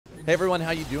Hey everyone, how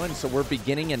you doing? So we're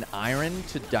beginning an Iron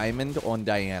to Diamond on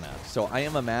Diana. So I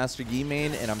am a Master Yi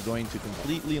main, and I'm going to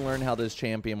completely learn how this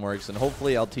champion works, and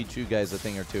hopefully I'll teach you guys a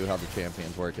thing or two how the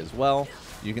champions work as well.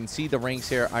 You can see the ranks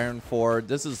here, Iron 4.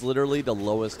 This is literally the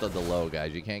lowest of the low,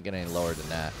 guys. You can't get any lower than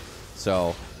that.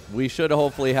 So we should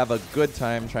hopefully have a good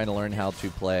time trying to learn how to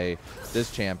play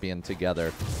this champion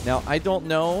together. Now, I don't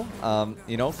know,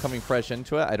 you know, coming fresh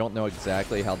into it, I don't know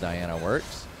exactly how Diana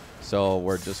works. So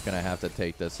we're just going to have to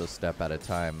take this a step at a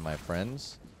time, my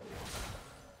friends.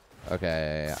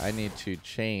 Okay, I need to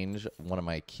change one of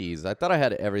my keys. I thought I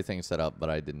had everything set up,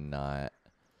 but I did not.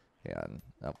 Yeah,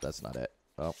 nope, that's not it.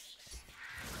 Oh.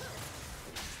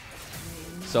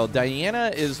 So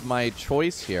Diana is my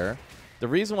choice here. The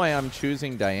reason why I'm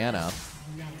choosing Diana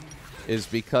is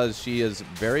because she is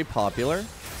very popular.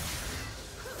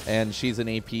 And she's an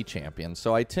AP champion.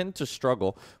 So I tend to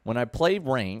struggle. When I play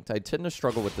ranked, I tend to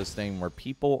struggle with this thing where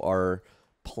people are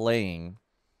playing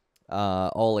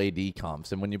all AD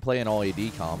comps. And when you play an all AD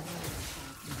comp,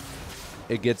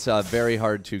 it gets very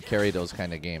hard to carry those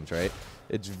kind of games, right?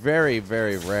 It's very,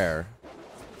 very rare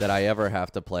that I ever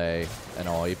have to play an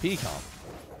all AP comp.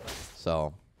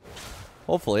 So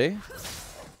hopefully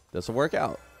this will work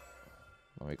out.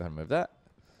 Let me go ahead and move that.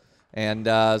 And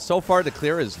so far, the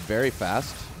clear is very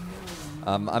fast.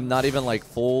 I'm not even like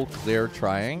full clear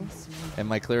trying, and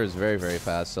my clear is very, very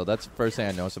fast. So that's the first thing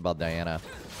I noticed about Diana.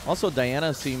 Also,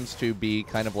 Diana seems to be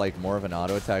kind of like more of an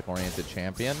auto attack oriented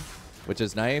champion, which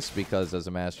is nice because as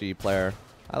a Master Yi player,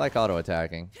 I like auto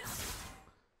attacking.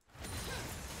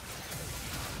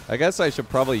 I guess I should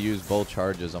probably use both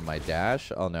charges on my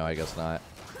dash. Oh no, I guess not.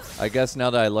 I guess now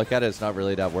that I look at it, it's not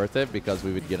really that worth it because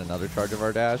we would get another charge of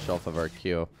our dash off of our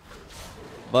Q.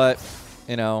 But,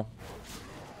 you know,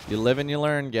 you live and you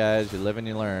learn, guys. You live and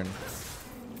you learn.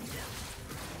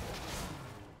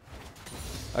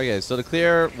 Okay, so the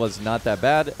clear was not that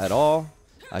bad at all.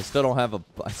 I still don't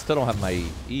have my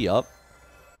E up.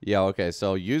 Yeah, okay,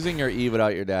 so using your E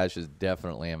without your dash is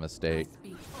definitely a mistake.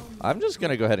 I'm just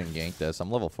going to go ahead and gank this. I'm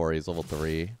level 4, he's level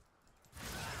 3.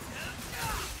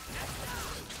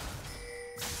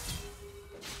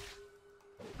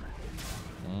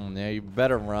 Yeah, you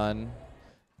better run.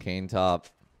 Cane top.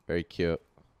 Very cute.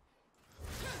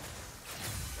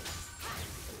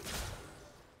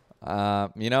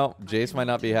 You know, Jace might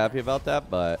not be happy about that,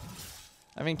 but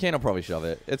I mean, Kane will probably shove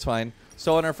it. It's fine.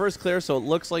 So in our first clear, so it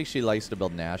looks like she likes to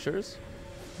build Nashers,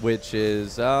 which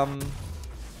is, yeah,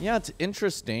 it's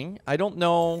interesting. I don't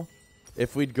know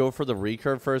if we'd go for the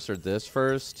recurve first or this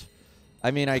first. I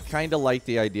mean, I kind of like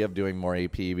the idea of doing more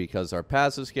AP because our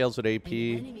passive scales with AP.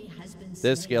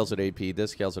 This scales with AP.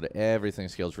 This scales with everything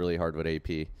scales really hard with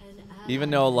AP.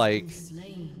 Even though, like,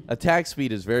 attack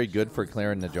speed is very good for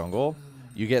clearing the jungle,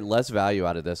 you get less value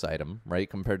out of this item, right?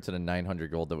 Compared to the 900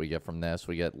 gold that we get from this.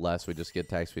 We get less. We just get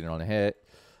attack speed on a hit.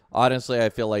 Honestly, I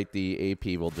feel like the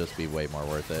AP will just be way more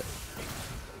worth it.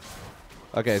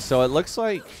 Okay, so it looks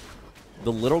like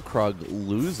the little Krug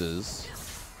loses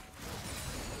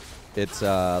its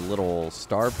little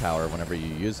star power whenever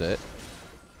you use it.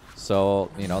 So,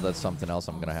 you know, that's something else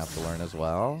I'm going to have to learn as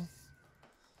well.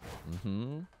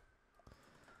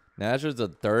 Nasher's the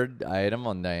third item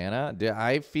on Diana.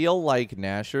 I feel like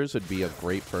Nasher's would be a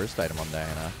great first item on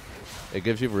Diana. It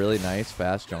gives you really nice,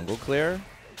 fast jungle clear.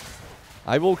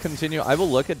 I will continue. I will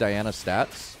look at Diana's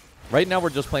stats. Right now, we're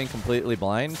just playing completely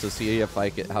blind to see if I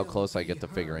get how close I get to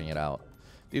figuring it out.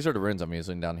 These are the runes I'm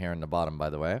using down here in the bottom, by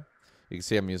the way. You can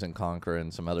see I'm using Conquer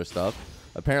and some other stuff.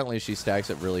 Apparently, she stacks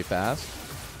it really fast.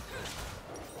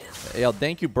 Yo,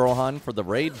 thank you, Brohan, for the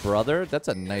raid, brother. That's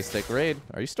a nice, thick raid.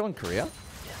 Are you still in Korea?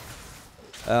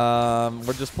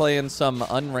 We're just playing some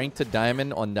unranked to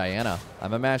diamond on Diana.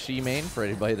 I'm a Master Yi main, for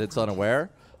anybody that's unaware.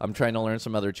 I'm trying to learn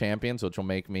some other champions, which will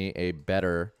make me a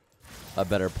better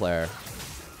player.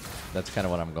 That's kind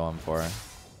of what I'm going for. Are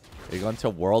you going to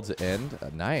World's End?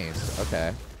 Nice.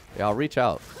 Okay. Yeah, I'll reach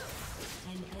out.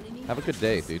 Have a good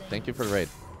day, dude. Thank you for the raid.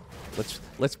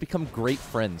 Let's become great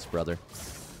friends, brother.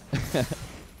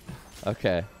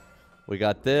 Okay. We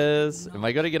got this. Am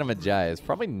I going to get him a Jais?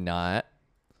 Probably not.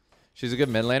 She's a good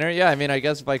mid laner? Yeah, I mean, I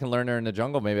guess if I can learn her in the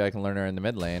jungle, maybe I can learn her in the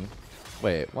mid lane.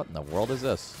 Wait, what in the world is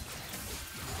this?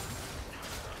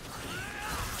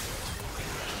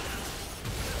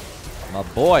 My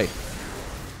boy.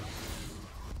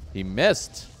 He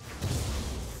missed.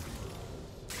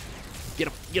 Get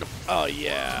him, get him. Oh,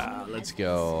 yeah. Let's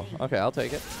go. Okay, I'll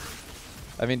take it.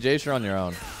 I mean, Jace, you're on your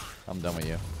own. I'm done with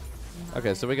you.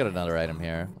 Okay, so we got another item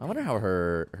here. I wonder how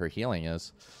her healing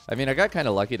is. I mean, I got kind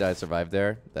of lucky that I survived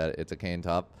there, that it's a cane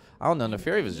top. I don't know,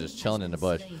 Neferi was just chilling in the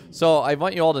bush. So I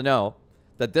want you all to know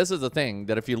that this is the thing,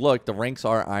 that if you look, the ranks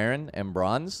are iron and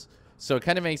bronze. So it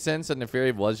kind of makes sense that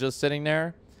Neferi was just sitting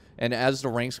there. And as the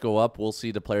ranks go up, we'll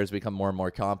see the players become more and more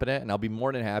competent. And I'll be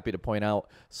more than happy to point out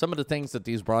some of the things that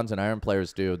these bronze and iron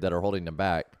players do that are holding them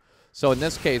back. So in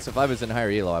this case, if I was in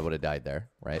higher elo, I would have died there,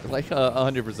 right? Like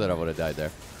 100% I would have died there.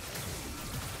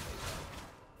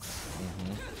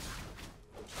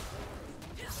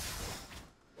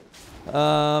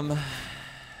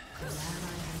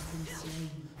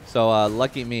 So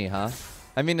lucky me, huh?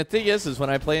 I mean, the thing is when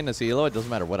I play in this elo, it doesn't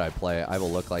matter what I play. I will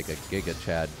look like a Giga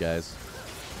Chad, guys.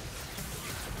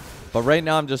 But right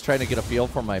now, I'm just trying to get a feel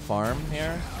for my farm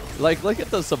here. Like, look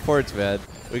at the supports, man.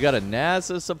 We got a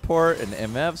NASA support, an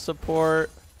MF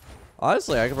support.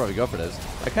 Honestly, I could probably go for this.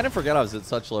 I kind of forgot I was at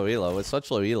such low elo. With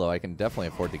such low elo, I can definitely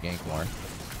afford to gank more.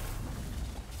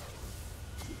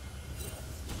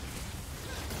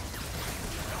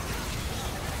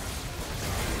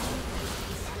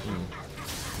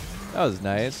 That was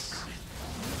nice.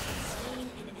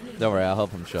 Don't worry, I'll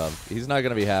help him shove. He's not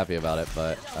gonna be happy about it,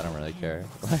 but I don't really care.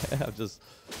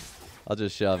 I'll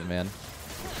just shove, man.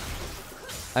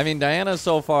 I mean, Diana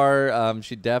so far,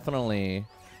 she definitely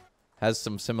has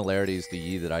some similarities to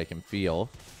Yi that I can feel.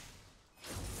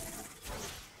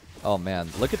 Oh man,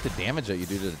 look at the damage that you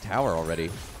do to the tower already.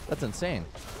 That's insane.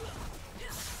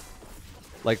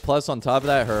 Like, plus on top of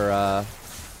that,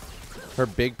 her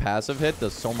big passive hit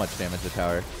does so much damage to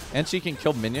tower. And she can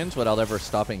kill minions without ever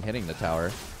stopping hitting the tower,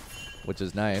 which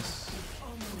is nice.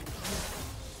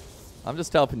 I'm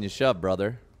just helping you shove,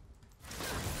 brother.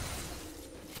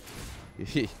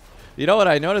 You know what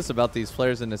I notice about these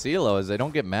players in this elo is they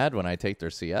don't get mad when I take their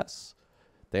CS.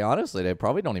 They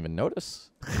probably don't even notice.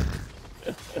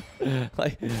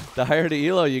 Like, the higher the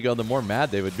elo you go, the more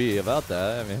mad they would be about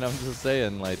that. I mean, I'm just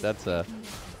saying, like, that's the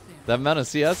amount of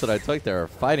CS that I took there are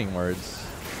fighting words.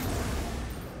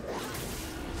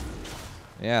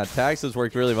 Yeah, Tax has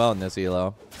worked really well in this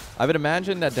elo. I would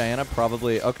imagine that Diana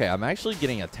probably... Okay, I'm actually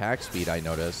getting attack speed, I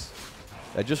noticed.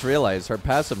 I just realized her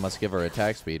passive must give her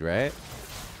attack speed, right?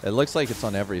 It looks like it's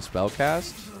on every spell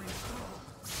cast.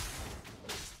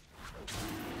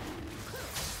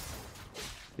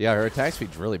 Yeah, her attack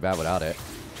speed's really bad without it.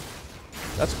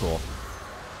 That's cool.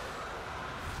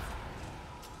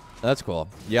 That's cool.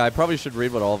 Yeah, I probably should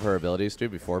read what all of her abilities do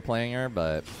before playing her,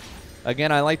 but...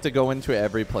 Again, I like to go into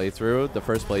every playthrough, the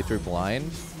first playthrough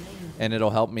blind, and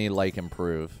it'll help me, like,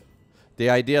 improve.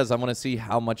 The idea is I want to see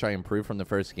how much I improve from the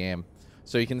first game.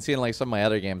 So you can see in, like, some of my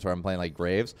other games where I'm playing, like,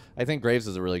 Graves. I think Graves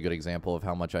is a really good example of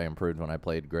how much I improved when I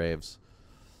played Graves.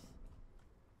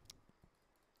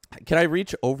 Can I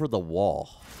reach over the wall?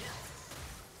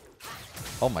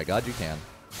 Oh my god, you can.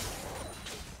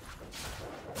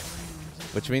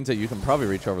 Which means that you can probably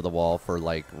reach over the wall for,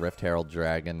 like, Rift Herald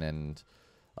Dragon and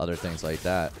other things like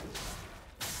that.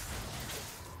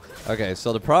 Okay,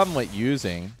 so the problem with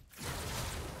using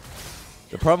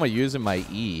my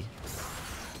E...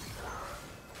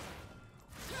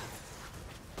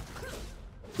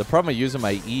 The problem with using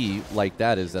my E like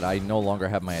that is that I no longer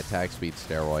have my attack speed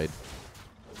steroid.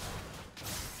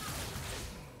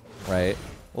 Right?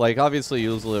 Like, obviously,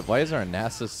 usually... Why is there a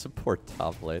NASA support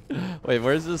top lane? Wait,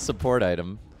 where's this support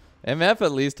item? MF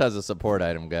at least has a support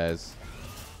item, guys.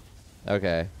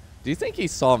 Okay. Do you think he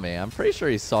saw me? I'm pretty sure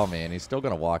he saw me, and he's still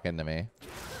going to walk into me.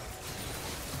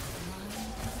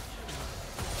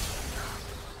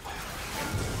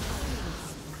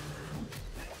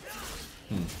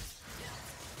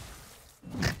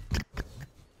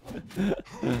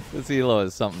 This elo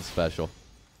is something special.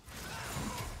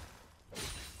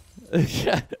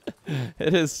 Yeah,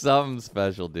 it is something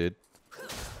special, dude.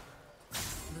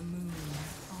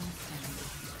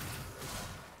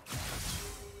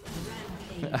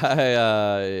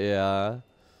 Yeah.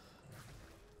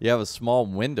 You have a small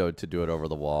window to do it over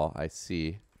the wall. I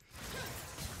see.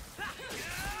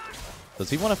 Does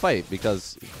he want to fight?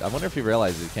 Because I wonder if he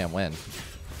realizes he can't win.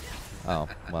 Oh,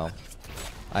 well.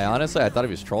 I thought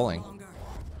he was trolling.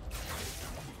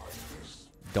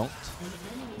 Don't.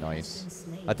 Nice.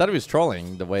 I thought he was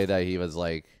trolling the way that he was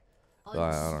like... Well,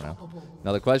 I don't know.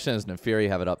 Now the question is, Neferi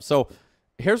have it up. So,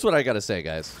 here's what I gotta say,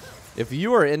 guys. If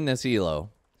you are in this elo...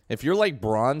 If you're like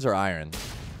bronze or iron,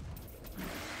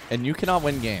 and you cannot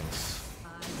win games,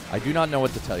 I do not know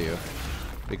what to tell you,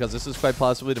 because this is quite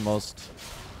possibly the most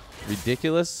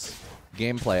ridiculous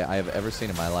gameplay I have ever seen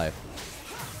in my life.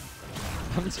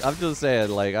 I'm just saying,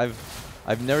 like,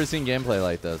 I've never seen gameplay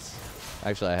like this.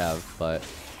 Actually, I have, but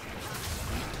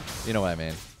you know what I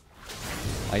mean.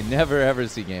 I never ever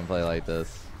see gameplay like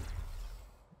this.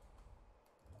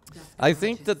 I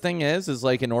think the thing is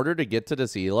like, in order to get to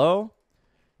this elo,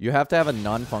 you have to have a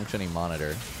non-functioning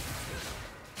monitor.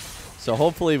 So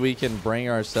hopefully we can bring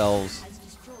ourselves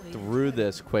through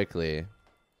this quickly.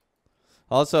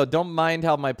 Also, don't mind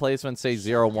how my placements say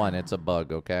 0-1. It's a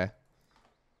bug, okay?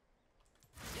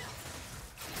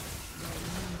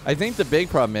 I think the big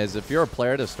problem is if you're a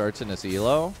player that starts in this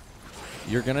elo,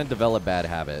 you're going to develop bad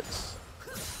habits.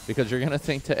 Because you're going to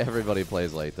think that everybody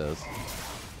plays like this.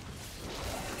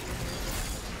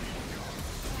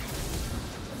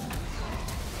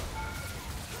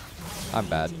 I'm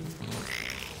bad.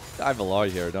 I belong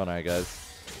here, don't I, guys?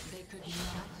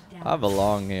 I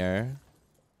belong here.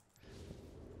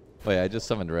 Wait, I just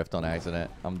summoned Rift on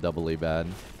accident. I'm doubly bad.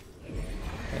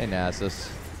 Hey, Nasus.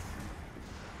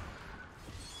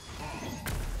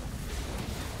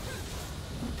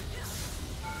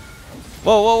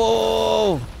 Whoa, whoa,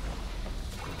 whoa, whoa!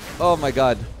 Oh my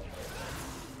god.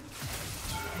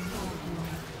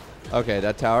 Okay,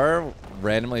 that tower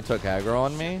randomly took aggro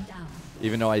on me.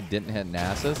 Even though I didn't hit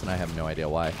Nasus, and I have no idea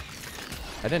why.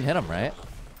 I didn't hit him, right?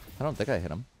 I don't think I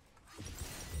hit him.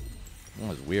 That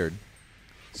was weird.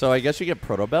 So I guess you get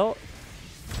Proto Belt.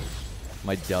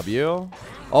 My W.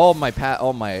 Oh,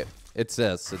 my it's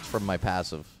this. It's from my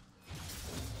passive.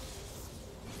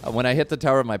 When I hit the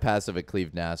tower of my passive, it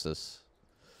cleaved Nasus.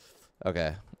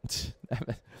 Okay.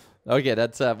 Okay,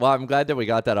 that's well, I'm glad that we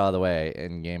got that out of the way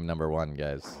in game number 1,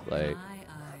 guys. Like,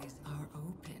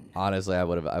 honestly, I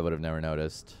would have never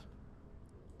noticed.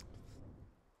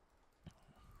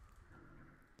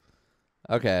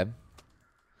 Okay.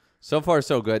 So far,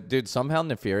 so good. Dude, somehow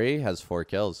Nefiri has 4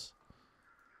 kills.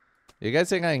 You guys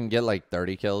think I can get like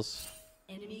 30 kills?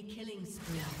 Enemy killing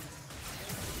spree.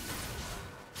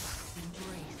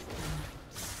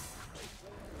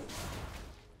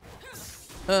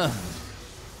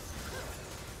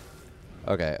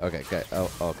 Okay, okay, okay.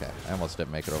 Oh, okay. I almost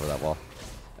didn't make it over that wall.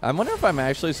 I wonder if I'm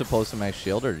actually supposed to max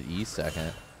shield or E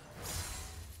second.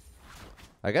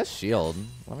 I guess shield.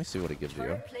 Let me see what it gives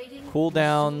you.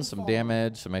 Cooldown, some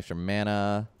damage, some extra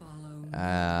mana.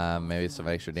 Maybe some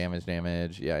extra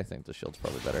damage. Yeah, I think the shield's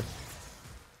probably better.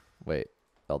 Wait,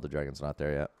 Elder Dragon's not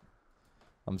there yet.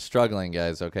 I'm struggling,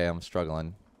 guys. Okay, I'm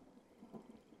struggling.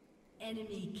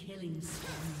 Enemy killing spree.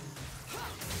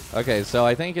 Okay, so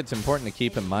I think it's important to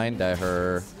keep in mind that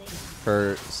her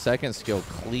second skill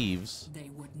cleaves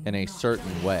in a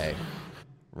certain way,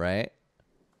 right?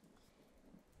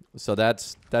 So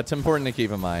that's important to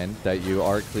keep in mind, that you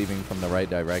are cleaving from the right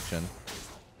direction.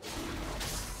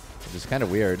 Which is kind of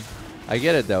weird. I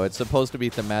get it, though. It's supposed to be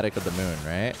thematic of the moon,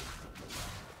 right?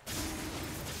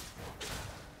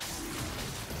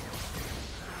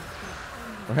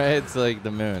 Right? It's like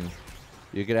the moon.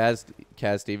 You could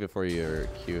cast E before your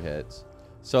Q hits.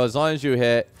 So as long as you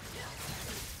hit...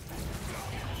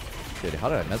 Dude, how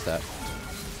did I miss that?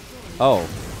 Oh.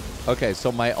 Okay,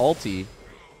 so my ulti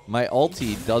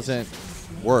doesn't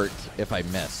work if I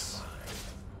miss.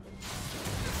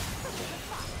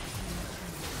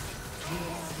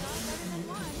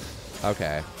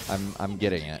 Okay, I'm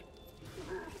getting it.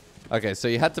 Okay, so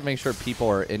you have to make sure people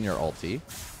are in your ulti.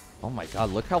 Oh my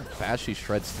god, look how fast she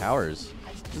shreds towers.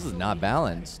 This is not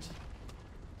balanced.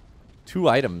 2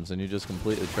 items and you just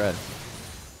completely shred.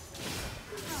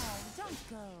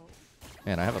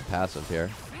 Man, I have a passive here.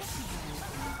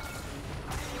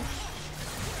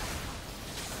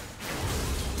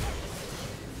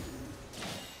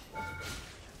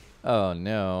 Oh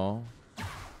no.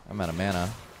 I'm out of mana.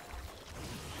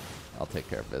 I'll take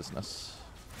care of business.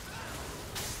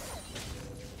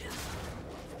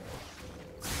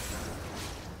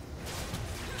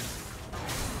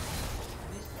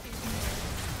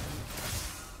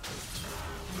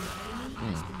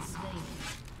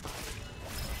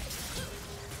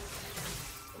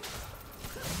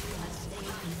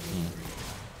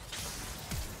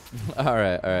 All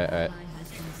right.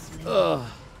 Ugh.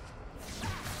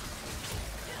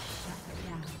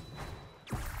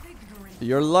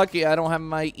 You're lucky I don't have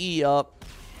my E up.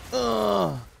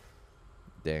 Ugh.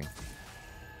 Dang.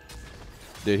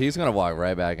 Dude, he's gonna walk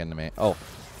right back into me. Oh,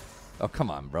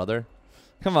 come on, brother.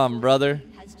 Come on, brother.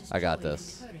 I got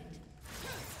this.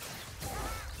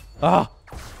 Ah.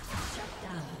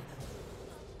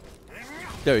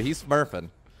 Dude, he's smurfing.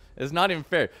 It's not even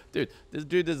fair. Dude, this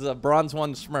dude is a bronze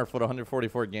 1 smurf with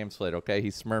 144 games played, okay?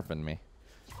 He's smurfing me.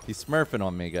 He's smurfing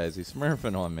on me, guys. He's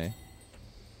smurfing on me.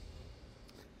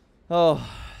 Oh.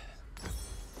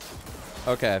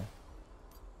 Okay.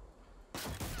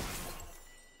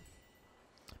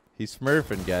 He's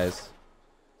smurfing, guys.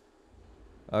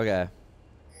 Okay.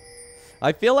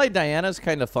 I feel like Diana's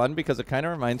kind of fun because it kind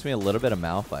of reminds me a little bit of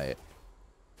Malphite.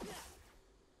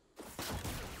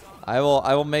 I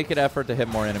will make an effort to hit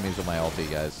more enemies with my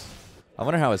ulti, guys. I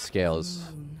wonder how it scales.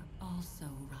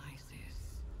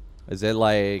 Is it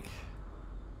like...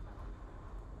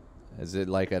 Is it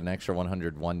like an extra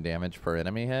 101 damage per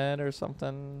enemy hit or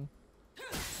something?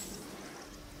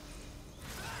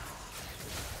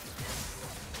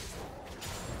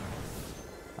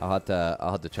 I'll have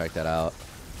to check that out.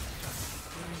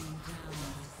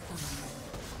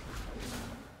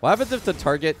 What happens if the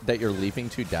target that you're leaping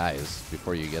to dies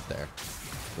before you get there?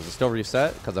 Does it still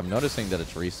reset? Because I'm noticing that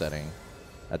it's resetting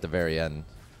at the very end.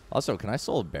 Also, can I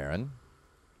solo Baron?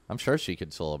 I'm sure she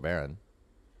could solo Baron.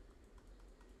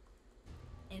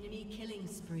 Enemy killing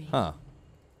spree. Huh.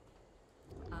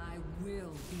 I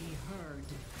will be heard.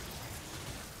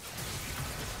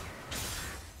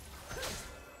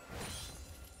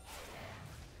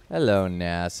 Hello,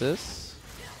 Nasus.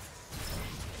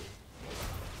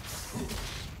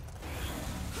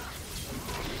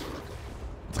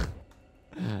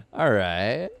 All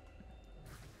right.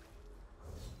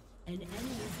 An enemy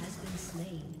has been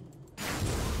slain.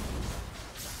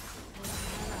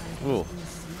 Ooh.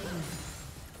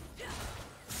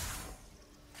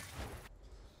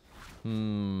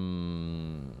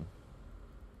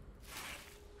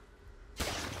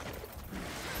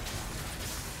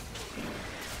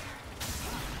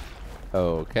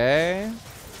 Okay.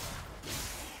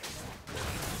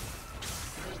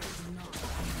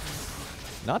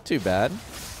 Not too bad.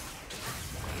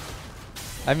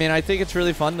 I mean, I think it's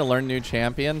really fun to learn new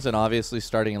champions, and obviously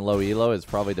starting in low elo is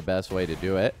probably the best way to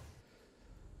do it.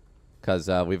 Because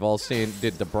we've all seen...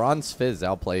 Dude, the Bronze Fizz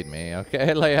outplayed me,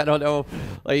 okay? Like, I don't know.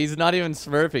 Like, he's not even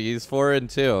smurfing. He's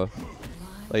 4-2.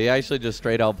 Like, he actually just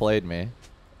straight outplayed me.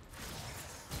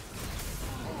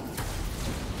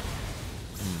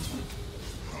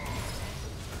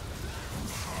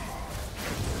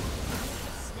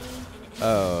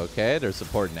 Oh, okay, their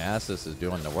support Nasus is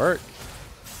doing the work.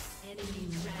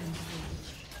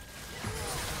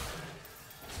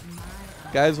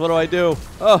 Guys, what do I do?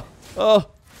 Oh, oh.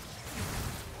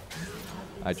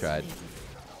 I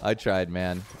tried,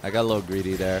 man. I got a little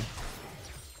greedy there.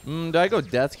 Do I go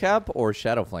Death Cap or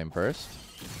Shadow Flame first?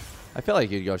 I feel like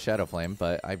you'd go Shadow Flame,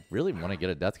 but I really want to get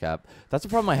a Death Cap. That's the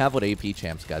problem I have with AP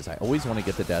champs, guys. I always want to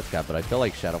get the Death Cap, but I feel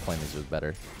like Shadow Flame is just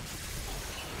better.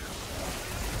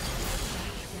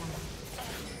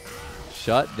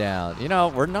 Shut down. You know,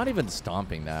 we're not even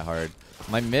stomping that hard.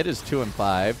 My mid is 2 and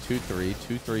 5, 2-3,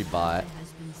 2-3 bot.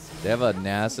 They have a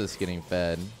Nasus getting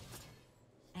fed.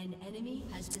 An enemy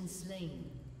has been slain.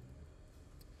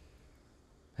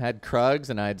 Had Krugs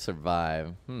and I'd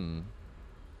survive.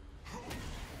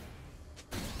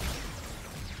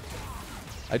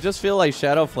 I just feel like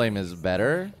Shadow Flame is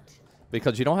better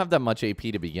because you don't have that much AP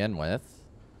to begin with.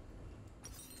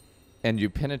 And you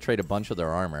penetrate a bunch of their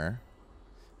armor.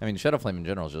 I mean, Shadow Flame in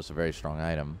general is just a very strong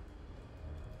item.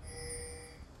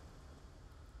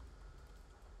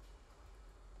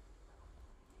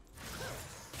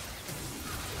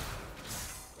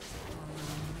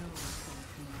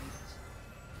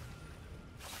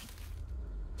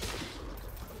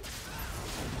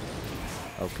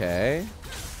 Okay.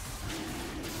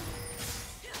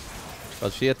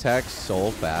 But she attacks so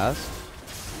fast.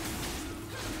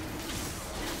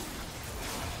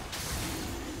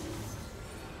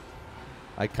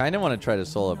 I kind of want to try to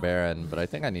solo Baron, but I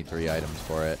think I need 3 items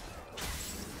for it.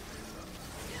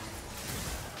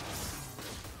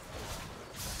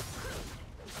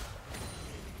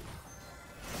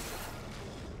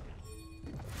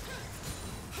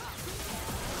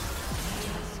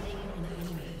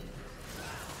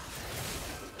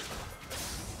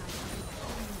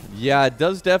 Yeah, it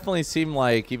does definitely seem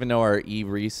like, even though our E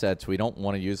resets, we don't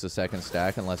want to use the second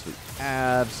stack unless we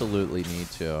absolutely need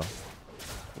to.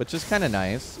 Which is kind of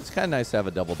nice. It's kind of nice to have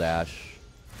a double dash.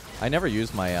 I never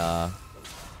use my,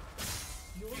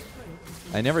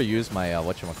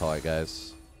 whatchamacallit,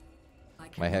 guys.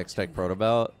 My Hextech Proto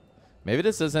Belt. Maybe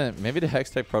this isn't, maybe the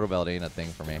Hextech Proto Belt ain't a thing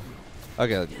for me.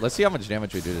 Okay, let's see how much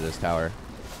damage we do to this tower.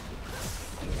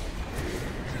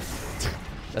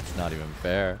 That's not even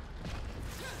fair.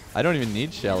 I don't even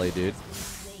need Shelly, dude.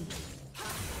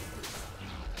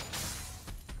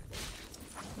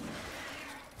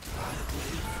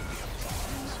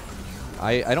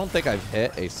 I don't think I've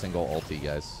hit a single ulti,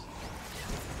 guys.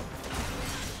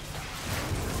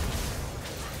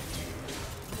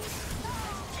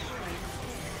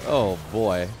 Oh,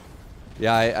 boy.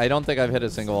 Yeah, I don't think I've hit a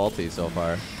single ulti so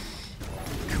far.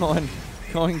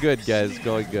 Going good, guys.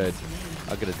 Going good.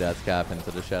 I'll get a Death Cap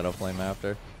into the Shadow Flame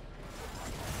after.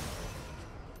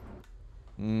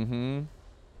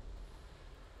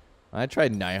 I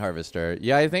tried Night Harvester.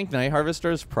 Yeah, I think Night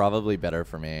Harvester is probably better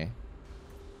for me.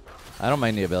 I don't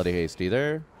mind the ability haste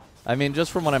either. I mean,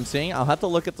 just from what I'm seeing, I'll have to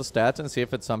look at the stats and see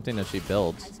if it's something that she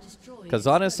builds. Because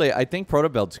honestly, I think Proto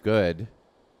Belt's good.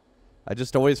 I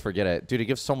just always forget it. Dude, it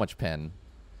gives so much pin.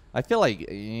 I feel like,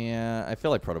 yeah, I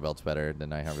feel like Proto Belt's better than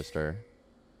Night Harvester.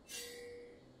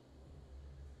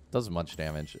 Doesn't much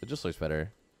damage. It just looks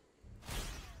better.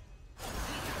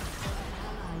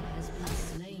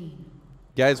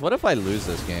 Guys, what if I lose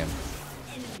this game?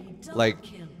 Like,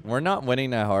 we're not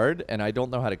winning that hard, and I don't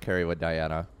know how to carry with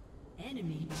Diana.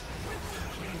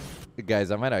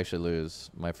 Guys, I might actually lose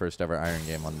my first ever Iron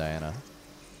game on Diana.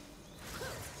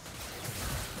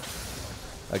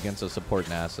 Against a support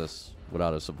Nasus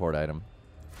without a support item.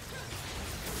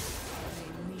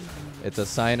 It's a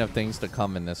sign of things to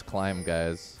come in this climb,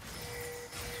 guys.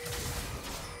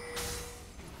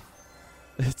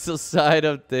 It's a sign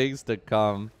of things to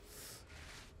come.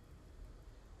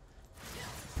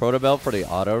 Proto Belt for the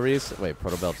auto reset. Wait,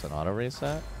 Proto Belt's an auto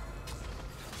reset?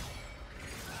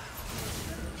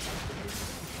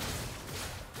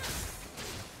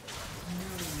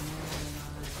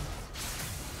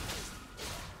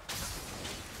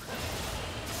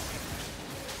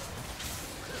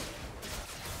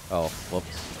 Oh,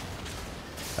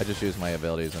 whoops. I just used my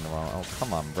abilities in the wrong. Oh,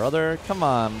 come on, brother. Come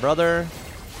on, brother.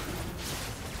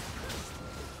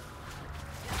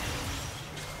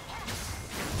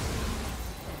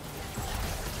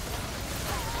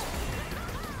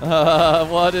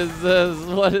 What is this?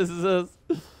 What is this?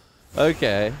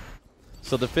 Okay.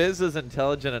 So the Fizz is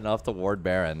intelligent enough to ward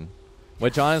Baron.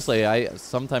 Which honestly,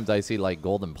 sometimes I see like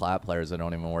gold and plat players that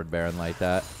don't even ward Baron like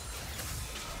that.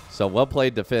 So well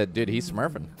played to Fizz. Dude, he's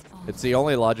smurfing. It's the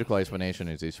only logical explanation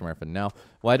is he's smurfing. Now,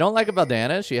 what I don't like about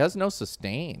Diana is she has no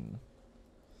sustain.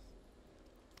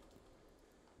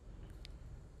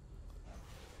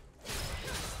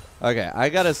 Okay, I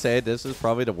gotta say, this is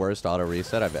probably the worst auto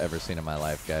reset I've ever seen in my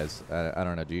life, guys. I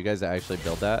don't know. Do you guys actually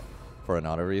build that for an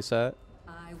auto reset?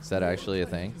 Is that actually a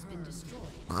thing?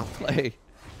 Like,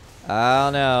 I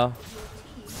don't know.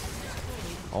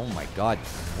 Oh my god.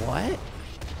 What?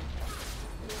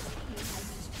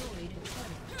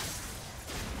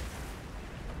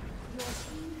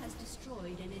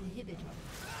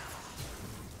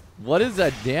 What is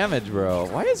that damage, bro?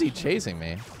 Why is he chasing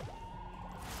me?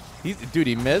 Dude,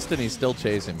 he missed and he's still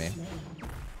chasing me.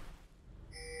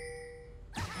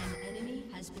 An enemy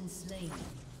has been slain.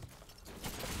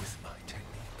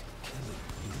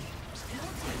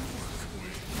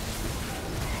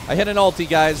 I hit an ulti,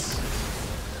 guys.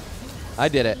 I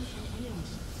did it.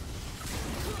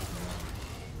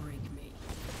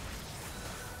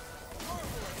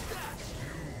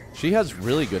 She has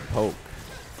really good poke.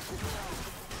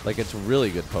 Like, it's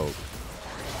really good poke.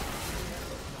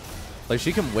 Like,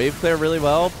 she can wave clear really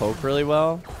well, poke really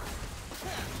well.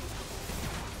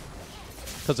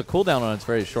 Because the cooldown on it's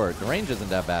very short. The range isn't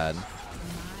that bad. My eyes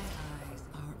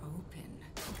are open.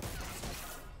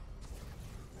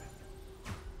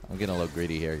 I'm getting a little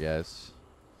greedy here, guys.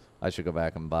 I should go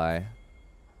back and buy.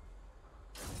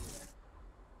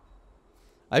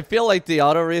 I feel like the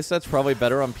auto reset's probably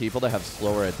better on people that have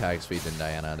slower attack speed than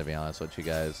Diana, to be honest with you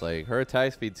guys. Like, her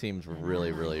attack speed seems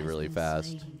really, really, really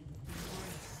fast.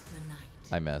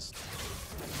 I missed.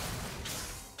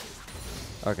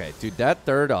 Okay, dude, that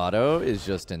third auto is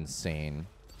just insane.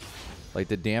 Like,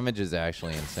 the damage is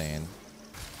actually insane.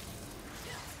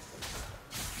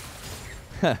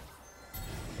 Where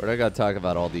do I gotta talk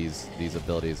about all these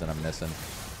abilities that I'm missing?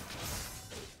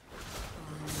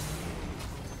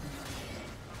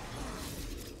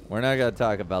 We're not gonna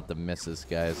talk about the misses,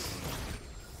 guys.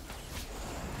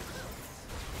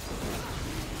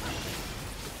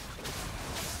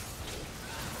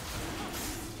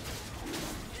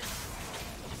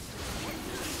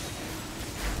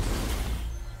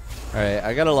 Alright,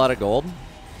 I got a lot of gold.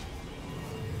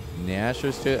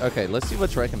 Nashor's too. Okay, let's see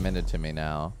what's recommended to me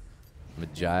now.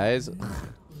 Magi's.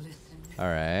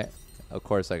 Alright. Of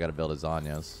course I gotta build a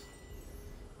Zanya's.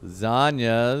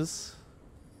 Zanya's.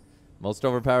 Most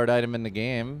overpowered item in the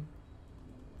game.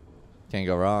 Can't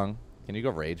go wrong. Can you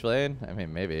go Rage Blade? I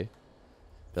mean, maybe.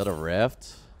 Build a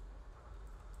Rift.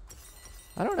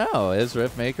 I don't know. Is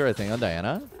Rift Maker a thing on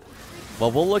Diana?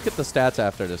 Well, we'll look at the stats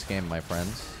after this game, my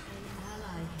friends.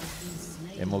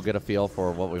 And we'll get a feel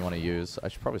for what we want to use. I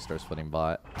should probably start splitting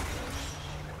bot.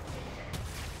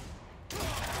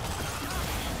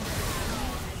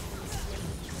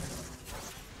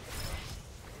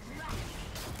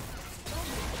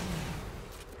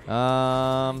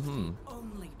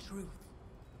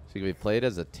 She can be played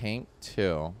as a tank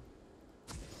too.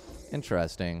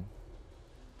 Interesting.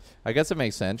 I guess it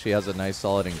makes sense. She has a nice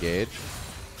solid engage.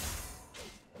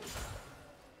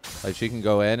 Like, she can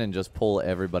go in and just pull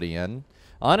everybody in.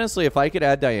 Honestly, if I could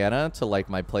add Diana to like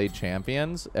my played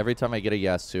champions, every time I get a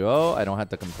Yasuo, I don't have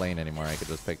to complain anymore. I could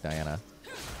just pick Diana.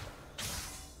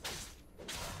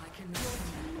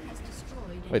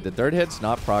 Wait, the third hit's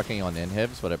not proccing on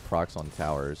inhibs, but it procs on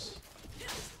towers.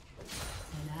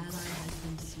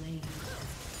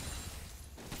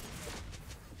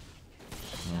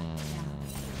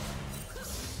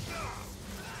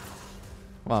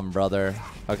 Come on, brother.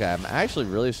 Okay, I'm actually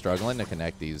really struggling to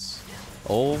connect these.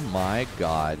 Oh my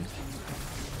god.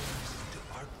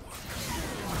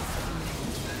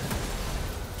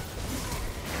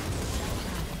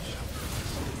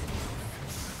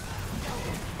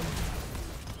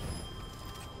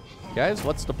 Guys,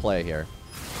 what's the play here?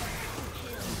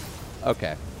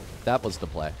 Okay, that was the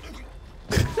play.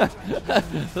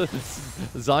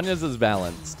 Zanya's is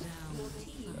balanced.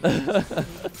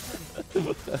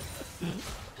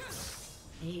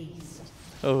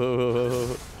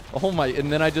 Oh my, and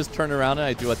then I just turn around and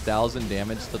I do 1,000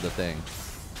 damage to the thing.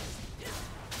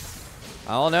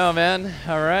 I don't know, man.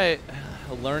 All right,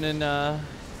 learning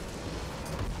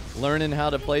how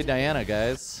to play Diana,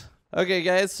 guys. Okay,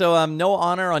 guys, so no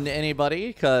honor on anybody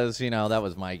because, you know, that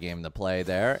was my game to play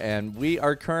there. And we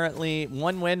are currently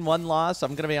 1 win, 1 loss.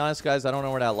 I'm going to be honest, guys, I don't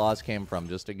know where that loss came from.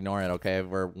 Just ignore it, okay?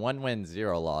 We're 1 win,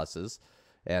 0 losses.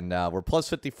 And we're plus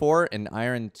 54 in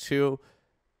Iron 2.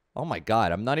 Oh, my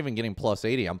God. I'm not even getting plus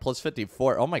 80. I'm plus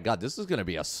 54. Oh, my God. This is going to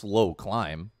be a slow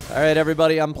climb. All right,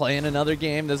 everybody. I'm playing another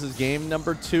game. This is game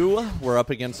number 2. We're up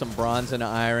against some bronze and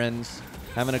irons.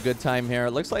 Having a good time here.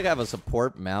 It looks like I have a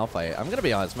support Malphite. I'm going to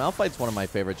be honest. Malphite's one of my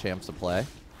favorite champs to play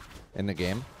in the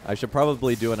game. I should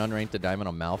probably do an unranked to diamond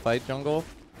on Malphite jungle.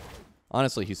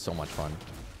 Honestly, he's so much fun.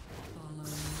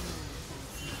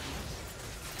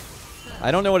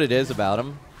 I don't know what it is about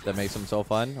him that makes him so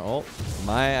fun. Oh,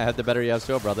 I had the better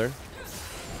Yasuo, brother.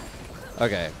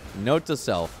 Okay, note to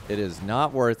self. It is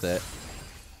not worth it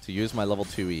to use my level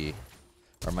 2E.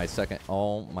 Or my second.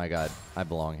 Oh, my God. I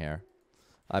belong here.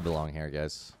 I belong here,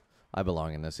 guys. I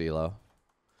belong in this elo.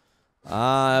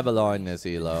 I belong in this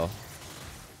elo.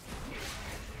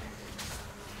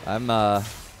 I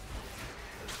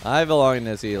belong in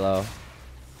this elo.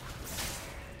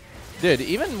 Dude,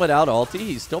 even without ulti,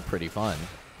 he's still pretty fun.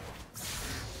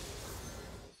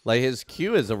 Like, his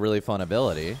Q is a really fun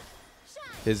ability.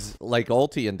 His, like,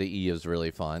 ulti into E is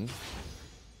really fun.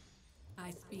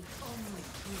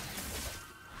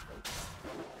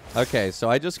 Okay, so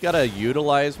I just gotta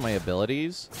utilize my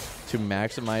abilities to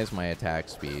maximize my attack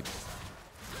speed.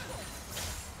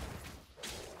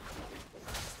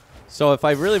 So if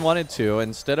I really wanted to,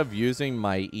 instead of using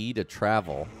my E to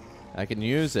travel, I can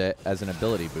use it as an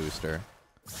ability booster.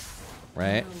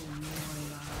 Right?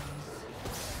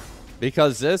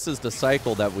 Because this is the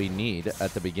cycle that we need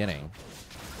at the beginning.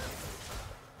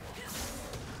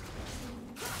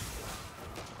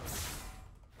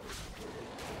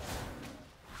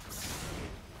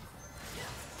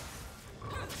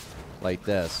 Like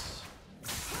this.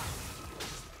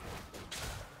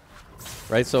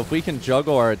 Right, so if we can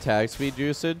juggle our attack speed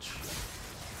usage.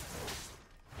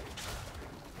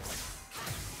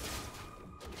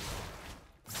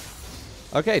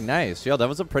 Okay, nice. Yo, that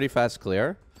was a pretty fast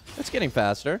clear. It's getting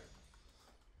faster.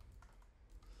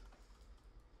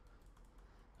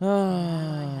 Dude,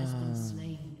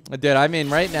 I mean,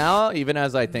 right now, even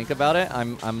as I think about it,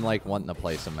 I'm like wanting to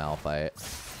play some Malphite.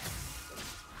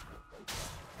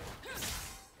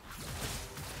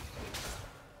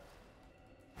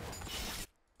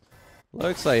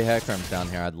 Looks like Hecarim's down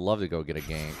here. I'd love to go get a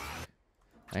gank.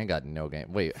 I ain't got no gank.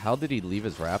 Wait, how did he leave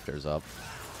his Raptors up?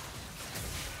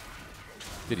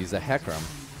 Dude, he's a Hecarim.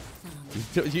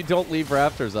 You don't leave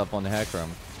Raptors up on Hecarim.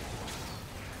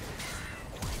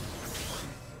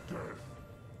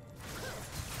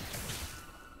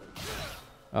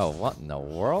 Oh, what in the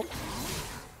world?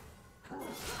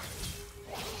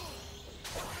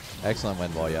 Excellent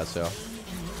wind wall, Yasuo.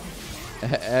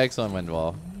 Excellent wind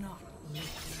wall.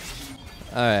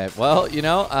 Alright, well, you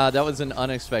know, that was an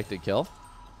unexpected kill.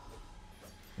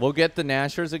 We'll get the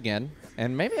Nashers again.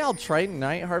 And maybe I'll try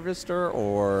Night Harvester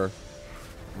or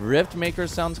Rift Maker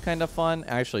sounds kind of fun.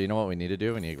 Actually, you know what we need to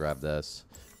do? We need to grab this.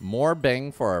 More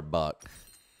bang for our buck.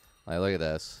 Like, look at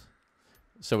this.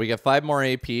 So we get 5 more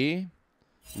AP,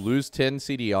 lose 10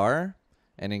 CDR,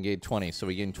 and then gain 20. So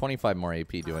we gain 25 more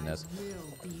AP doing this.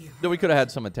 Then we could have had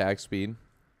some attack speed.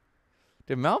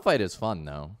 Dude, Malphite is fun,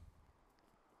 though.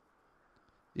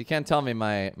 You can't tell me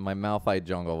my Malphite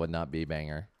jungle would not be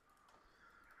banger.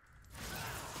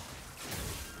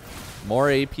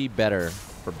 More AP better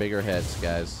for bigger hits,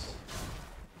 guys.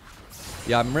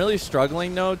 Yeah, I'm really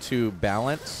struggling, though, to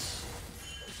balance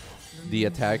the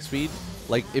attack speed.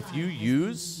 Like, if you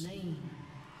use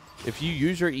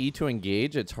your E to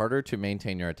engage, it's harder to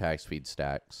maintain your attack speed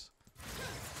stacks.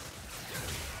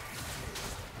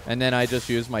 And then I just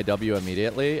use my W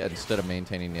immediately instead of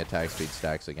maintaining the attack speed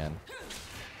stacks again.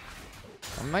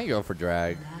 I might go for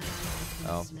drag.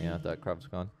 Oh, yeah, that crop's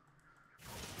gone.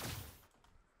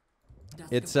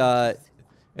 It's a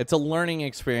learning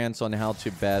experience on how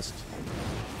to best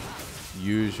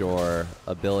use your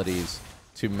abilities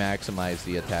to maximize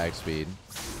the attack speed.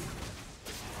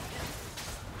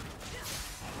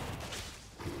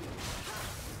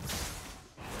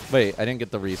 Wait, I didn't get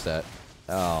the reset.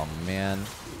 Oh, man.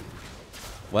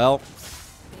 Well,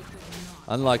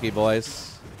 unlucky,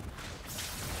 boys.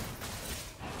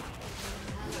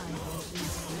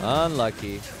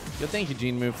 Unlucky. Good, thank you,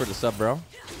 Gene Move, for the sub, bro.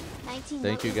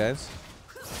 Thank you, guys.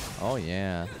 Oh,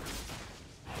 yeah.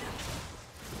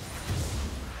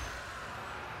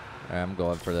 Alright, I'm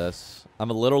going for this. I'm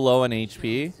a little low on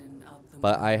HP,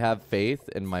 but I have faith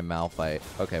in my Malphite.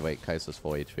 Okay, wait, Kai'Sa's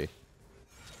full HP.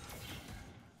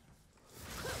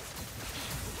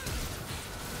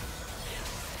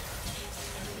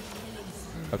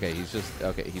 Okay, he's just...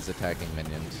 Okay, he's attacking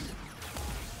minions.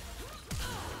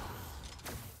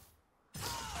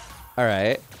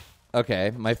 Alright.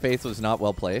 Okay, my faith was not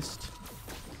well placed.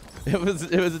 It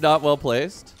was not well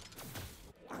placed.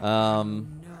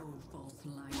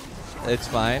 It's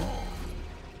fine.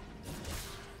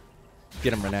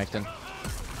 Get him, Renekton.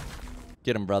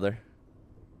 Get him, brother.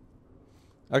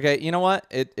 Okay, you know what?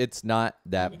 It's not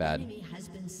that bad.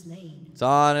 It's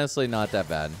honestly not that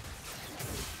bad.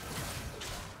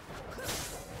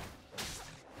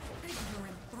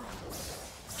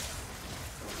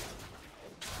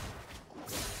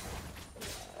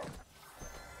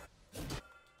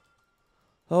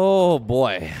 Oh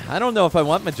boy, I don't know if I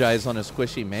want Magi's on a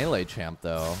squishy melee champ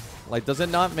though. Like, does it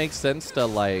not make sense to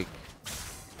like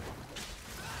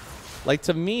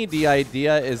to me the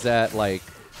idea is that like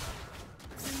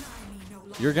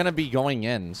you're gonna be going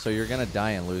in, so you're gonna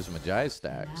die and lose Magi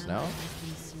stacks, no?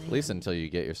 At least until you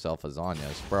get yourself a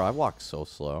Zhonya's. Bro, I walk so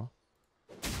slow.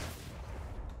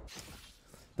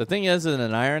 The thing is, in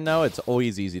an iron though, it's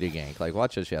always easy to gank. Like,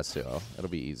 watch this Yasuo. It'll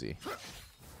be easy.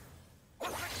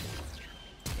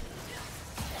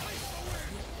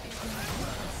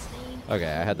 Okay,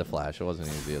 I had the flash. It wasn't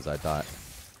as easy as I thought.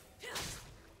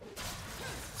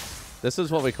 This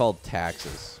is what we call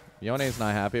taxes. Yone's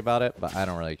not happy about it, but I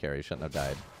don't really care. He shouldn't have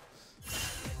died.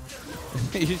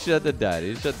 He shouldn't have died.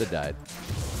 He shouldn't have died.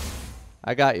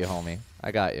 I got you, homie.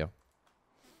 I got you.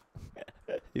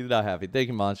 He's not happy. Thank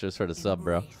you, Monsters, for the sub,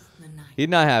 bro. He's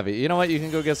not happy. You know what? You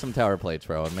can go get some tower plates,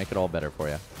 bro, and make it all better for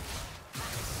you.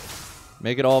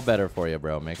 Make it all better for you,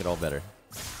 bro. Make it all better.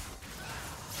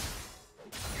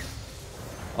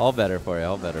 All better for you.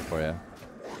 All better for you.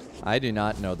 I do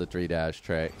not know the 3-dash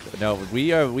trick. No, we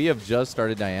have just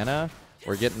started Diana.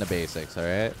 We're getting the basics, all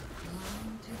right?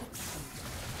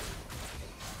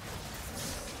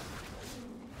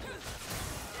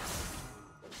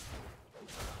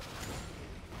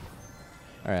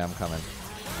 All right, I'm coming.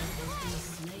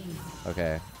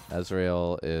 Okay,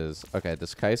 Ezreal is... Okay,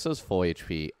 this Kai'Sa's full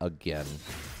HP again.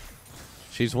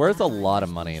 She's worth a lot of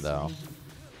money, though.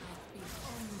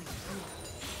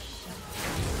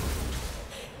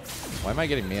 Why am I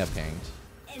getting Mia pinged?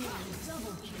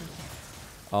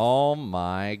 Oh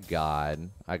my god.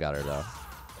 I got her, though.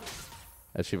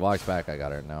 As she walks back, I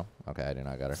got her. No? Okay, I did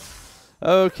not got her.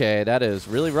 Okay, that is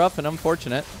really rough and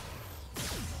unfortunate.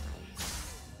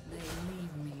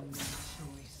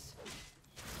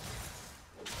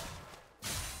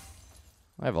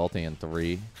 I have ulti in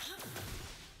 3.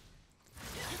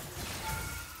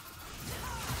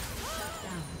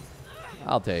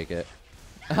 I'll take it.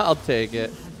 I'll take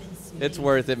it. It's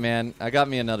worth it, man. I got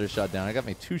me another shutdown. I got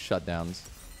me 2 shutdowns.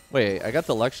 Wait, I got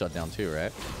the Lux shutdown too,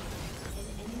 right?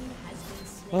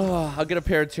 Oh, I'll get a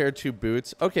pair of tier 2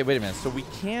 boots. Okay, wait a minute. So we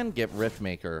can get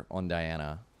Riftmaker on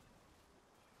Diana.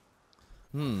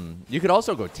 You could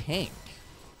also go tank.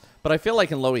 But I feel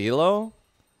like in low elo,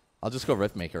 I'll just go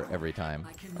Riftmaker every time.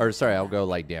 Or, sorry, I'll go,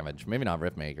 like, damage. Maybe not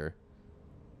Riftmaker.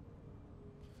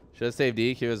 Should have saved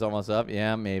EQ is almost up.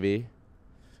 Yeah, maybe.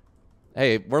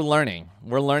 Hey, we're learning.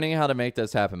 We're learning how to make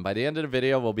this happen. By the end of the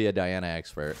video, we'll be a Diana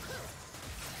expert.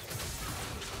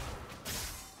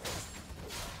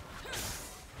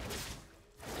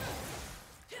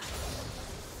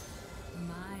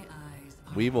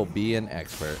 We will be an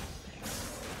expert.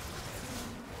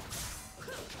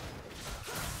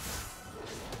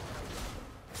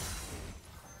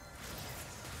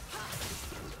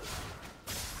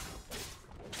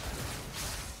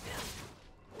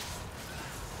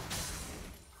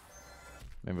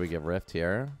 Maybe we get Rift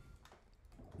here.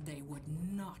 They would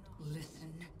not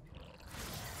listen.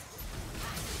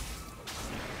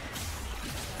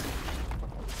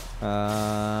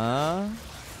 Oh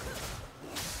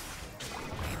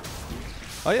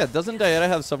yeah, doesn't Diana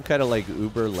have some kind of like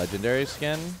uber legendary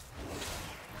skin?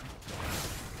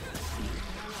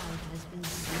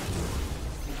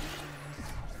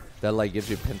 That like gives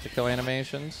you pentakill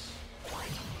animations?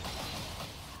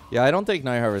 Yeah, I don't think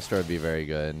Night Harvester would be very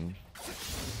good.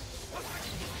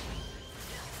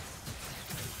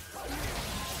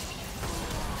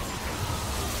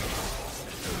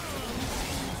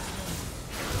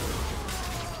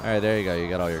 Alright, there you go. You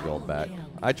got all your gold back.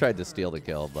 I tried to steal the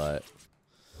kill, but...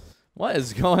 What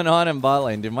is going on in bot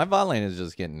lane? Dude, my bot lane is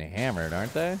just getting hammered,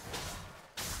 aren't they?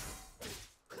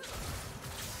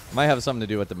 Might have something to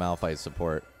do with the Malphite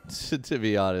support, to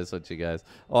be honest with you guys.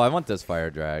 Oh, I want this fire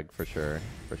drag, for sure.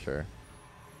 For sure.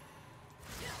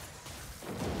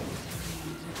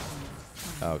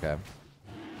 Oh, okay.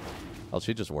 Oh,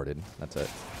 she just warded. That's it.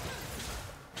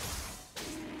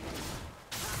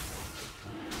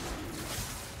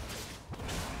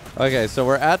 Okay, so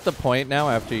we're at the point now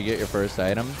after you get your first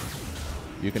item.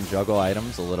 You can juggle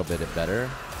items a little bit better.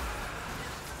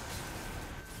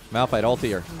 Malphite,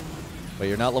 ulti her. But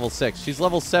you're not level 6. She's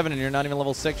level 7 and you're not even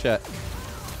level 6 yet.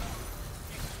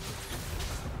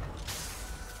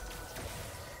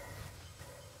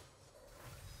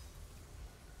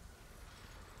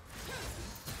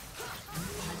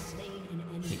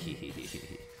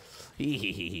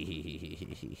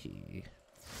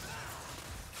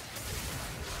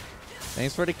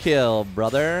 Thanks for the kill,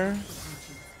 brother.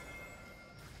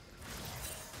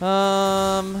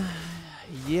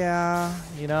 Yeah,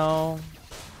 you know,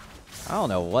 I don't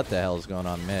know what the hell is going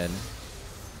on mid.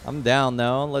 I'm down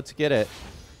though. Let's get it.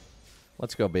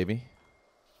 Let's go, baby.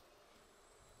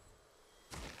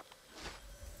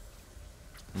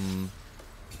 They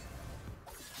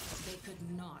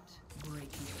could not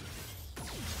break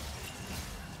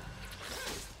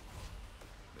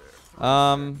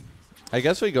you. I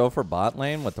guess we go for bot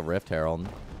lane with the Rift Herald.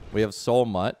 We have so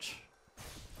much.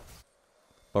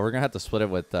 But we're going to have to split it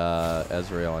with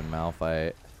Ezreal and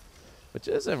Malphite, which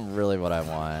isn't really what I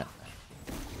want.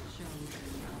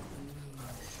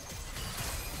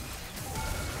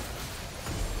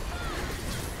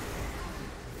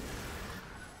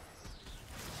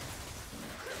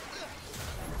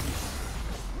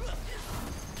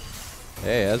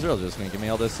 Hey, Ezreal's just going to give me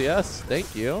all this CS.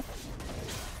 Thank you.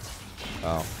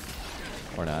 Oh.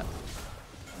 Or not.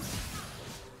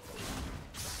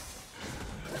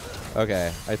 Okay,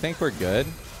 I think we're good.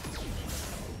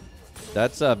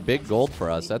 That's a big gold for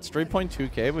us. That's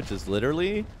 3.2k, which is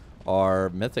literally our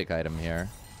mythic item here.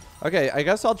 Okay, I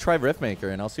guess I'll try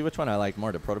Riftmaker, and I'll see which one I like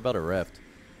more, the Protobelt or Rift.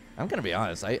 I'm going to be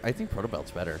honest. I think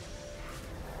Protobelt's better.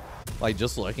 Like,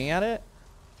 just looking at it,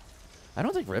 I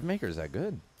don't think Riftmaker is that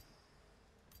good.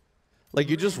 Like,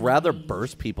 you just rather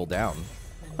burst people down.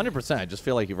 100%, I just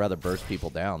feel like you'd rather burst people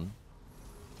down.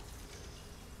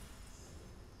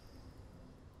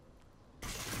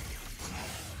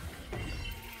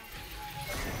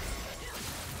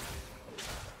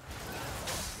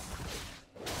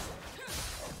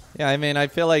 Yeah, I mean, I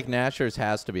feel like Nashor's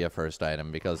has to be a first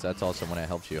item because that's also when it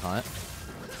helps you hunt.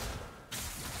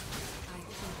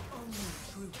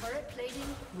 Turret plating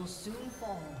will soon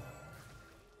fall.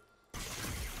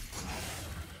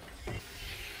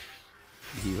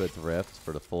 E with Rift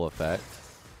for the full effect.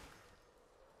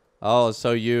 Oh,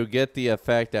 so you get the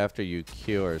effect after you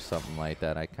Q or something like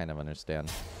that. I kind of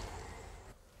understand.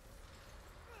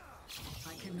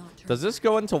 Does this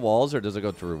go into walls or does it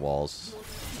go through walls?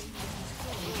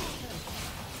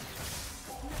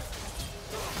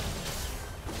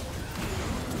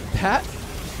 Pat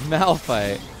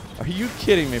Malphite. Are you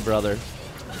kidding me, brother?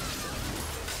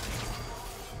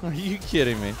 Are you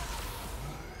kidding me?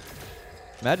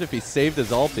 Imagine if he saved his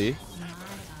ulti.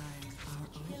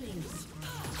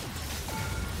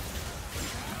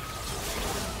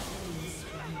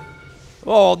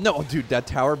 Oh, no. Dude, that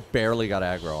tower barely got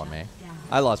aggro on me.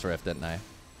 I lost Rift, didn't I?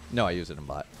 No, I used it in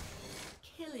bot.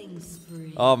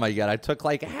 Oh, my God. I took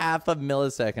like half a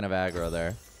millisecond of aggro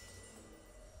there.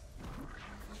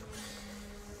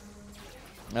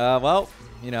 Well,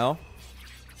 you know.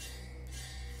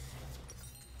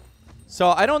 So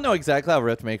I don't know exactly how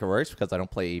Riftmaker works because I don't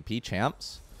play AP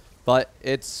champs, but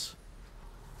it's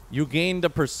you gain the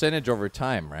percentage over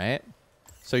time, right?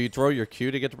 So you throw your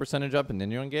Q to get the percentage up and then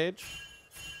you engage.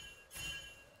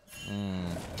 They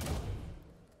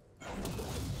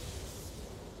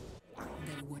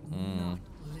would not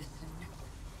listen.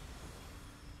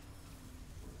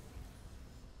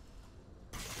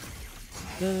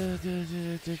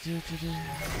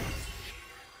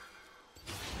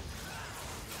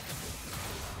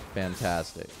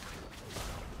 Fantastic.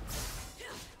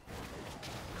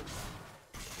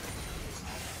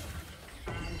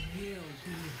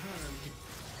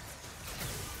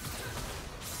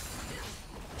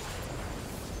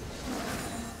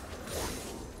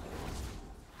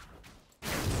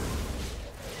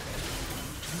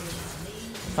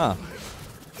 Huh.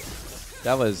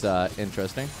 That was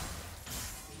interesting.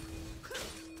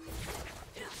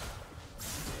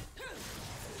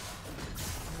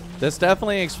 This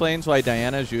definitely explains why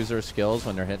Diana's use her skills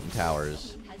when they're hitting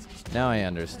towers. Now I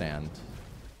understand.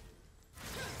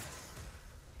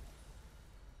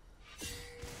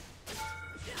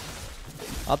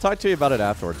 I'll talk to you about it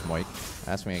afterwards, Moik.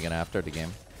 Ask me again after the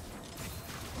game.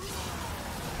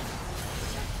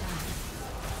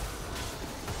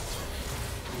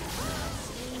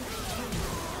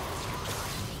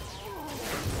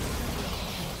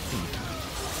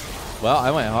 Well,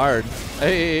 I went hard.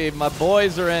 Hey, my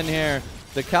boys are in here.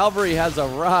 The cavalry has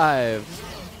arrived.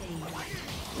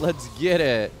 Let's get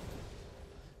it.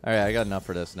 All right, I got enough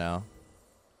for this now.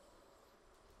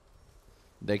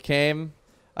 They came.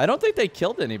 I don't think they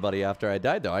killed anybody after I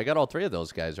died, though. I got all three of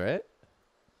those guys, right?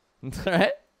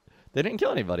 Right? They didn't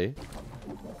kill anybody.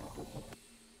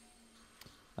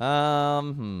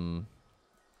 But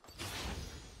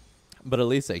at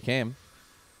least they came.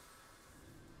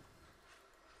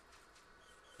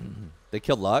 They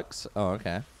killed Lux? Oh,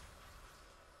 okay.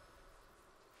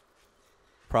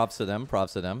 Props to them,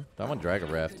 props to them. I want Dragon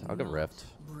Rift. I'll go Rift.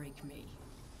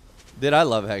 Dude, I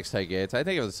love Hextech Gates. I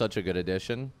think it was such a good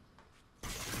addition.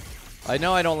 I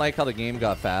know I don't like how the game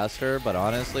got faster, but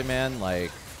honestly, man,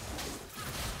 like,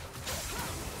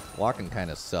 walking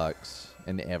kind of sucks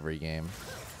in every game.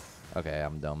 Okay,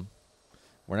 I'm dumb.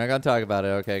 We're not going to talk about it,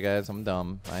 okay, guys? I'm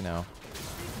dumb. I know.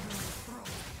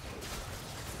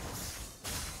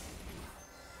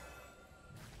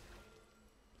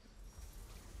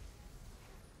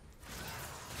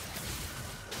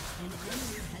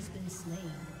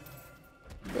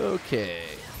 Okay,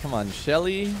 come on,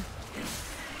 Shelly.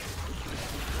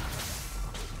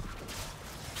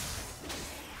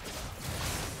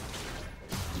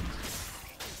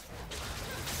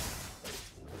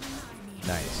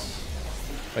 Nice.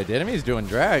 Wait, the enemy's doing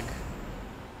drag.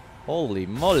 Holy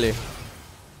moly.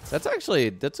 That's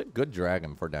a good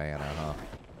dragon for Diana, huh?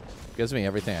 Gives me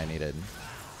everything I needed.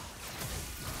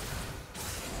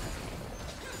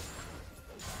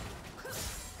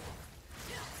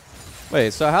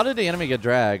 Wait, so how did the enemy get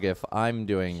drag if I'm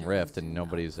doing Rift and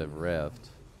nobody's at Rift?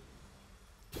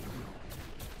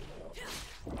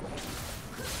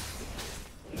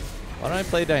 Why don't I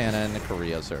play Diana in the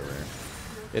Korea server?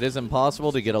 It is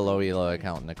impossible to get a low elo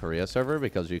account in the Korea server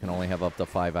because you can only have up to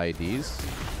 5 IDs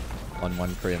on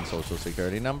one Korean social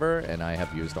security number, and I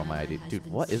have used all my IDs. Dude,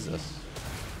 what is this?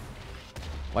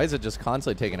 Why is it just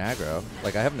constantly taking aggro?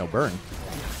 Like, I have no burn.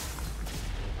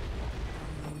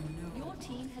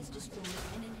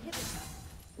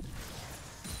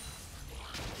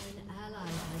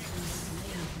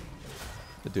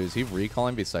 Dude, is he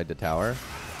recalling beside the tower?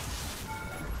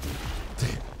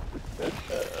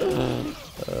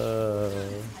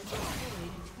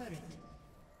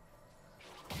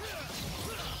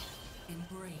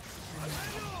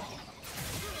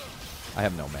 I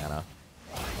have no mana.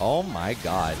 Oh my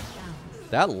god.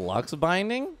 That Lux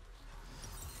binding?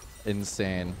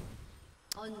 Insane.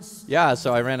 Yeah,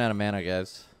 so I ran out of mana,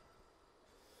 guys.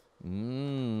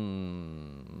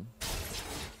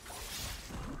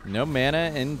 No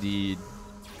mana indeed.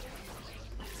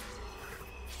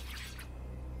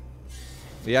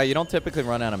 Yeah, you don't typically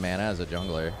run out of mana as a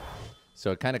jungler.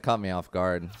 So it kind of caught me off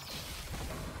guard.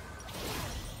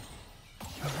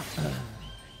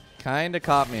 Kind of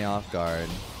caught me off guard.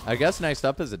 I guess next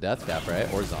up is a Death Cap,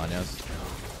 right? Or Zhonya's.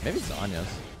 Maybe Zhonya's.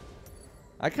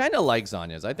 I kind of like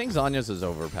Zhonya's. I think Zhonya's is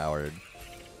overpowered.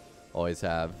 Always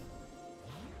have.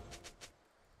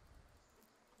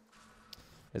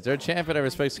 Is there a champion I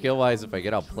respect skill-wise if I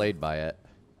get outplayed by it?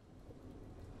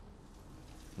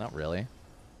 Not really.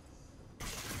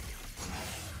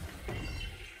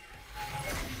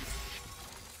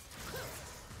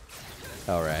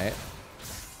 Alright.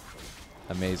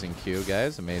 Amazing Q,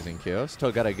 guys. Amazing Q.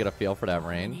 Still gotta get a feel for that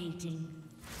range.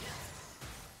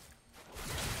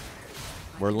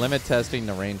 We're limit testing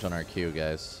the range on our Q,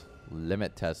 guys.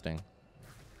 Limit testing.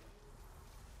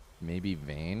 Maybe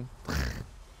Vayne?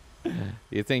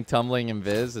 You think Tumbling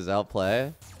Invis is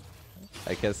outplay?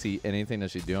 I can't see anything that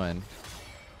she's doing.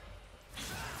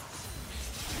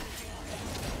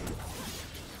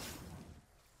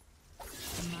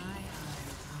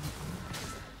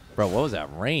 Bro, what was that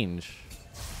range?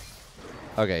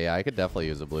 Okay, yeah, I could definitely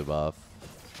use a blue buff.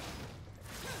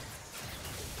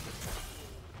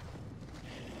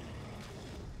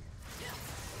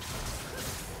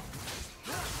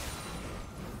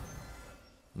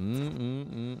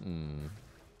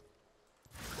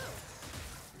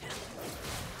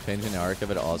 Changing the arc of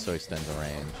it also extends the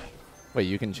range. Wait,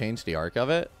 you can change the arc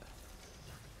of it?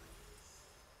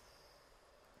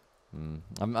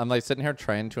 I'm like sitting here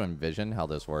trying to envision how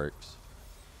this works.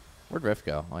 Where'd Rift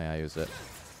go? Oh yeah, I used it.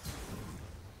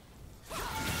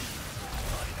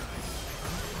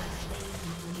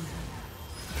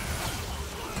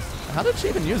 How did she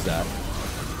even use that?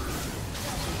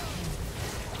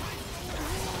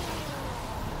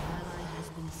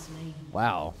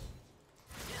 Wow.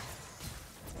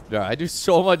 Yeah, I do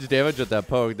so much damage with that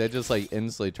poke. They just like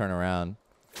instantly turn around.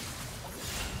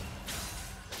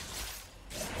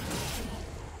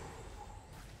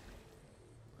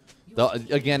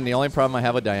 Again, the only problem I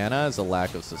have with Diana is the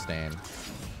lack of sustain.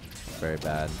 Very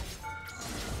bad.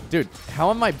 Dude,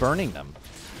 how am I burning them?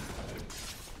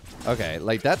 Okay,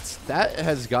 like that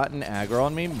has gotten aggro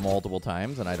on me multiple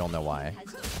times, and I don't know why.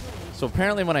 So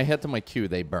apparently when I hit them with Q,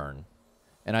 they burn.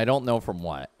 And I don't know from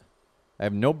what. I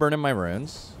have no burn in my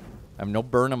runes. I have no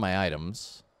burn in my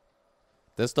items.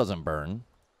 This doesn't burn.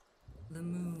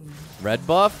 Red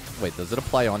buff? Wait, does it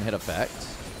apply on hit effects?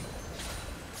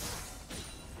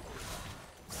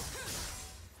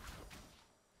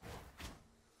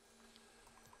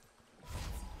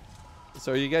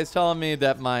 So are you guys telling me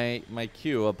that my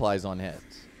Q applies on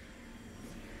hits?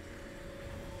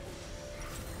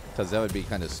 Because that would be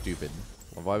kind of stupid.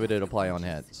 Why would it apply on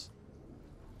hits?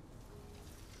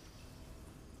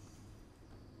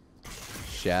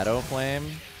 Shadow Flame.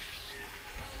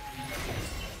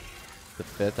 The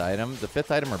fifth item. The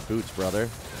fifth item are boots, brother.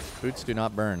 Boots do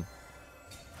not burn.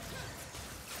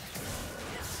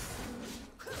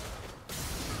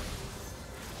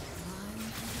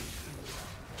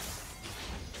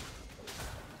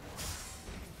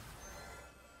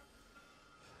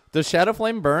 Does Shadow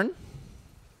Flame burn?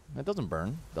 It doesn't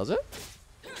burn, does it?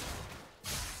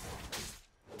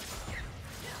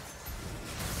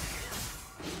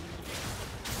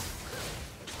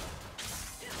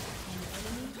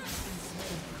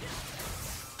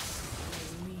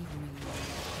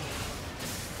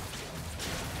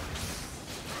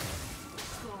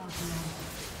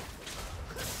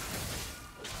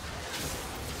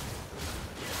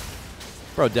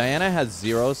 Bro, Diana has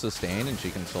 0 sustain and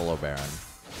she can solo Baron.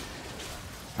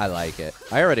 I like it.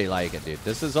 I already like it, dude.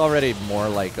 This is already more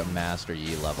like a Master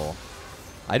Yi level.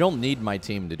 I don't need my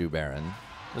team to do Baron.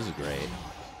 This is great.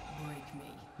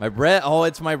 My red... Oh,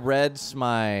 it's my red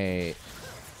smite.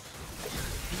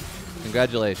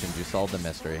 Congratulations, you solved the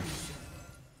mystery.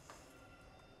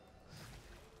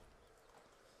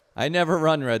 I never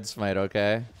run red smite,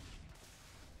 okay?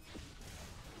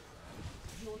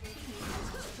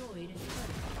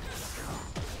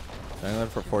 I'm going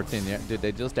for 14 years. Dude,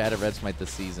 they just added red smite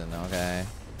this season, okay?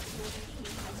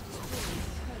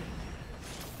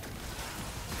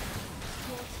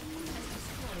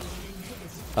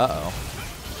 Uh-oh.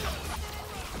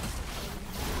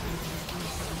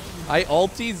 I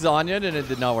ulti Zanya and it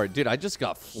did not work. Dude, I just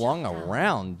got flung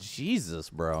around. Jesus,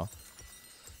 bro.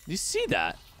 You see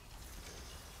that?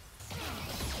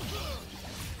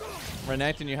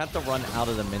 Renekton, you have to run out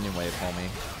of the minion wave, homie.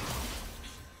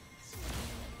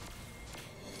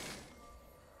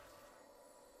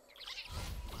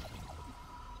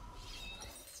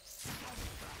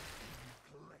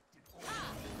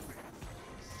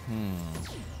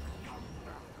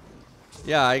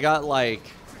 Yeah, I got like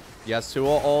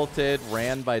Yasuo ulted,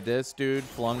 ran by this dude,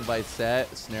 flung by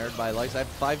Set, snared by Lux. I have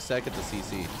 5 seconds to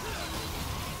CC.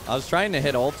 I was trying to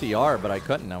hit ulti R, but I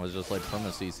couldn't. I was just like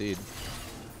perma CC'd.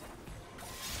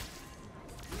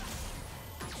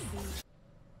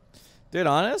 Dude,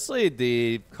 honestly,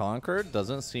 the Conqueror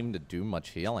doesn't seem to do much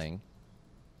healing.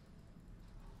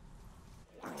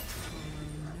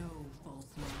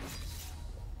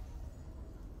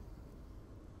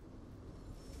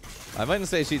 I wouldn't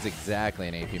say she's exactly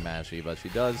an AP Mashi, but she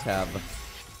does have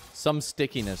some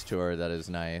stickiness to her that is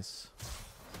nice.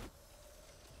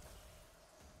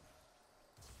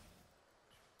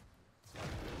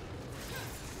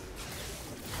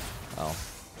 Oh.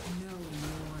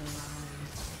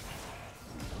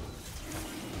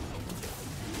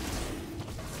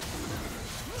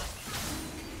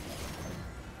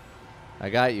 I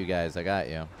got you guys. I got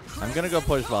you. I'm going to go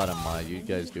push bottom. You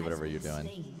guys do whatever you're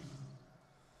doing.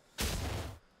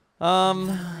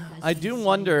 I do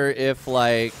wonder if,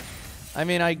 like, I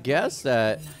mean, I guess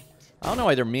that I don't know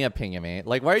why they're Mia pinging me.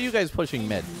 Like, why are you guys pushing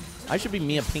mid? I should be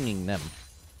Mia pinging them.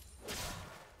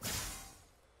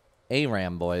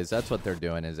 ARAM, boys. That's what they're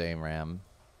doing is ARAM.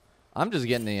 I'm just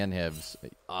getting the inhibs.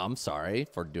 I'm sorry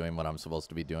for doing what I'm supposed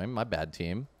to be doing. My bad,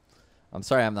 team. I'm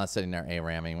sorry I'm not sitting there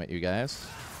ARAMing with you guys.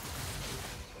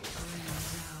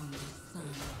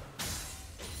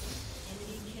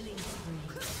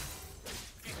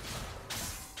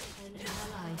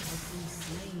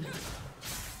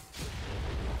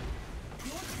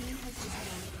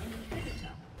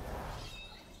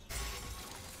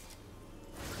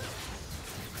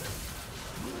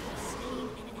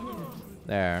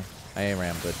 There. I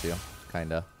ARAM'd with you.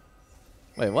 Kinda.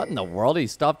 Wait, what in the world? He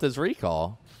stopped his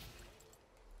recall.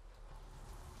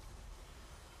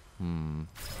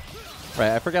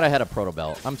 Right, I forgot I had a Proto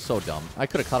Belt. I'm so dumb. I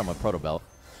could have caught him with Proto Belt.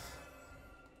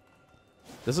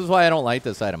 This is why I don't like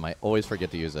this item. I always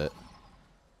forget to use it.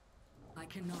 I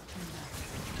cannot turn back.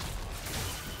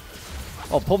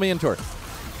 Oh, pull me into her.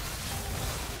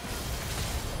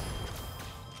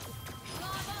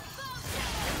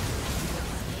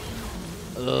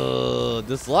 Ugh,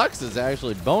 this Lux is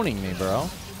actually boning me, bro.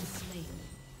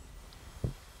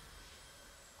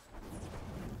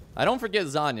 I don't forget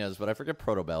Zanya's, but I forget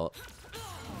Proto Belt.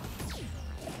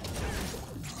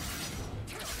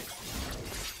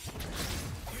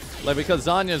 Like, because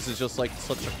Zanya's is just, like,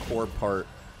 such a core part.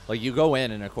 Like, you go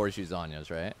in, and of course you Zanya's,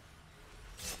 right?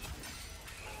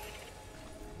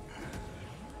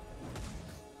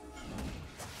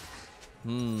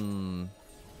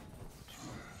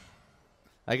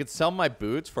 I could sell my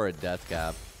boots for a death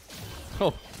cap.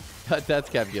 Oh, that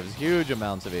death cap gives huge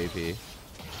amounts of AP.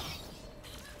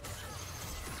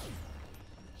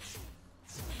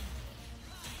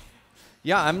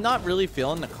 Yeah, I'm not really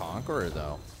feeling the Conqueror,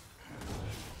 though.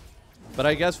 But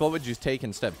I guess what would you take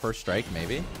instead? First Strike,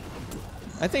 maybe?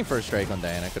 I think First Strike on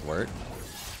Diana could work.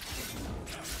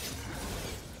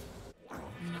 My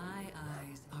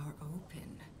eyes are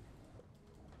open.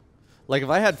 Like, if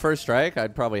I had First Strike,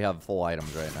 I'd probably have full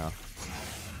items right now.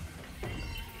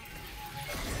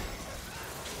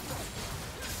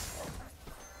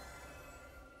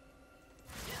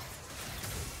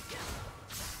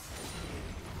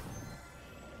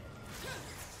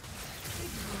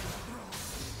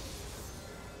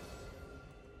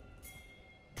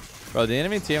 Bro, the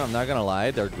enemy team, I'm not gonna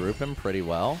lie, they're grouping pretty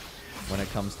well when it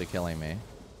comes to killing me.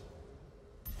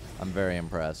 I'm very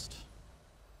impressed.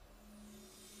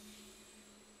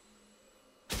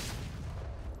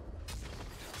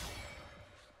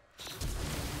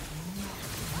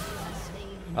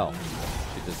 Oh,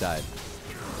 she just died.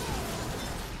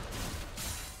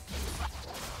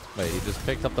 Wait, he just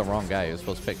picked up the wrong guy. He was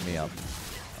supposed to pick me up.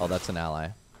 Oh, that's an ally.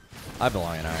 I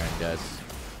belong in iron, guys.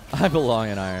 I belong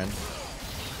in iron.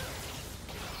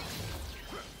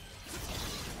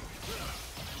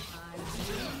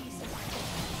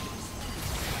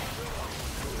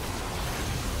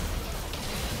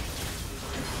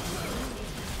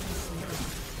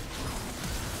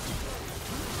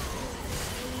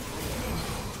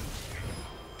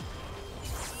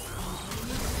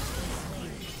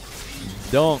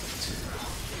 Don't.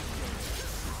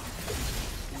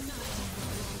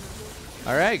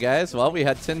 Alright, guys. Well, we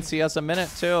had 10 CS a minute,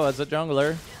 too, as a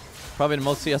jungler. Probably the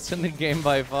most CS in the game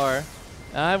by far.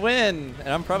 I win, and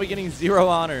I'm probably getting 0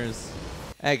 honors.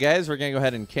 Hey, guys, we're going to go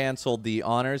ahead and cancel the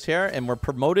honors here, and we're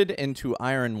promoted into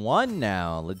Iron 1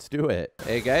 now. Let's do it.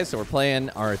 Hey, guys, so we're playing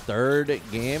our 3rd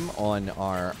game on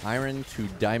our Iron to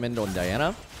Diamond on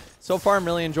Diana. So far, I'm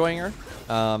really enjoying her.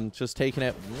 Just taking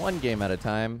it one game at a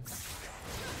time.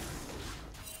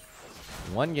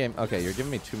 One game. Okay, you're giving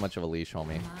me too much of a leash,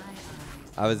 homie.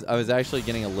 I was actually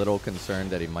getting a little concerned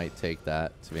that he might take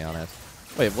that, to be honest.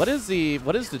 Wait, what is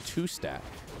the 2 stack?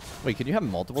 Wait, can you have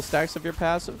multiple stacks of your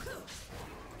passive?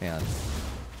 Hang on.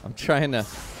 I'm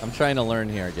trying to learn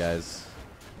here, guys.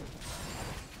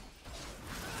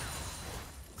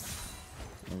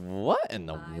 What in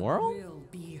the world?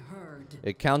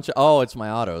 It counts. Oh, it's my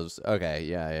autos. Okay,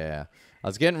 yeah. I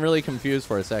was getting really confused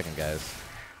for a second, guys.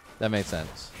 That made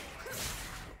sense.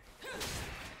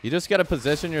 You just got to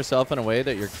position yourself in a way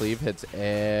that your cleave hits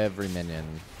every minion.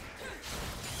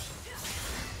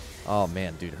 Oh,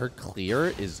 man, dude. Her clear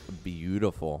is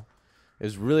beautiful.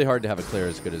 It's really hard to have a clear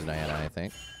as good as Diana, I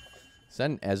think. Is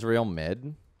that an Ezreal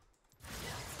mid?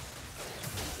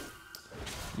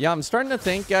 Yeah, I'm starting to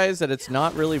think, guys, that it's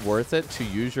not really worth it to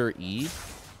use your E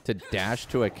to dash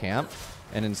to a camp.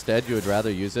 And instead, you would rather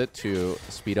use it to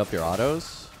speed up your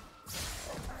autos.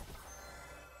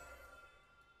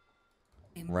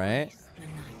 Right?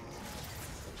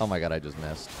 Oh my god, I just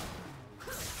missed.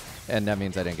 And that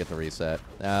means I didn't get the reset.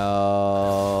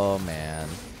 Oh, man.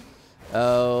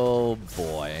 Oh,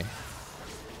 boy.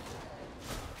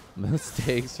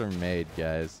 Mistakes are made,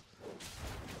 guys.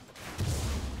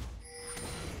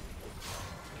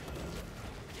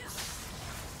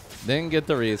 Didn't get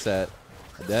the reset.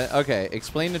 Okay,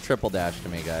 explain the triple dash to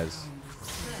me, guys.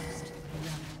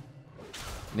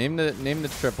 Name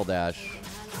the triple dash.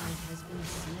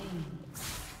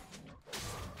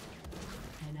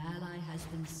 An ally has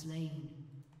been slain.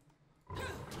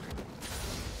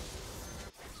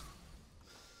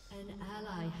 An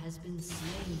ally has been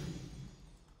slain.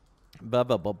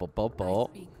 Ba-ba-ba-ba-ba-ba.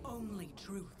 Speak only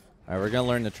truth. All right, we're gonna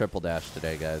learn the triple dash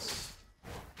today, guys.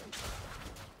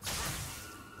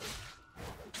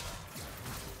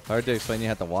 Hard to explain. You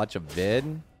have to watch a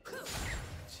vid.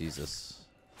 Jesus.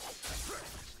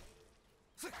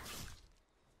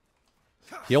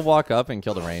 He'll walk up and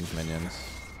kill the ranged minions.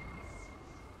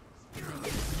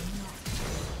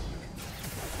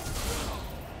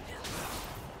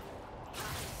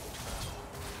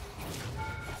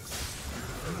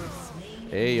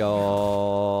 Hey,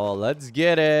 y'all. Let's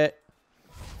get it.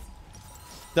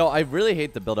 Though I really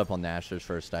hate the build up on Nashor's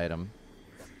first item.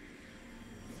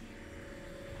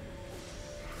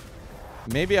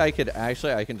 Maybe I could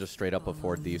actually, I can just straight up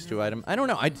afford these two items. I don't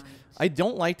know. I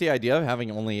don't like the idea of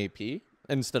having only AP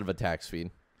instead of attack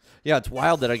speed. Yeah, it's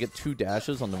wild that I get 2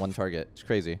 dashes on the one target. It's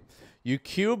crazy. You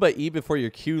Q but E before your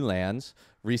Q lands,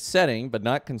 resetting but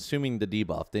not consuming the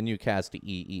debuff. Then you cast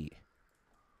EE.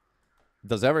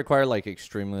 Does that require like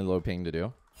extremely low ping to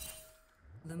do?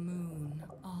 The moon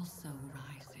also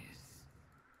rises.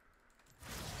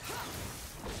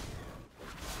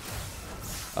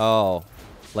 Oh,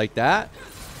 like that?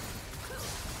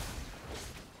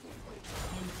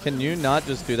 Can you not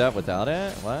just do that without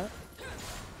it? What?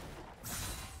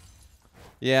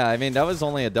 Yeah, I mean, that was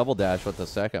only a double dash with the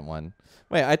second one.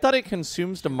 Wait, I thought it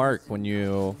consumes the mark when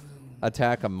you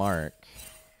attack a mark.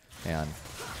 Man.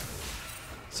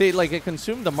 See, like, it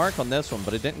consumed the mark on this one,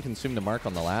 but it didn't consume the mark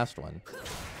on the last one.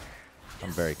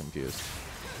 I'm very confused.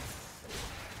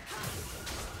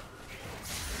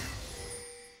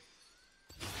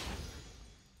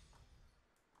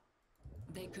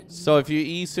 So if you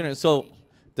E sooner... So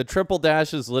the triple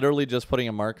dash is literally just putting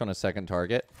a mark on a second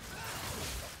target.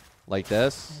 Like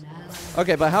this.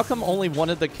 Okay, but how come only one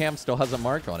of the camps still has a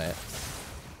mark on it?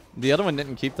 The other one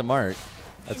didn't keep the mark.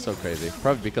 That's so crazy.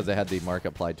 Probably because they had the mark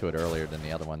applied to it earlier than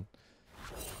the other one.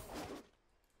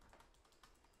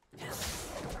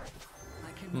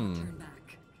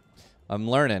 I'm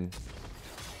learning.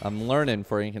 I'm learning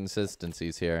for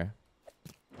inconsistencies here.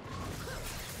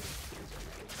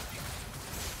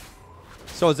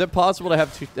 So is it possible to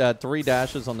have 3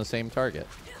 dashes on the same target?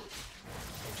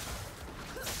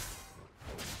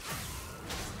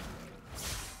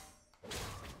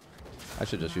 I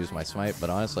should just use my smite,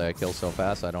 but honestly, I kill so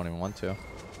fast I don't even want to.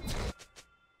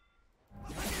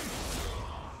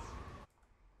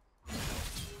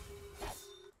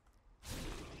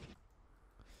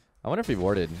 I wonder if he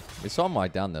warded. We saw him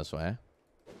walk down this way.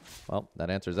 Well,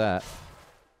 that answers that.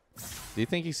 Do you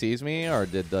think he sees me, or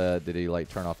did he like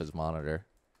turn off his monitor?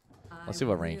 Let's see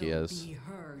what rank he is.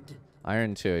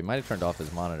 Iron 2. He might have turned off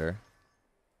his monitor.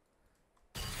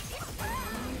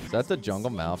 Is that the Jungle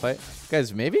Malphite?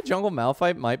 Guys, maybe Jungle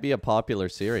Malphite might be a popular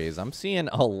series. I'm seeing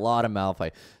a lot of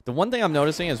Malphite. The one thing I'm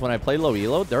noticing is when I play Low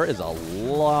Elo, there is a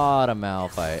lot of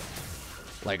Malphite.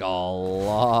 Like, a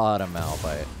lot of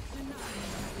Malphite.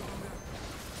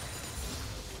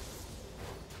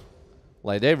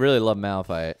 Like, they really love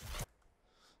Malphite.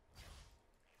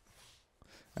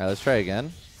 Alright, let's try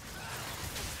again.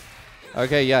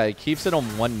 Okay, yeah, it keeps it on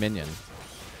 1 minion.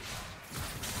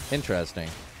 Interesting.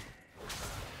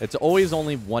 It's always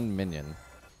only 1 minion.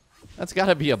 That's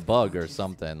gotta be a bug or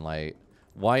something. Like,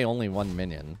 why only 1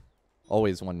 minion?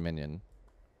 Always 1 minion.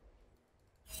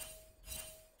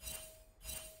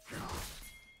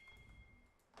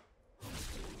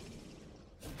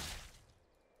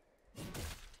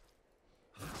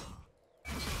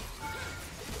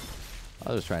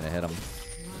 I was just trying to hit him.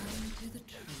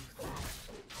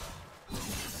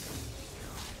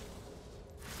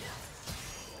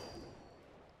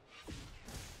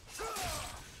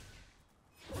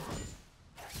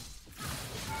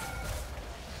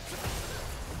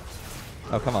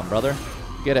 Oh, come on, brother.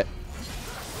 Get it.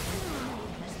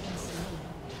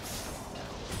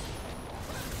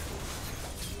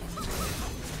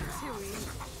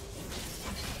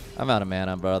 I'm out of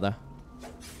mana, brother.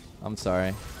 I'm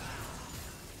sorry.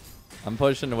 I'm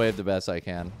pushing the wave the best I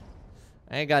can.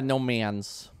 I ain't got no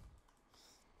mans.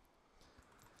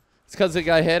 It's because it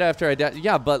got hit after I dash.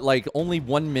 Yeah, but like only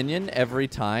 1 minion every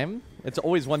time. It's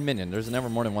always 1 minion. There's never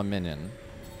more than 1 minion.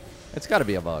 It's got to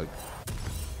be a bug.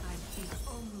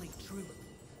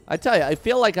 I tell you, I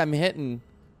feel like I'm hitting.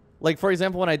 Like, for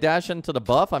example, when I dash into the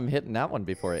buff, I'm hitting that one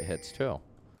before it hits, too.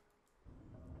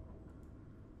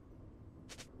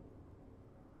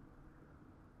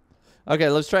 Okay,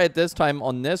 let's try it this time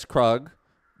on this Krug.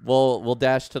 We'll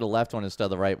dash to the left one instead of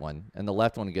the right one. And the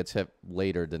left one gets hit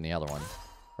later than the other one.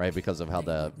 Right? Because of how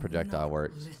the projectile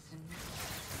works.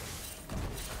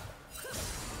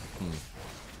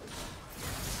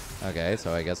 Okay,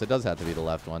 so I guess it does have to be the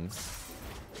left one.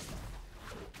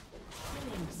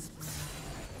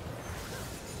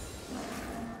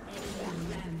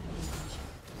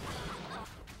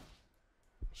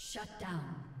 Shut down.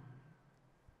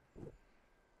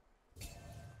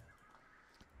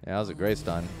 Yeah, that was a great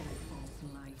stun.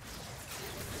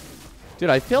 Dude,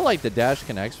 I feel like the dash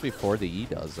connects before the E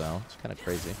does, though. It's kind of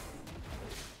crazy.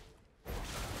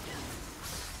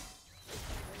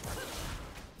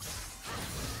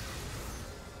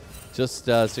 Just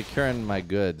securing my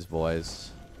goods,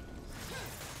 boys.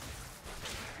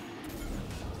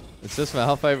 Is this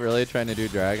Malphite really trying to do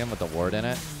dragon with the ward in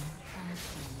it?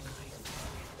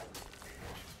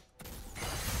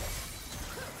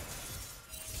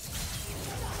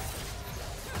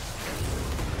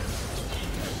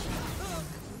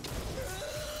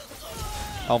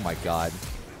 Oh my god.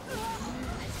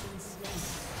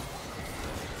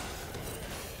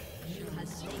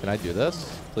 Can I do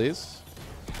this, please?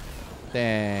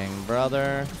 Dang,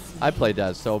 brother. I played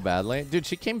that so badly. Dude,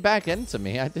 she came back into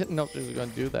me. I didn't know she was going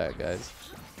to do that, guys.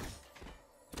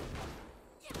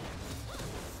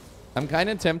 I'm kind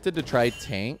of tempted to try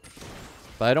tank,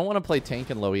 but I don't want to play tank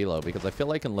in low elo because I feel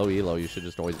like in low elo you should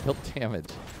just always build damage.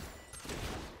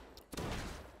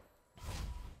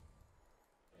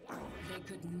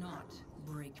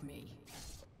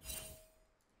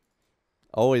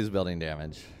 Always building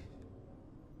damage.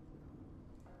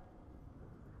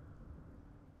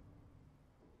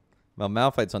 Well,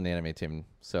 Malphite's on the enemy team,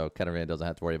 so Katarina doesn't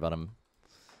have to worry about him.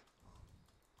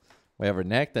 We have her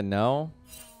neck, then no.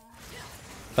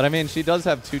 But I mean, she does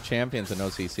have 2 champions in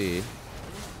OCC.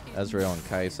 Ezreal and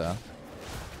Kaisa.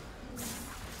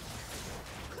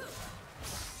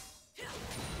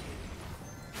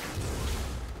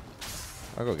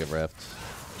 I'll go get Rift.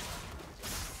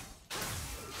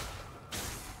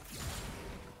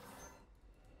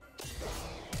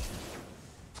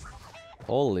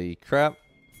 Holy crap.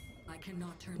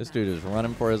 This dude is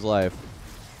running for his life.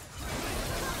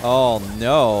 Oh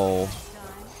no.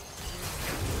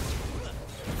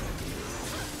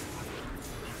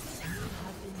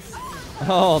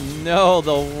 Oh no,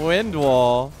 the wind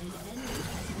wall.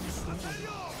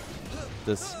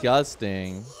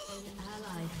 Disgusting.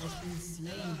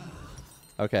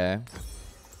 Okay.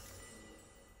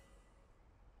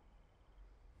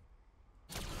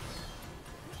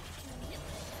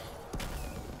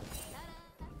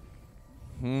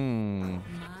 My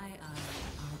eyes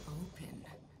are open.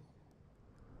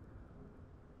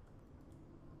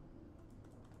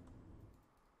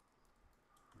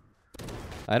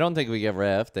 I don't think we get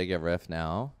Rift. They get Rift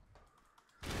now.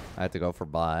 I have to go for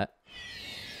bot.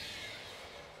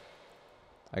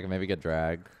 I can maybe get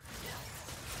drag.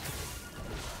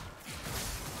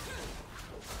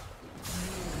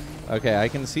 Okay, I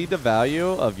can see the value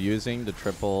of using the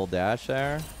triple dash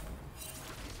there.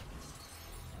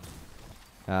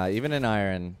 Even in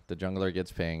Iron, the jungler gets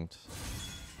pinged.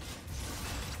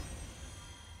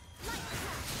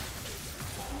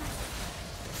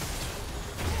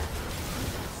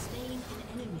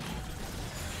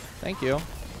 Thank you.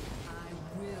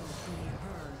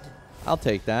 I'll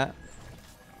take that.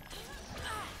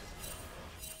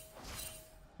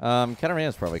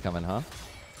 Katarina's probably coming, huh?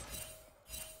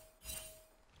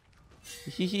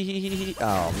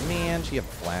 Oh man, she had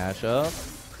flash up.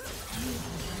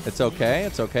 It's okay,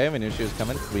 it's okay. We knew she was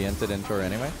coming. We entered into her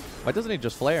anyway. Why doesn't he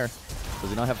just flare?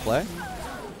 Does he not have play?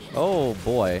 Oh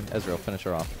boy, Ezreal, finish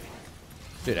her off.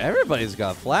 Dude, everybody's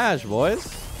got flash, boys.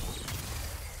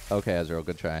 Okay, Ezreal,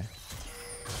 good try.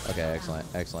 Okay, excellent,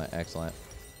 excellent, excellent.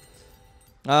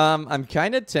 I'm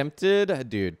kind of tempted,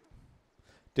 dude.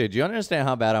 Dude, do you understand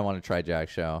how bad I want to try Jack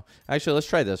Show? Actually, let's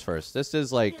try this first. This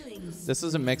is like, this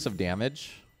is a mix of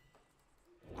damage.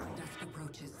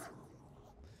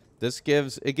 This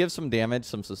gives, it gives some damage,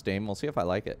 some sustain. We'll see if I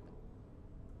like it.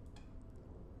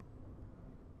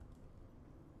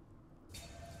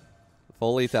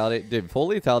 Full lethality. Dude, full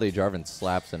lethality Jarvan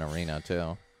slaps in Arena,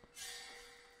 too.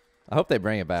 I hope they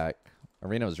bring it back.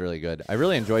 Arena was really good. I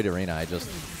really enjoyed Arena. I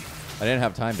didn't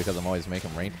have time because I'm always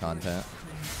making ranked content.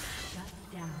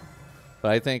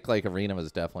 But I think like Arena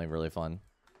was definitely really fun.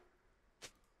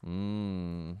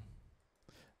 Mmm.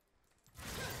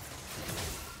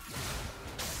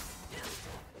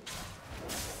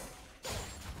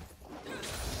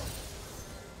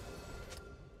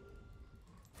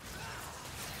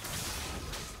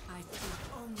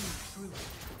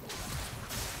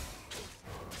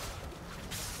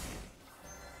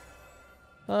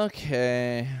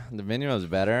 Okay, Dominion was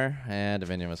better, and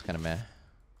Dominion was kind of meh.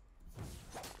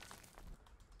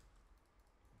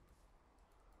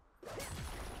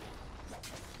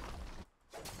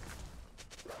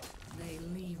 They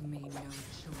leave me no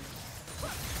choice.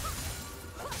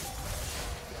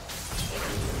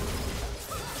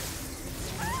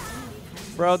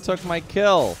 Bro took my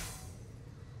kill.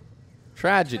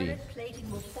 Tragedy. Turret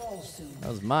plating will fall soon. That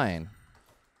was mine.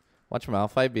 Watch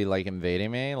Malphite be like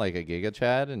invading me like a Giga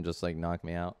Chad and just like knock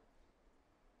me out.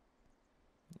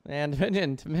 And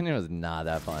Dominion was not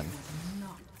that fun.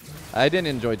 I didn't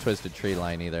enjoy Twisted Tree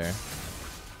Line either.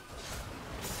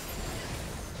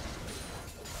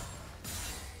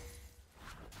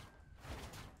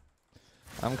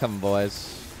 I'm coming,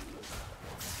 boys.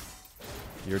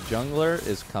 Your jungler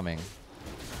is coming.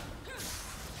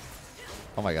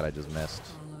 Oh my god, I just missed.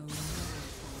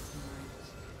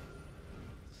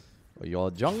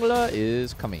 Your jungler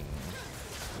is coming.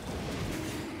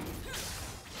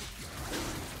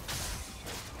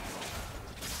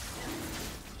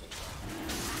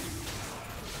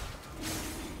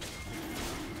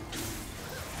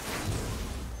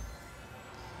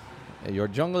 Your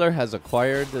jungler has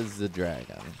acquired the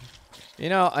dragon. You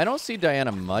know, I don't see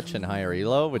Diana much in higher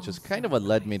elo, which is kind of what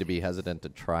led me to be hesitant to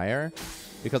try her.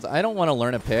 Because I don't want to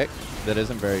learn a pick that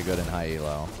isn't very good in high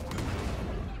elo.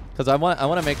 Because I want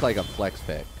to make like a flex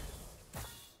pick.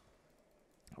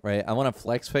 Right? I want a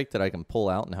flex pick that I can pull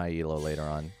out in high elo later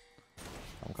on.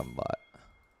 I'm coming bot.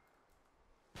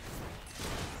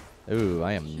 Ooh,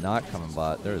 I am not coming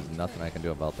bot. There is nothing I can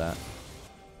do about that.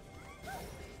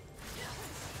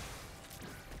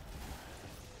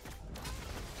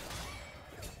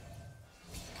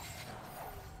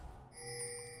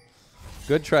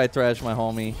 Good try, Thresh, my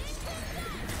homie.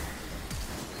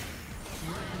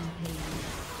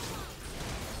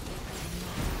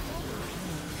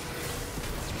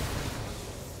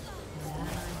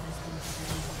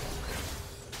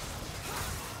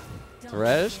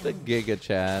 Thresh the Giga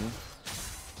Chad.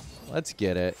 Let's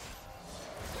get it.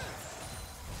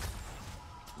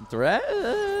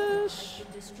 Thresh!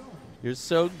 You're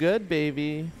so good,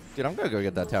 baby. Dude, I'm gonna go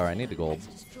get that tower. I need the gold.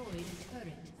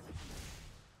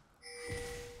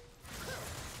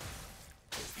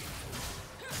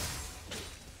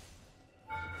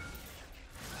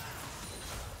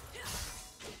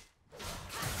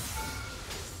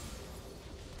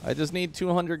 I just need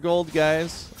 200 gold,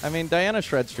 guys. I mean, Diana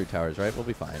shreds through towers, right? We'll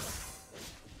be fine.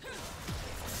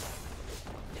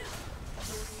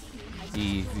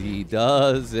 Easy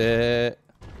does it.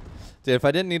 Dude, if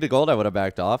I didn't need the gold, I would have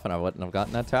backed off and I wouldn't have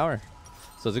gotten that tower.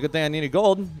 So it's a good thing I needed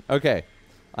gold. Okay.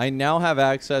 I now have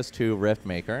access to Rift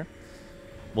Maker.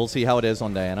 We'll see how it is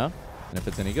on Diana and if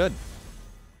it's any good.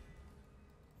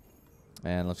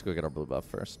 And let's go get our blue buff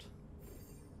first.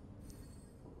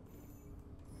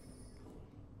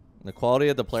 The quality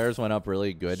of the players went up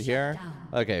really good here.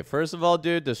 Okay, first of all,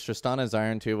 dude, this Tristana's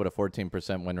Iron 2 with a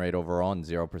 14% win rate overall and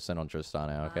 0% on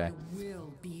Tristana, okay?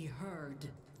 Will be heard.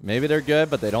 Maybe they're good,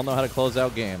 but they don't know how to close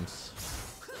out games.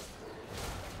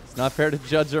 It's not fair to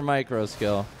judge their micro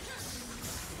skill.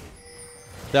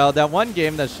 Now, that one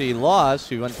game that she lost,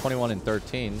 she went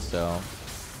 21-13, so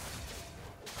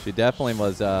she definitely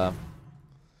was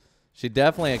she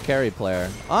definitely a carry player.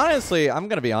 Honestly, I'm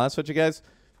going to be honest with you guys.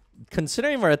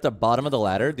 Considering we're at the bottom of the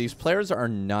ladder, these players are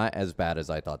not as bad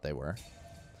as I thought they were.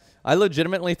 I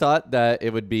legitimately thought that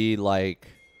it would be like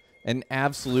an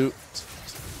absolute,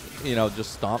 you know,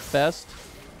 just stomp fest.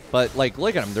 But, like,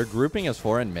 look at them. They're grouping as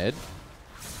 4 in mid.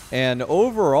 And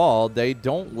overall, they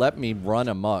don't let me run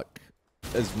amok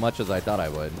as much as I thought I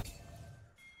would.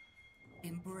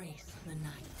 Embrace the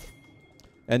night.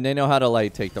 And they know how to,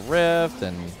 like, take the rift.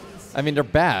 And, I mean, they're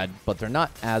bad, but they're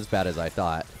not as bad as I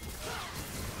thought.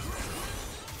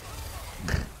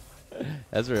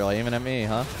 Ezreal aiming at me,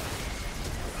 huh?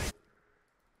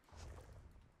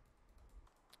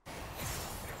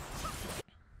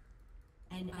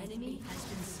 An enemy has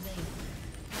been slain.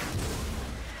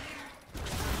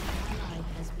 An ally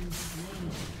has been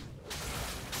slain.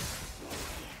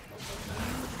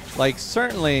 Like,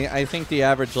 certainly, I think the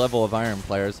average level of Iron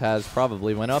players has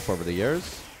probably went up over the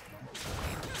years.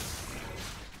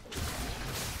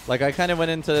 Like, I kind of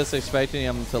went into this expecting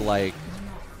them to, like,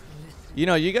 You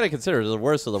know, you got to consider the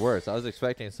worst of the worst. I was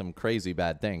expecting some crazy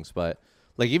bad things, but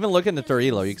like even looking at their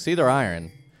elo, you can see their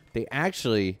iron. They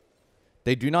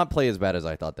do not play as bad as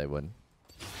I thought they would.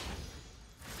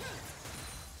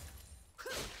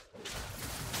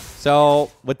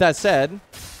 So with that said,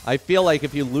 I feel like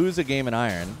if you lose a game in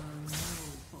iron,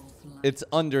 it's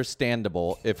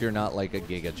understandable if you're not like a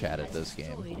Giga Chat at this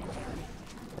game.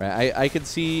 Right? I could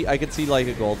see like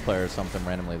a gold player or something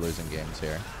randomly losing games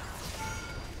here.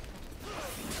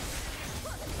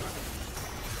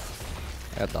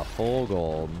 I got the full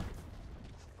gold.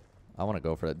 I want to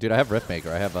go for it. Dude, I have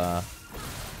Riftmaker.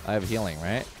 I have healing,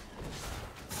 right?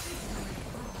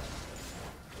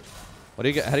 How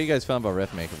do you guys feel about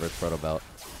Riftmaker versus Proto Belt?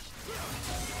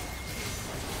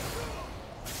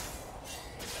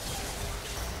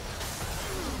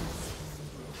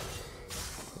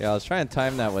 Yeah, I was trying to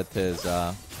time that with his,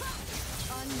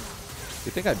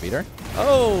 You think I beat her?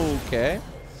 Oh, okay.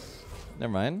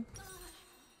 Never mind.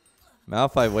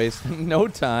 Malphite wasting no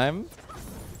time.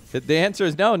 The answer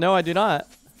is no. No, I do not.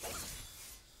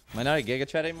 Am I not a Giga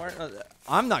Chat anymore?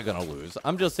 I'm not going to lose.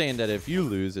 I'm just saying that if you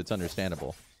lose, it's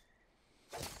understandable.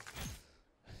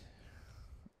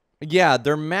 Yeah,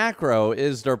 their macro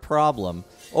is their problem.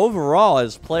 Overall,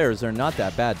 as players, they're not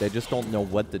that bad. They just don't know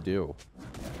what to do.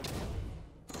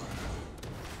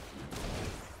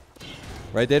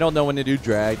 Right? They don't know when to do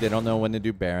drag. They don't know when to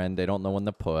do Baron. They don't know when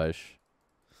to push.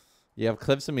 You have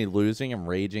clips of me losing and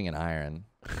raging in iron.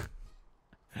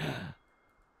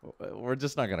 We're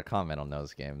just not going to comment on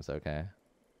those games, okay?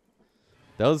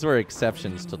 Those were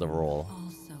exceptions to the rule.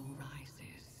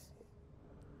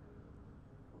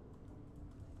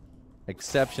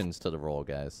 Exceptions to the rule,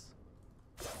 guys.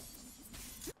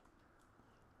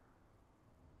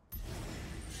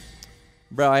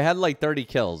 Bro, I had like 30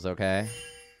 kills, okay?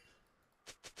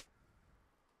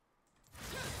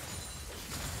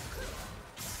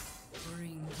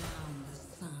 Bring down the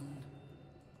sun.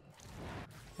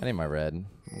 I need my red.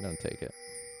 I'm going to take it.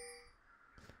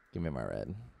 Give me my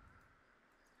red.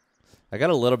 I got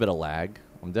a little bit of lag.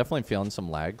 I'm definitely feeling some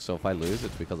lag, so if I lose,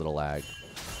 it's because of the lag.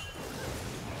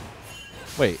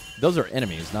 Wait, those are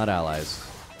enemies, not allies.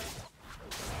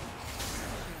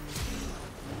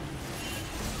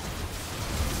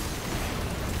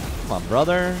 Come on,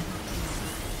 brother.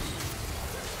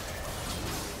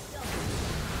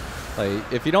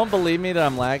 Like, if you don't believe me that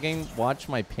I'm lagging, watch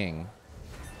my ping.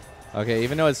 Okay,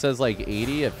 even though it says like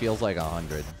 80, it feels like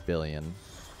 100 billion.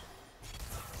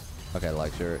 Okay,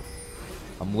 Lecture.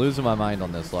 I'm losing my mind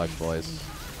on this Lux, boys.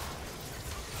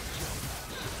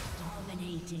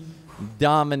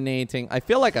 Dominating. I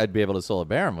feel like I'd be able to solo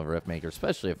Baron with Riftmaker,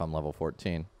 especially if I'm level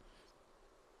 14.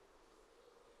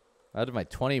 Out of my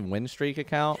 20 win streak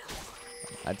account,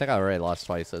 I think I already lost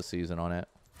twice this season on it.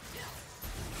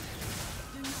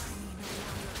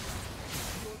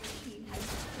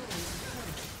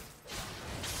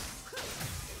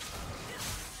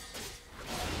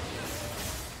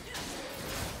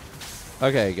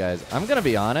 Okay, guys, I'm going to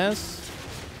be honest.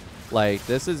 Like,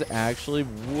 this is actually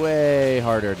way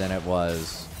harder than it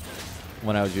was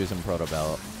when I was using Proto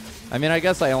Belt. I mean, I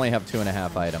guess I only have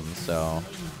 2.5 items, so...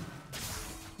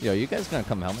 Yo, you guys gonna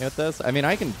come help me with this? I mean,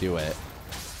 I can do it.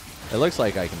 It looks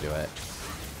like I can do it.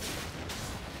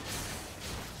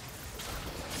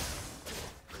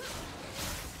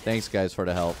 Thanks, guys, for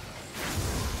the help.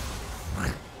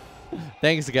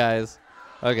 Thanks, guys.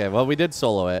 Okay, well, we did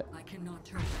solo it.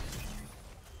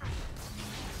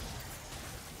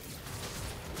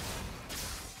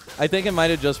 I think it might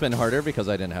have just been harder because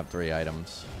I didn't have 3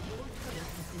 items.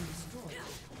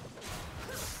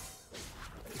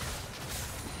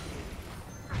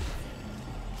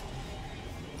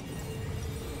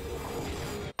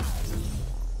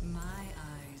 My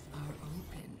eyes are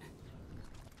open.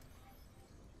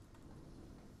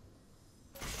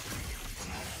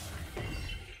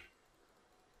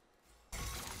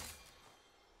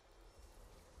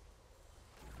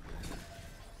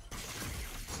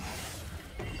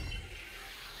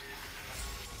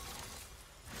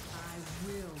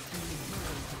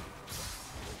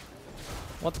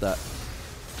 What the?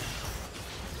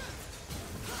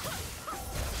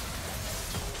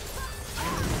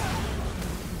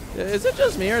 Is it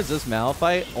just me or is this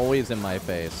Malphite always in my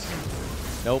face?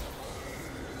 Nope.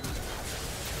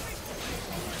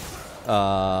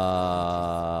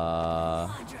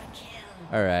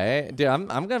 Alright. Dude, I'm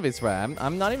gonna be surprised.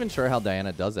 I'm not even sure how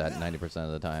Diana does that 90%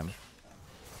 of the time.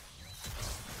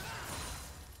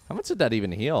 How much did that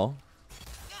even heal?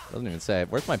 Doesn't even say.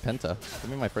 Where's my Penta?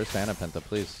 Give me my first Diana Penta,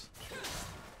 please.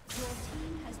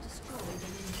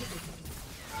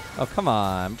 Oh, come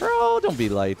on, bro. Don't be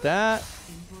like that.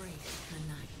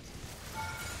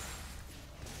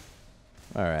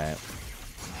 Alright.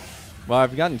 Well,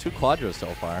 I've gotten 2 Quadras so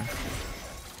far.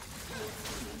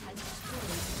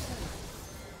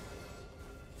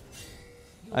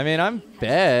 I mean, I'm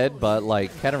bad, but like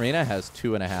Katarina has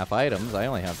 2.5 items. I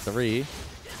only have 3.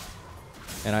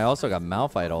 And I also got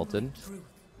Malphite ulted.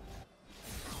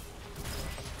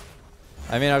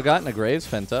 I mean, I've gotten a Graves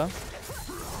Penta.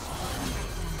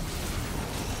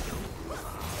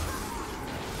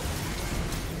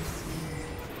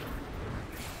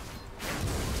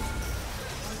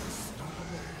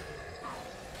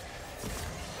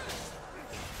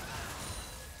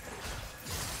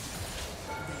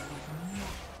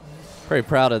 Pretty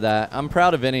proud of that. I'm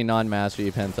proud of any non-mastery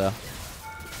Penta.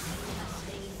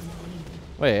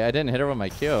 Wait, I didn't hit her with my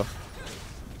Q.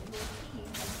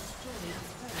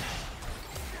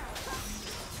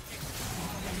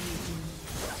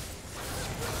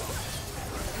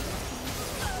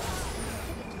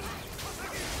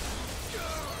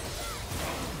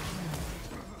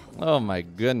 Oh my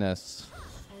goodness.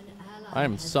 I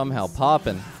am somehow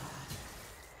popping.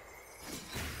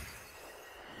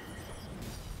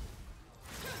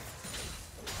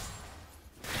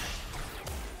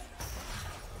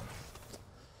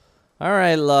 All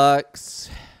right, Lux.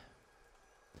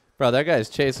 Bro, that guy's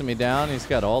chasing me down. He's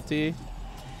got ulti.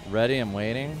 Ready, I'm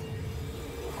waiting.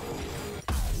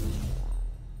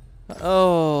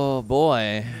 Oh,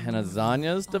 boy. And a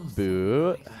Zanya's to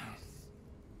boot.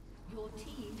 Your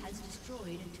team has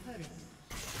destroyed a turret.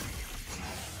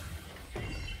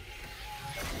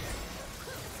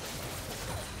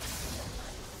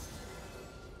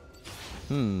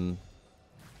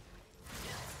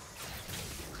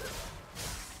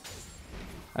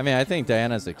 I mean, I think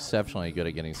Diana's exceptionally good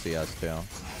at getting CS, too.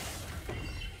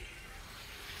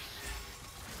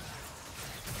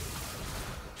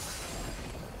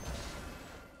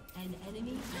 An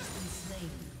enemy has been slain.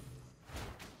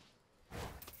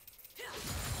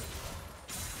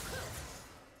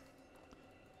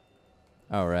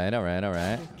 All right, all right, all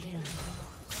right.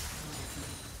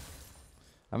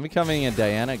 I'm becoming a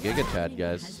Diana Giga Chad, Has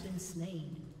guys. been slain.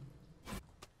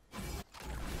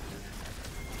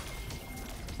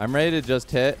 I'm ready to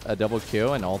just hit a double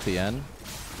Q and ulti in.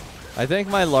 I think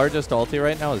my largest ulti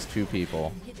right now is 2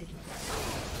 people.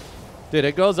 Dude,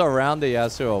 it goes around the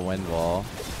Yasuo wind wall.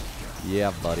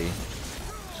 Yeah, buddy.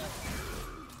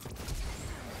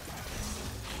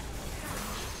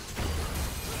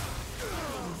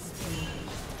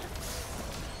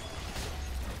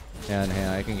 And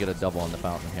I can get a double on the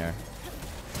fountain here.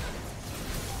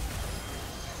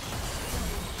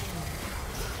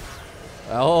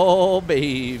 Oh,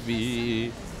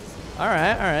 baby. All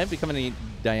right. Becoming a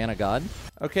Diana god.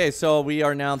 Okay, so we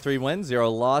are now 3 wins, 0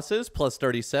 losses, plus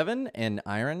 37, and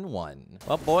Iron 1.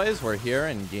 Well, boys, we're here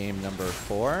in game number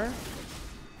 4.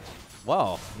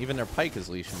 Wow, even their Pike is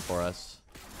leashing for us.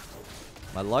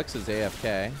 My Lux is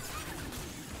AFK.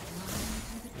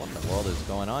 What in the world is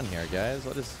going on here, guys?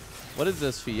 What is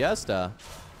this fiesta?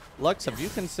 Lux, have you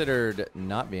considered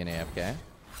not being AFK?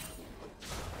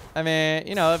 I mean,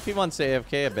 you know, if he wants to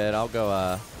AFK a bit, I'll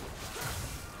go,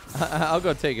 I'll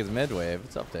go take his mid wave.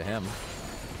 It's up to him.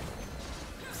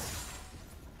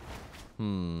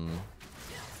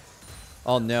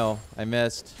 Oh, no. I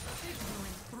missed.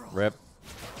 Rip.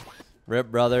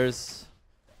 Rip, brothers.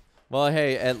 Well,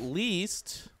 hey, at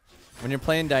least when you're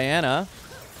playing Diana,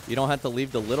 you don't have to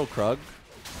leave the little Krug.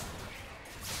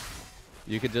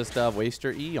 You could just waste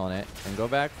your E on it and go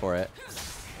back for it.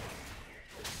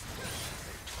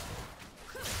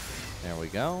 There we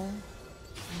go.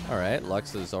 All right,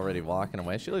 Lux is already walking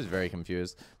away. She looks very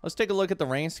confused. Let's take a look at the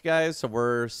ranks, guys. So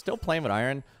we're still playing with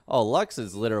Iron. Oh, Lux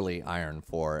is literally Iron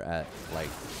 4 at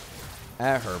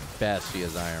her best. She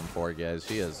is Iron 4, guys.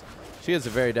 She is the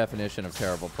very definition of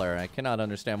terrible player. I cannot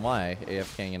understand why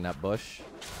AFKing in that bush.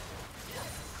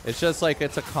 It's just like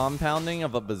it's a compounding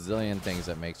of a bazillion things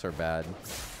that makes her bad.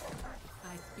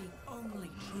 I speak only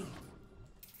truth.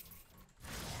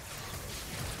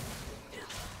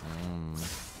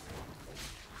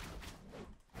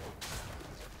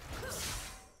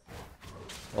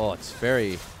 Oh, it's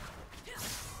very,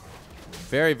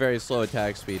 very, very slow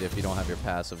attack speed if you don't have your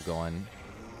passive going.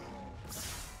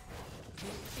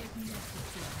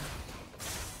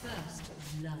 First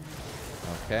blood.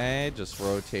 Okay, just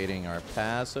rotating our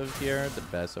passive here the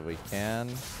best that we can.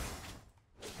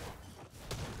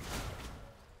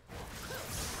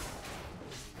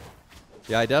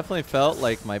 Yeah, I definitely felt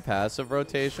like my passive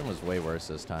rotation was way worse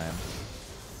this time.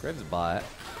 Graves bot.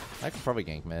 I could probably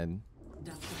gank mid.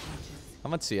 How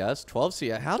much CS? 12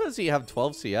 CS? How does he have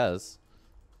 12 CS?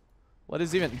 What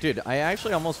is even... Dude, I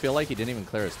actually almost feel like he didn't even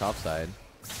clear his top side.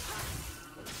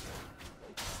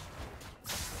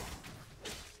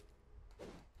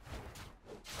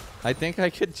 I think I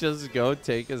could just go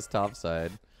take his top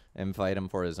side and fight him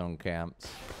for his own camps.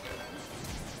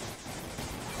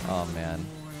 Oh, man.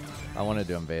 I wanted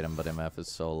to invade him, but MF is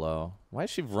so low. Why is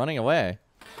she running away?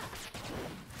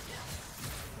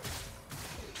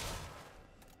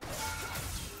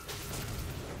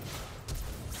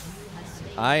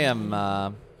 I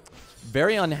am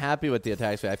very unhappy with the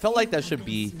attack speed. I felt like that should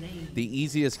be the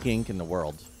easiest gank in the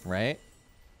world, right?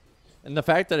 And the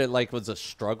fact that it like was a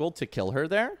struggle to kill her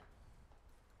there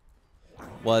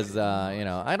was, you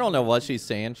know, I don't know what she's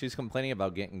saying. She's complaining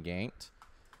about getting ganked.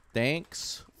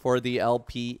 Thanks for the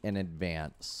LP in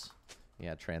advance.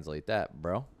 Yeah, translate that,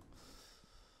 bro.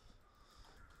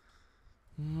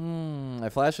 I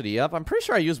flashed an E up. I'm pretty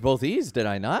sure I used both E's, did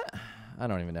I not? I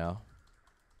don't even know.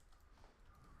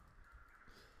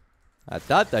 I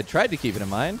thought I tried to keep it in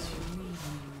mind.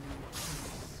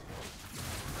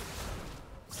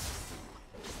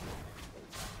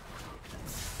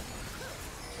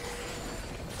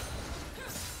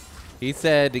 He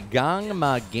said, "Gang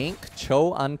ma gank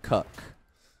cho an cook."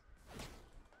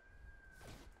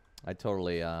 I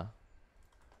totally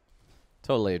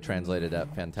translated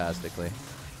that fantastically.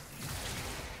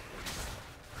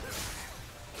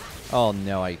 Oh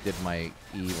no, I did my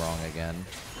E wrong again.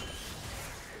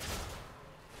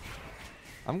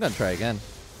 I'm gonna try again.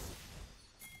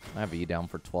 I have E down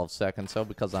for 12 seconds, so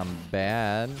because I'm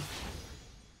bad.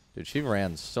 Dude, she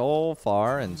ran so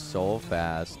far and so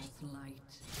fast.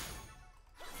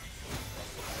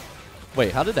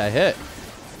 Wait, how did that hit?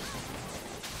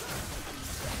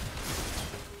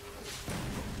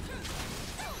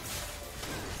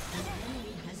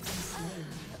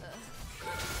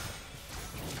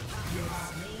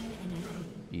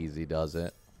 Easy does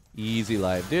it. Easy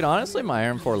life. Dude, honestly, my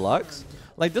Iron 4 Lux,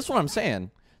 like, this is what I'm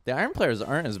saying. The Iron players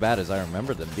aren't as bad as I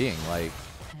remember them being. Like,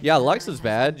 yeah, Lux is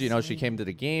bad. You know, she came to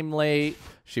the game late.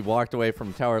 She walked away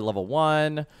from tower level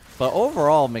 1. But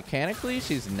overall, mechanically,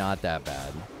 she's not that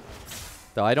bad.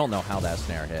 Though I don't know how that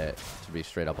snare hit, to be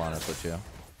straight up honest with you.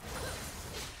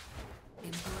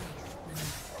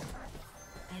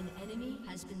 An enemy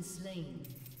has been slain.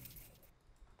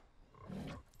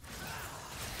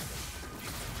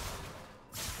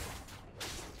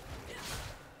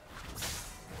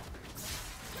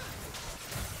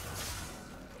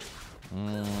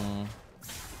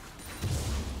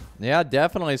 Yeah,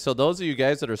 definitely. So those of you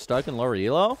guys that are stuck in lower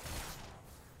elo,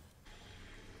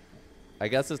 I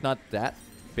guess it's not that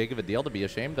big of a deal to be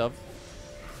ashamed of.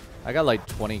 I got like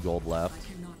 20 gold left.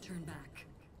 I cannot turn back.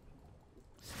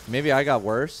 Maybe I got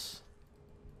worse.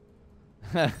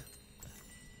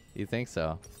 You think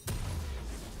so?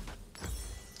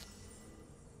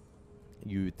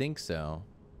 You think so?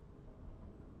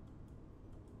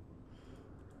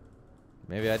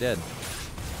 Maybe I did.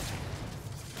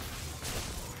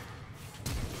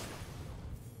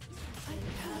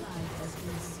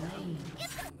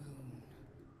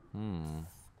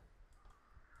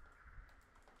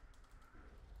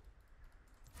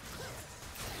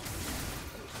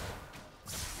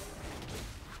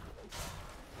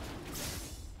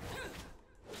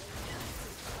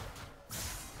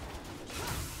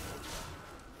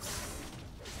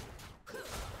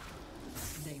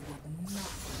 They would not.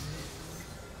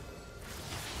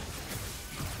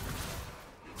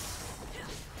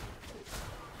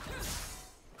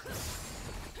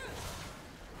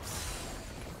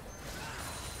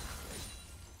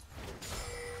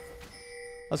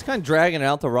 I was kind of dragging it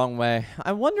out the wrong way.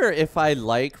 I wonder if I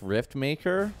like Rift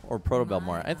Maker or Protobelt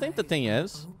more. I think the thing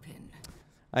is,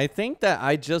 I think that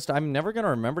I'm never going to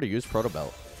remember to use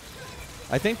Protobelt.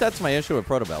 I think that's my issue with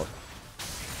Protobelt.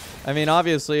 I mean,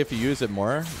 obviously, if you use it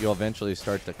more, you'll eventually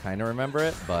start to kind of remember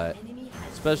it, but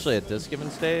especially at this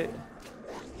given state,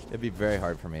 it'd be very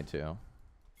hard for me to.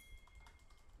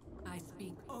 I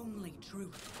speak only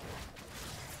truth.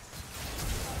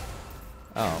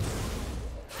 Oh.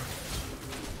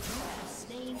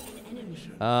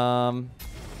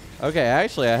 Okay,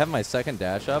 actually, I have my second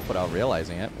dash up without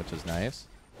realizing it, which is nice.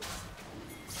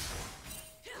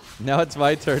 Now it's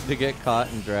my turn to get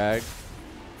caught and dragged.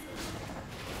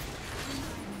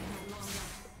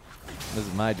 This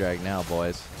is my drag now,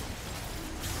 boys.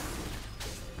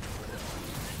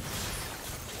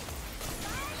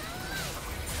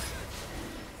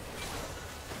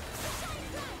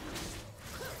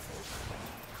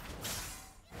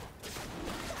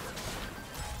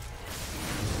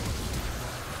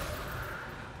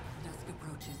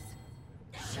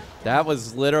 That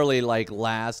was literally like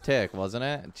last tick, wasn't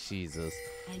it? Jesus.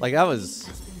 Like that was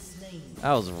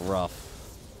rough.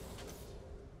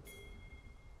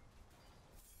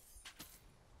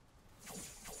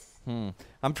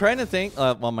 I'm trying to think.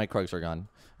 Well, my Krugs are gone.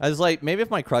 I was like, maybe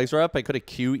if my Krugs were up, I could have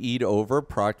QE'd over,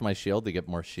 procced my shield to get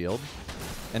more shield,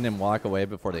 and then walk away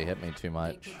before they hit me too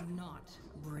much.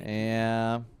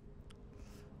 Yeah.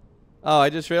 Oh,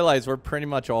 I just realized we're pretty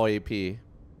much all AP,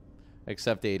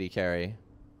 except the AD carry.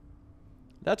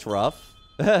 That's rough.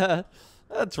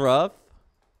 That's rough.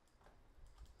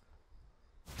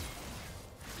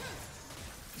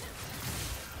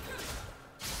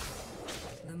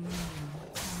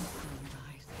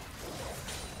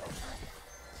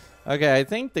 Okay, I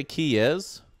think the key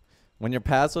is when your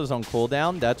passive's on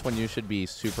cooldown, that's when you should be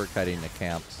super cutting the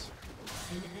camps.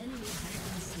 An enemy has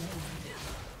been slain.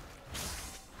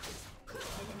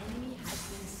 An enemy has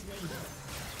been slain.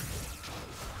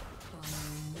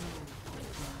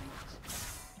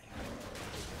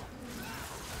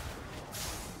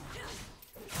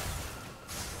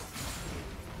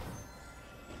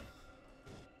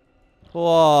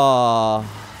 Whoa.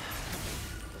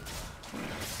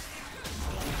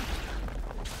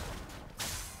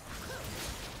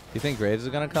 You think Graves is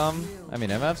gonna come? I mean,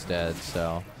 MF's dead,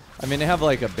 so. I mean, they have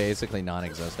like a basically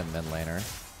non-existent mid laner.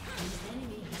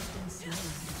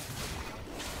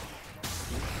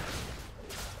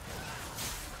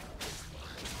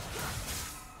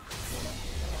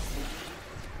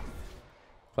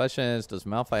 Question is, does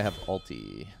Malphite have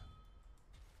ulti?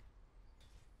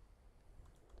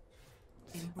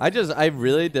 I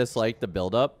really dislike the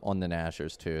build-up on the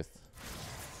Nashor's Tooth.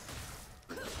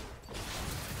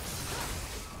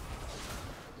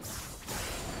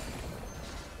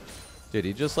 Dude,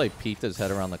 he just like peeked his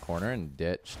head around the corner and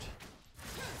ditched.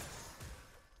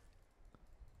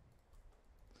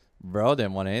 Bro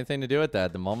didn't want anything to do with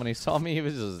that. The moment he saw me, he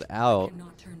was just out.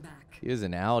 He was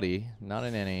an outie, not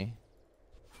an innie.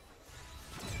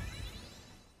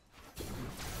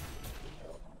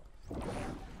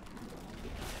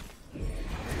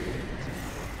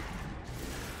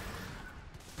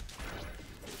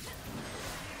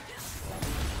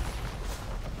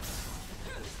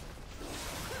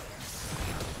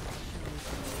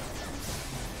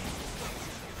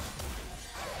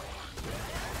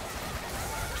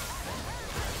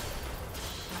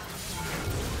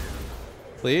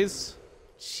 Please?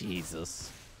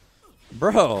 Jesus.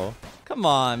 Bro, come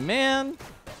on, man.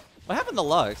 What happened to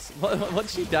Lux? What'd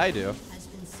she die to?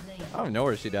 I don't know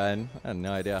where she died. I had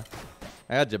no idea.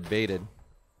 I got debated.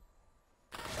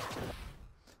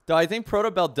 Though I think Proto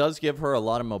Belt does give her a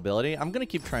lot of mobility. I'm going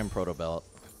to keep trying Proto Belt.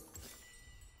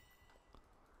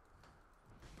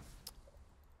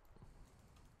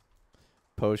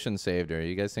 Potion saved her.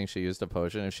 You guys think she used a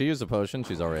potion? If she used a potion,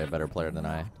 she's already a better player than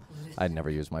I. I'd never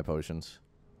use my potions.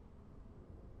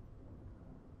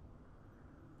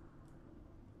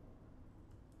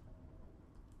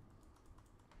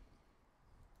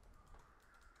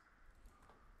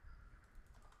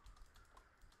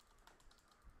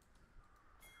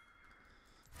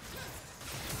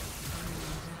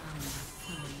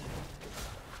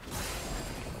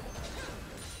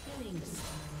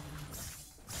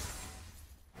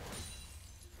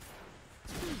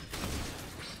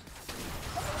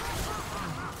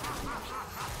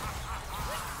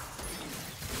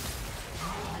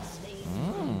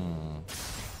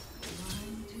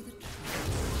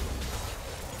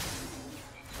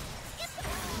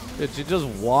 Dude, she just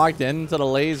walked into the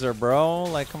laser, bro.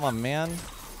 Like, come on, man.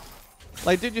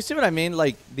 Like, dude, you see what I mean?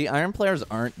 Like, the Iron players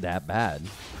aren't that bad.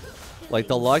 Like,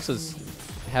 the Lux is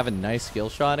having nice skill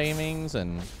shot aimings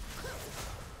and...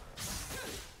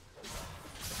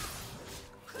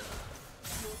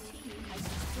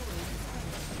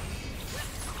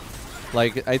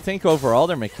 Like, I think overall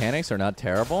their mechanics are not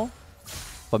terrible.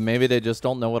 But maybe they just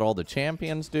don't know what all the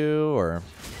champions do, or...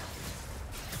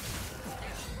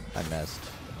 I missed.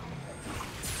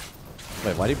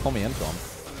 Wait, why did he pull me into him?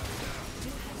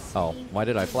 Oh, why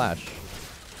did I flash?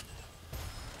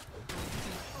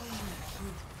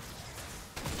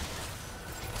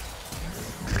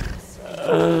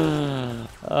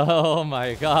 Oh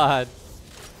my god.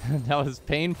 That was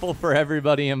painful for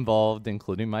everybody involved,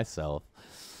 including myself.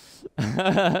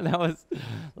 That was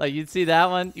like, you'd see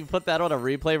that one, you put that on a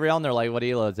replay reel and they're like, what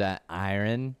elo is that?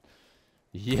 Iron?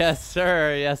 Yes,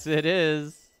 sir. Yes, it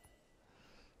is.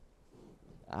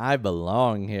 I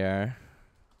belong here.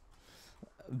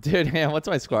 Dude, man, what's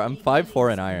my score? I'm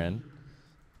 5-4 in Iron.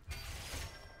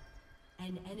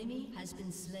 An enemy has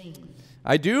been slain.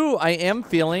 I am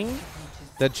feeling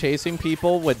that chasing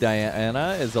people with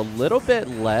Diana is a little bit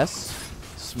less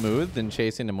smooth than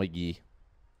chasing them with Yi.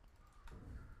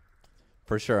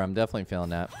 For sure, I'm definitely feeling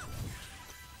that.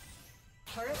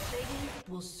 Turret plating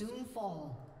will soon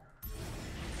fall.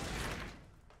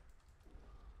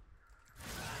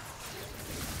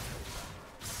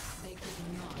 They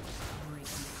could not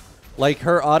Like,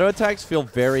 her auto attacks feel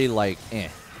very, like, eh.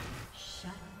 Shut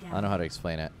I down. don't know how to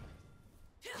explain it.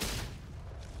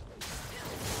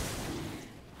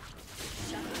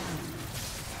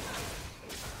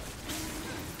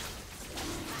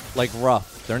 Like,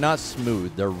 rough. They're not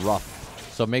smooth. They're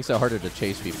rough. So it makes it harder to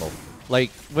chase people.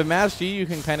 Like, with Mass G, you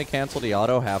can kind of cancel the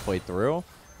auto halfway through.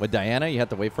 With Diana, you have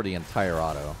to wait for the entire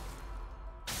auto.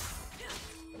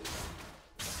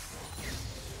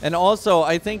 And also,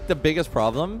 I think the biggest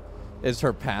problem is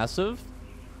her passive.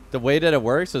 The way that it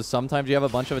works is sometimes you have a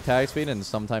bunch of attack speed and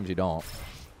sometimes you don't.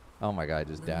 Oh my god, I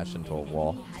just dashed into a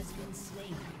wall. Has been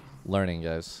slain. Learning,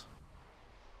 guys.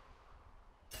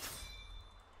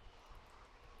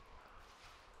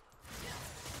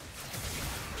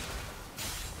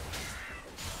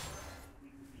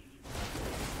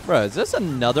 Bro, is this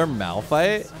another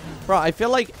Malphite? Bro, I feel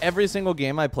like every single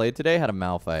game I played today had a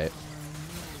Malphite.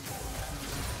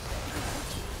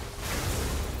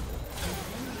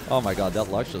 Oh my god, that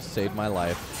Lux just saved my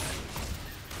life.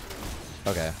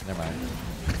 Okay, never mind.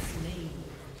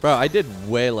 Bro, I did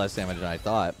way less damage than I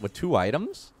thought. With 2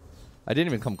 items? I didn't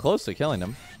even come close to killing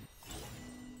him.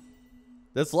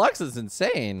 This Lux is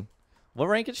insane. What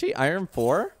rank is she? Iron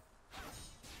 4?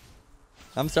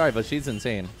 I'm sorry, but she's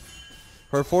insane.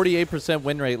 Her 48%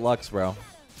 win rate Lux, bro.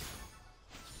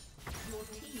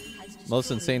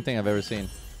 Most insane thing I've ever seen.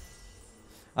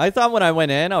 I thought when I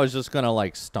went in, I was just going to,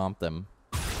 like, stomp them.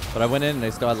 But I went in and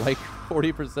they still had, like,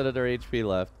 40% of their HP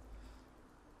left.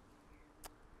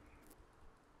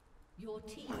 Your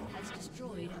team has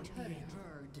destroyed a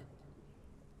turret.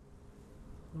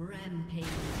 Rampage.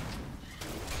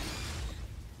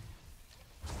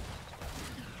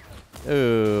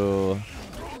 Ooh.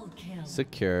 Double kill.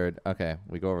 Secured. Okay,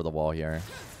 we go over the wall here.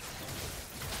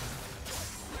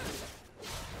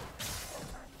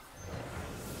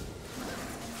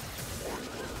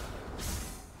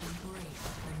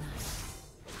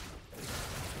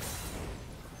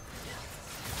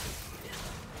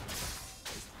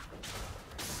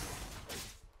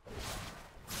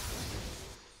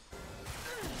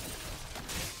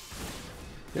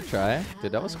 Good try.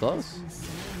 Dude, that was close.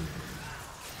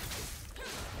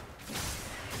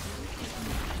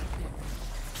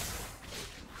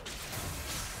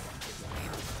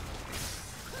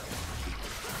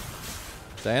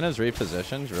 Diana's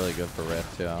reposition is really good for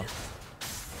Rift, too.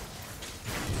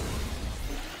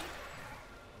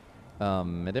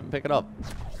 It didn't pick it up.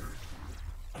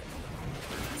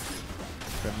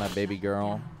 Rip my baby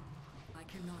girl.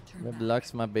 Rip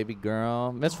Lux, my baby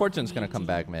girl. Misfortune's gonna come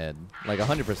back mid. Like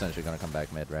 100% she's gonna come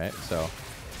back mid, right? So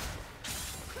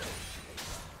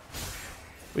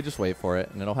we just wait for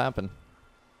it and it'll happen.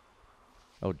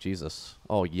 Oh Jesus.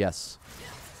 Oh yes.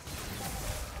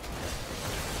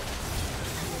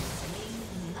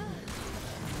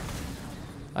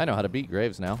 I know how to beat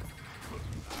Graves now.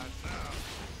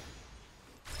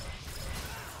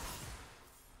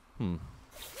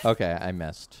 Okay, I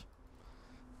missed.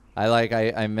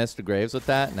 I missed Graves with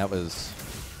that, and that was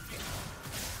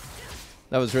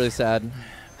really sad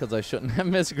because I shouldn't have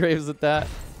missed Graves with that.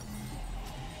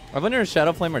 I wonder if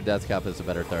Shadow Flame or Death Cap is a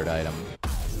better third item.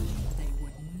 They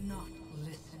would not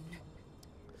listen.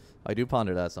 I do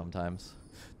ponder that sometimes.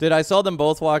 Dude, I saw them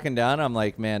both walking down. I'm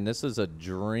like, man, this is a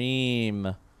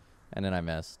dream. And then I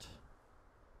missed.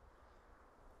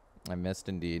 I missed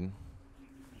indeed.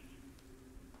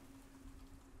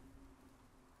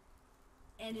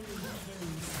 Enemy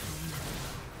killing.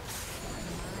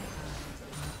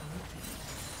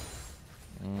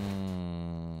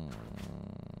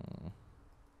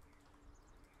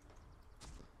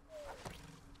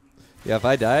 Yeah, if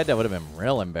I died, that would have been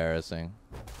real embarrassing.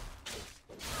 An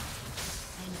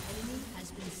enemy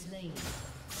has been slain.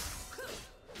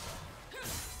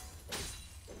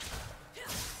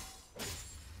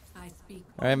 I speak.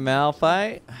 All right,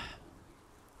 Malphite.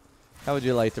 How would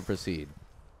you like to proceed?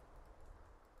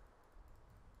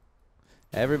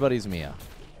 Everybody's Mia.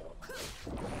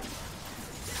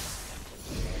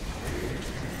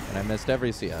 And I missed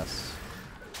every CS.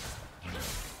 All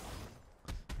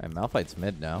right, Malphite's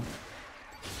mid now.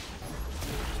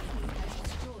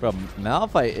 Bro,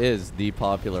 Malphite is the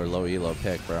popular low elo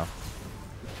pick, bro.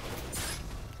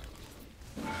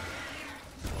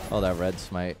 Oh, that red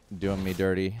smite doing me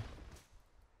dirty.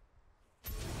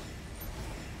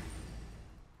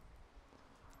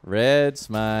 Red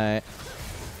smite.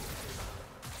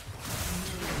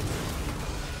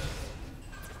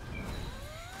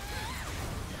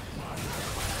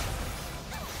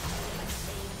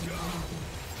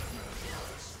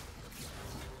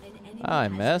 Oh, I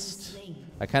missed.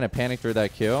 I kind of panicked through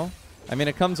that kill. I mean,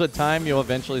 it comes with time. You'll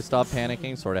eventually stop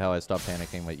panicking. Sort of how I stopped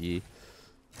panicking with E.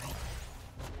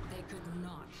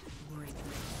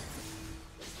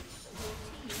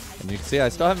 And you can see I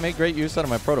still haven't made great use out of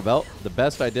my proto belt. The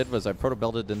best I did was I proto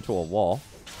belted into a wall.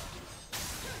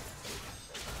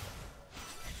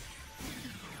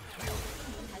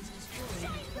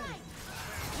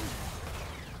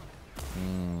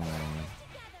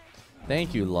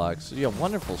 Thank you, Lux. Yeah,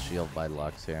 wonderful shield by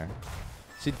Lux here.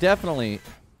 She definitely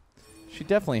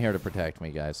here to protect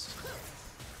me, guys.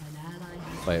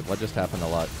 Wait, what just happened to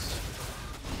Lux?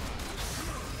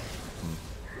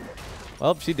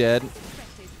 Well, she did.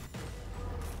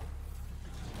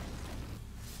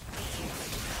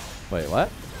 Wait,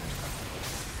 what?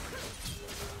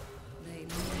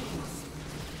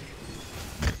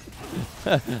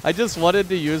 I just wanted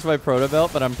to use my proto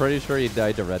belt, but I'm pretty sure he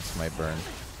died to red smite burn.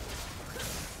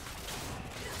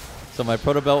 So my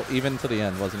proto belt, even to the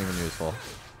end, wasn't even useful.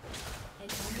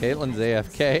 Caitlyn's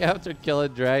AFK after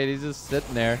killing dragon. He's just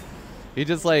sitting there. He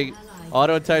just like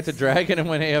auto-attacked a dragon and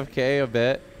went AFK a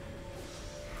bit.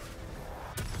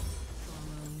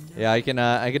 Yeah, I can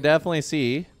definitely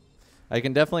see. I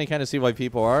can definitely kind of see why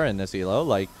people are in this elo.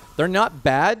 Like, they're not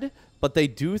bad, but they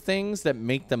do things that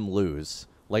make them lose.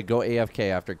 Like go AFK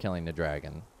after killing the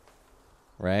dragon.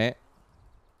 Right?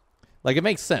 Like, it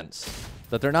makes sense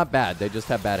that they're not bad. They just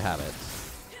have bad habits.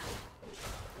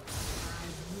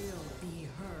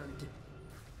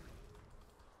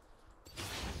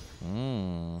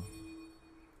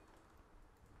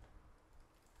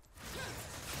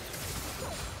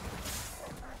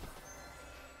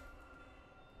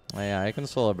 Oh, yeah, I can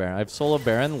solo Baron. I've solo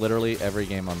Baron literally every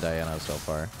game on Diana so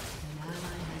far.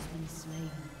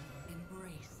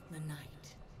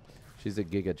 She's a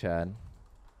Giga Chad.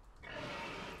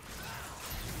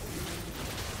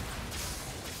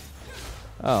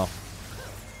 Oh.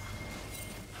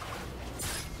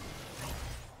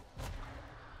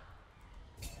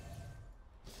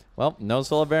 Well, no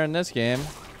solo Baron this game.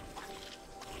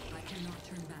 I cannot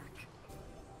turn back.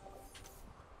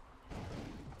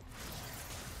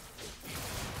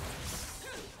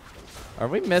 Are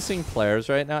we missing players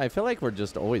right now? I feel like we're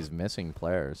just always missing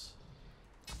players.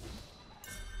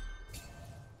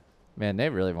 Man, they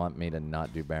really want me to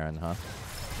not do Baron, huh?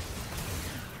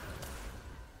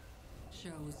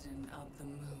 Chosen of the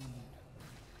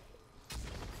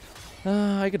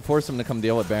moon. I could force them to come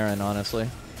deal with Baron, honestly.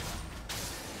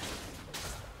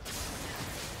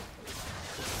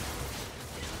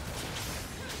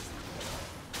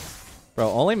 Bro,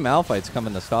 only Malphite's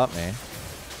coming to stop me.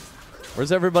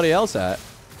 Where's everybody else at?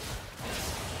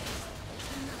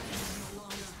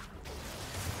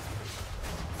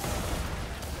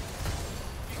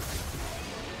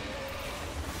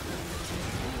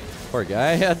 Poor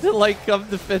guy had to like come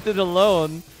defend it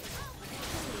alone.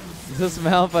 This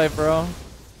Malphite, bro.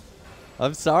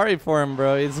 I'm sorry for him,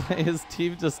 bro. His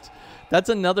team just... That's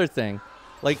another thing.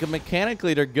 Like,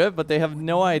 mechanically, they're good, but they have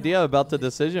no idea about the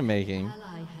decision-making.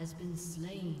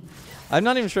 I'm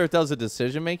not even sure if that was a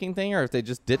decision-making thing or if they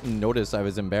just didn't notice I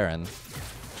was in Baron.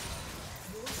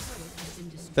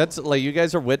 That's, like, you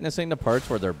guys are witnessing the parts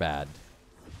where they're bad.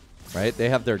 Right? They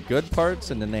have their good parts,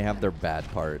 and then they have their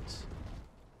bad parts.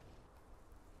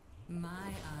 My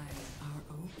eyes are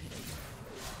open.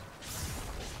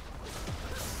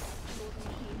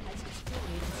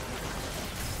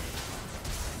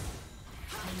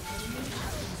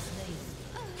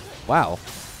 Wow.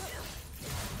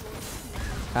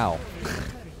 How?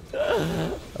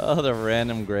 Oh, the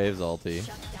random Graves ulti.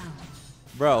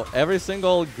 Bro, every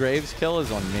single Graves kill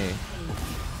is on me.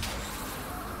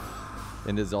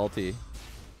 In his ulti.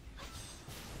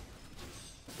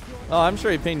 Oh, I'm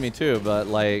sure he pinged me too, but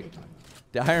like,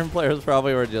 the Iron players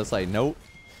probably were just like, nope.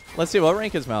 Let's see, what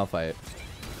rank is Malphite?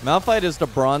 Malphite is the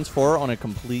bronze 4 on a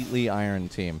completely Iron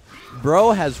team.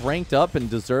 Bro has ranked up and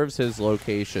deserves his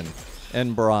location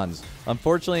in bronze.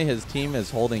 Unfortunately, his team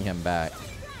is holding him back.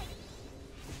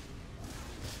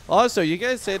 Also, you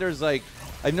guys say there's like...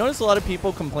 I've noticed a lot of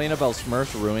people complain about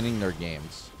Smurfs ruining their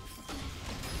games.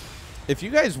 If you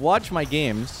guys watch my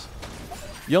games,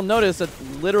 you'll notice that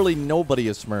literally nobody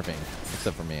is smurfing.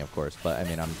 Except for me, of course. But, I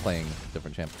mean, I'm playing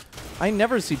different champ. I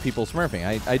never see people smurfing.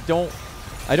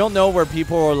 I don't know where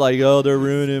people are like, oh, they're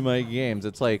ruining my games.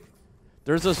 It's like,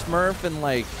 there's a smurf and,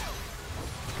 like,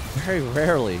 very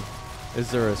rarely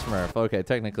is there a smurf. Okay,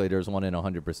 technically there's one in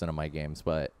 100% of my games,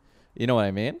 but you know what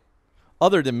I mean?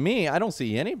 Other than me, I don't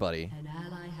see anybody. An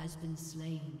ally has been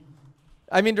slain.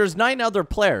 I mean, there's 9 other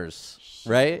players,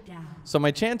 right? So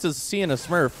my chances of seeing a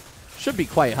smurf should be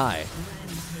quite high.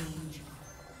 Rampage.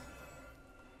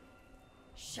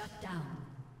 Shut down.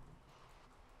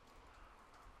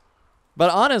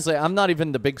 But honestly, I'm not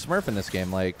even the big smurf in this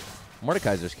game. Like,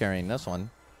 Mordekaiser's carrying this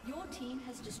one. Your team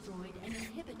has destroyed an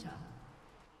inhibitor.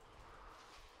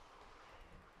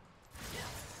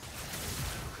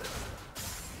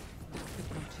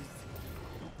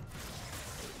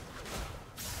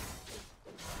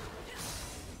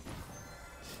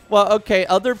 Well, okay,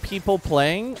 other people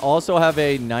playing also have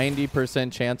a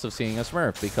 90% chance of seeing a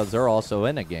Smurf because they're also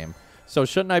in a game. So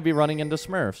shouldn't I be running into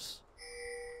Smurfs?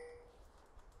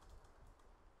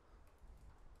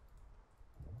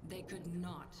 They could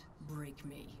not break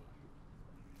me.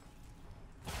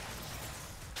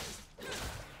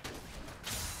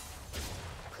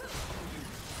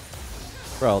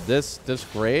 Bro, this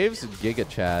Graves, Giga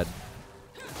Chad.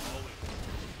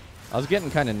 I was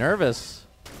getting kind of nervous.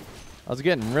 I was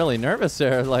getting really nervous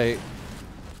there. Like,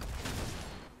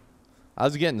 I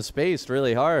was getting spaced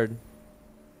really hard.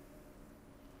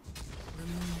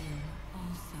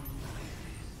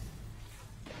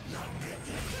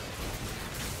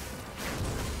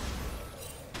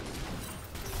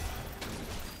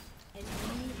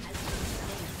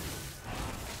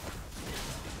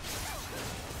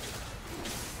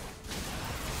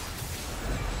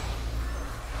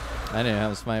 I didn't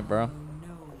have a smite, bro. No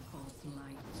false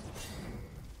light.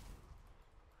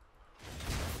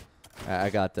 I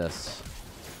got this.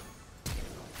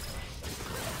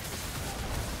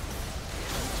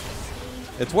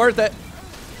 It's worth it.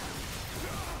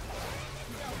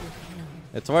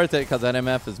 It's worth it because that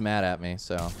MF is mad at me,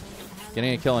 so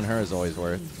getting a kill on her is always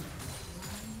worth.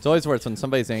 It's always worth when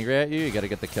somebody's angry at you, you got to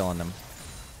get the kill on them.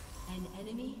 An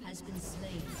enemy has been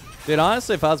slain. Dude,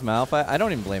 honestly, if I was Malphite, I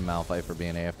don't even blame Malphite for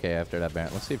being AFK after that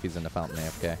Baron. Let's see if he's in the fountain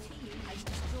AFK. Team has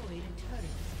destroyed a turret.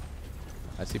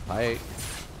 I see Pike.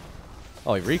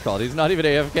 Oh, he recalled. He's not even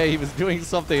AFK. He was doing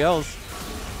something else.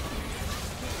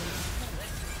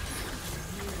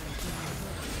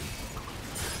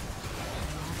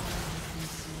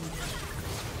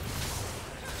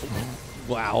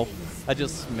 Wow. I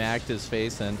just smacked his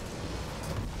face in.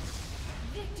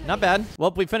 Not bad. Well,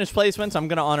 we finished placements. I'm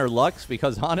going to honor Lux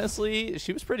because, honestly,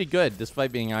 she was pretty good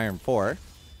despite being Iron 4.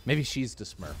 Maybe she's the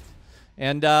Smurf.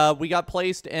 And we got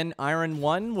placed in Iron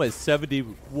 1 with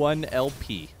 71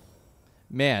 LP.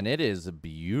 Man, it is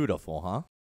beautiful, huh?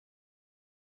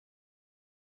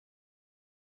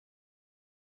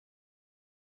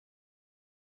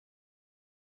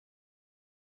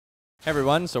 Hey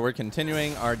everyone, so we're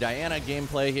continuing our Diana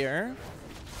gameplay here.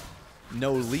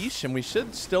 No leash, and we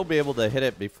should still be able to hit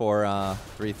it before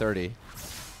 3:30.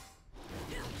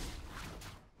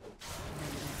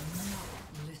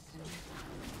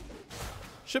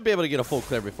 Should be able to get a full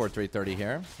clear before 3:30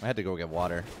 here. I had to go get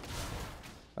water.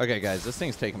 Okay, guys, this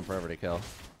thing's taking forever to kill.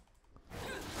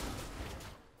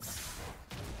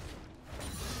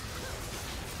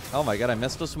 Oh my god, I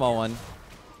missed a small one.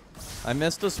 I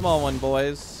missed a small one,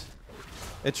 boys.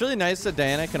 It's really nice that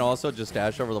Diana can also just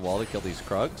dash over the wall to kill these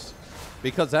Krugs,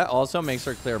 because that also makes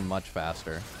her clear much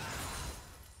faster.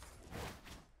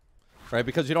 Right,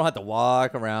 because you don't have to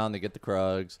walk around to get the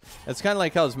Krugs. It's kind of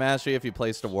like how's Mastery if you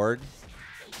placed a ward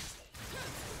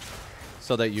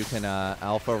so that you can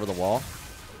alpha over the wall.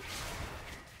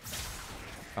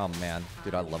 Oh man,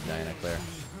 dude, I love Diana clear.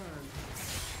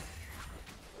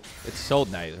 It's so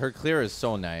nice. Her clear is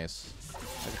so nice. I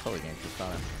can totally gank this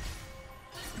on him.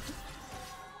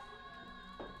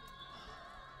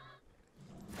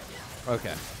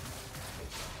 Okay.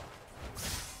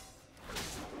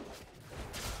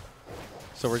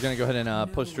 So we're going to go ahead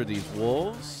and push through these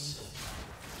wolves.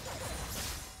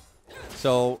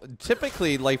 So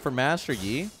typically, like for Master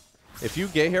Yi, if you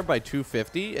get here by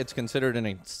 250, it's considered an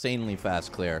insanely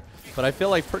fast clear. But I feel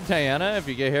like for Diana, if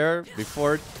you get here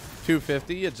before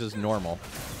 250, it's just normal.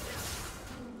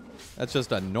 That's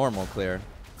just a normal clear.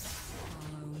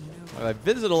 I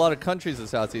visit a lot of countries in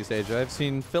Southeast Asia. I've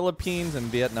seen Philippines and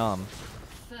Vietnam.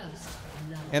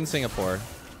 And Singapore.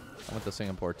 I went to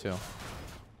Singapore too.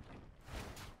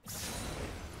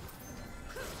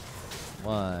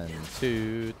 1,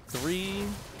 2, 3.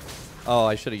 Oh,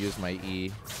 I should have used my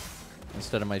E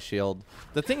instead of my shield.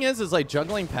 The thing is like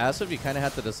juggling passive, you kind of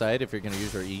have to decide if you're going to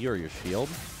use your E or your shield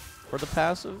for the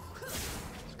passive.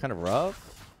 It's kind of rough.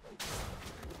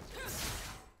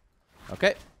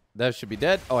 Okay. That should be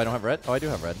dead. Oh, I don't have red. Oh, I do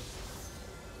have red.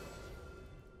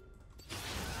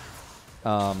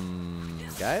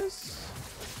 Guys?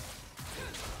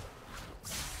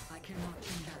 I cannot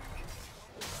come back.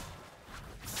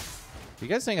 Do you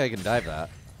guys think I can dive that?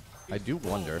 I do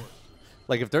wonder.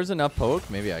 Like, if there's enough poke,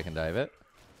 maybe I can dive it.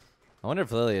 I wonder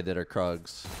if Lilia did her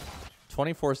Krugs.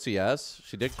 24 CS.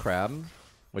 She did Crab,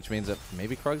 which means that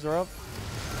maybe Krugs are up.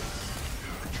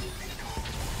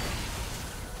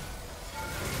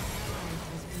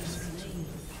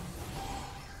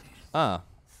 Ah.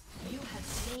 You have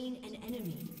slain an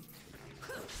enemy.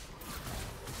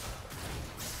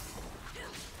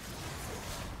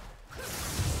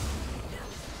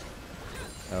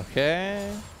 Okay.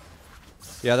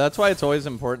 Yeah, that's why it's always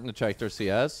important to check their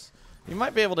CS. You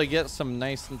might be able to get some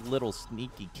nice little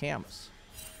sneaky camps.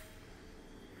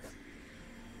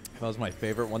 That was my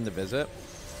favorite one to visit.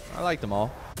 I like them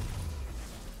all.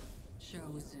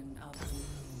 Chosen of the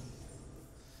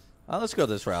moon. Let's go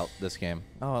this route, this game.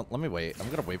 Oh, let me wait. I'm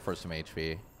going to wait for some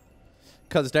HP.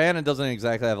 Because Diana doesn't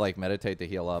exactly have, like, meditate to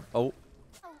heal up. Oh,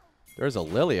 there's a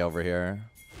Lily over here.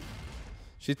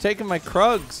 She's taking my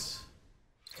Krugs.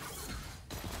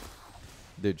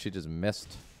 Dude, she just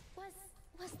missed.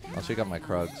 Oh, she got my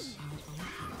Krugs.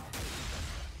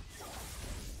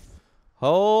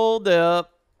 Hold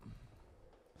up.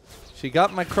 She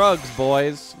got my Krugs,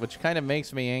 boys, which kind of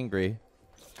makes me angry.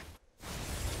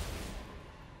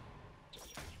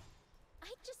 I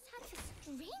just had the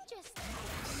strangest.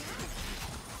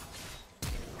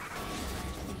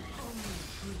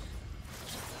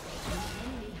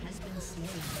 Has been slain.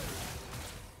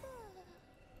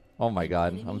 Oh my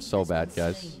god, I'm so bad,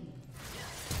 guys.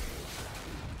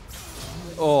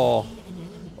 Oh.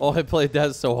 Oh, I played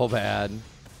that so bad.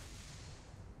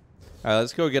 Alright,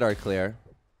 let's go get our clear.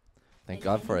 Thank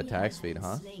God for attack speed,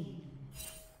 huh?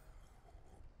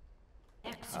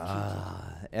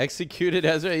 Executed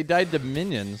Ezra. He died to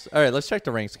minions. Alright, let's check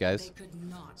the ranks, guys.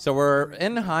 So we're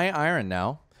in high iron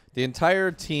now. The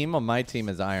entire team of my team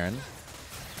is iron.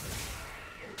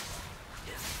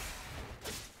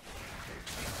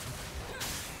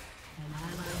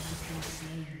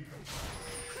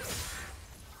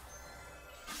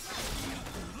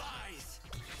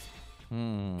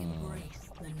 Embrace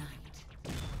the night.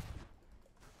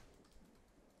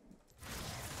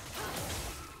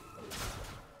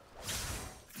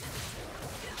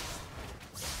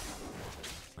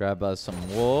 Grab us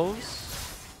some wolves.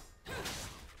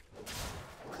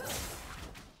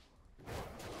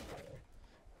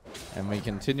 And we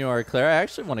continue our clear. I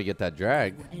actually want to get that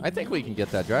drag. I think we can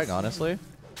get that drag, honestly.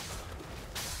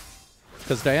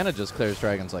 Because Diana just clears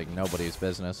dragons like nobody's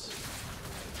business.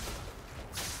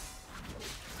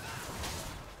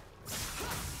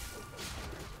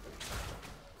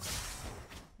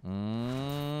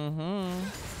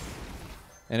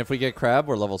 And if we get crab,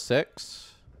 we're level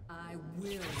 6. I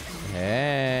will.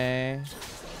 Hey.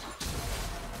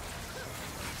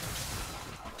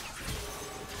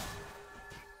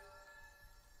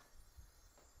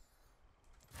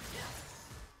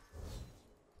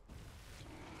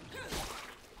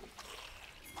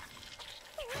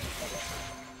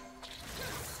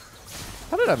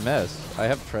 How did I miss? I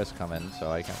have Triss coming, so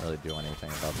I can't really do anything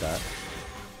about that.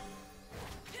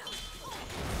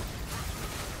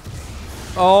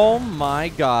 Oh my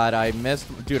god, I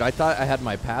missed. Dude, I thought I had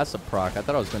my passive proc. I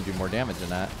thought I was going to do more damage than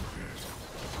that.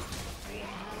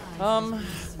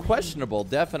 Questionable.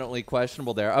 Definitely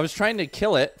questionable there. I was trying to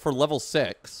kill it for level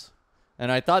 6. And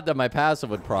I thought that my passive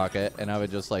would proc it, and I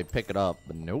would just, like, pick it up.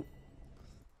 But nope.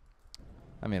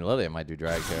 I mean, Lilia might do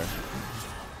drag here.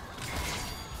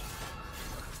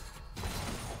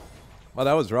 Well,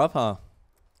 that was rough, huh?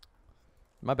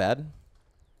 My bad.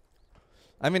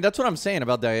 I mean, that's what I'm saying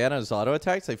about Diana's auto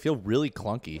attacks. They feel really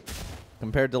clunky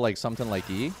compared to like something like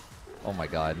E. Oh my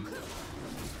god.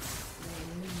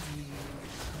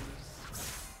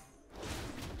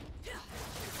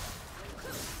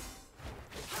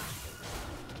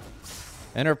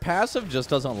 And her passive just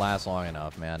doesn't last long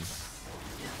enough, man.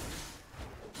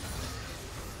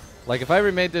 Like, if I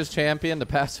remade this champion, the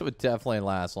passive would definitely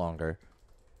last longer.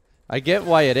 I get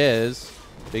why it is.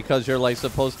 Because you're like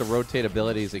supposed to rotate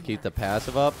abilities to keep the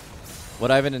passive up.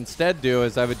 What I would instead do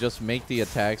is I would just make the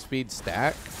attack speed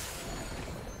stack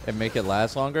and make it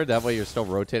last longer. That way you're still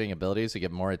rotating abilities to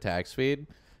get more attack speed.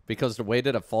 Because the way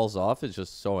that it falls off is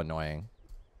just so annoying.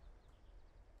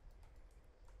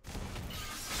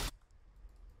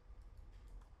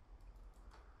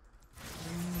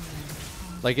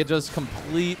 Like, it just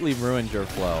completely ruins your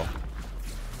flow.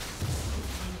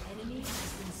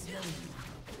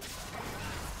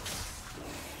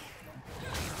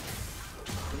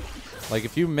 Like,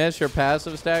 if you miss your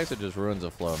passive stacks, it just ruins the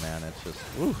flow, man. It's just,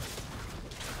 woo.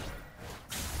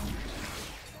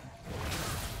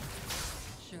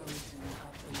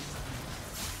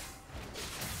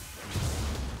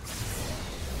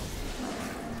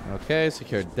 Okay,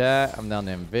 secured that. I'm down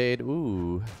to invade.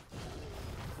 Ooh.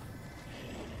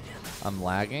 I'm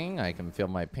lagging. I can feel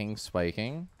my ping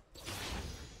spiking.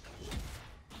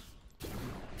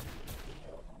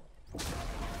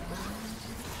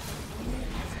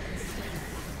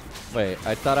 Wait,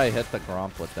 I thought I hit the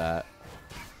Gromp with that.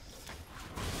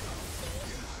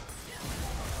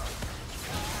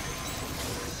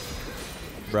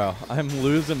 Bro, I'm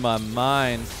losing my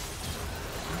mind.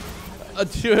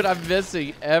 Dude, I'm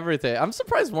missing everything. I'm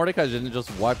surprised Mordecai didn't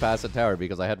just walk past the tower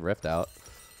because I had Rift out.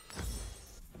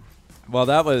 Well,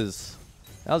 that was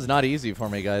not easy for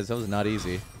me, guys. That was not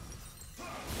easy.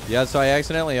 Yeah, so I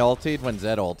accidentally ultied when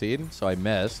Zed ultied, so I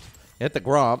missed. Hit the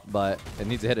Gromp, but it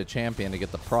needs to hit a champion to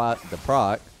get the proc.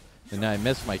 And then I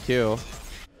missed my Q.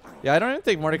 Yeah, I don't even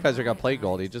think Mordekaiser got play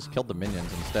gold. He just killed the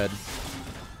minions instead.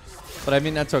 But I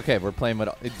mean, that's okay. We're playing with...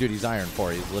 Dude, he's Iron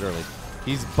 4. He's literally...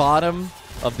 He's bottom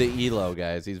of the elo,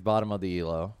 guys. He's bottom of the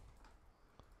elo.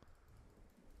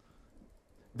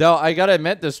 Though, I gotta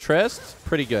admit, this Trist,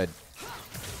 pretty good.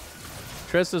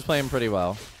 Trist is playing pretty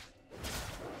well.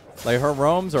 Like, her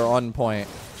roams are on point.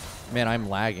 Man, I'm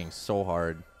lagging so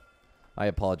hard. I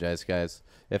apologize, guys.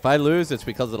 If I lose, it's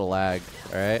because of the lag.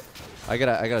 All right, I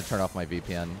gotta turn off my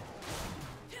VPN.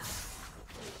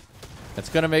 It's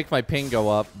gonna make my ping go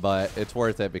up, but it's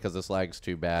worth it because this lag's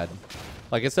too bad.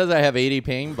 Like, it says I have 80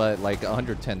 ping, but like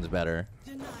 110's better,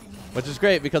 which is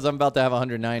great because I'm about to have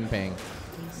 109 ping.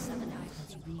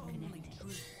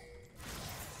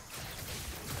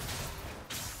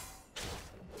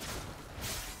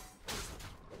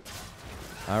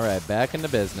 All right, back into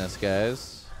business,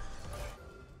 guys.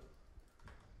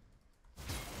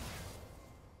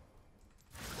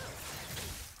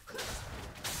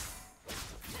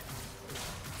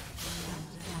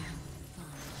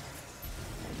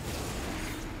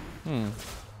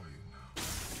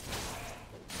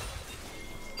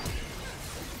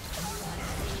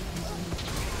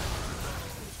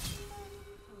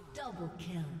 Double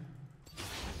kill.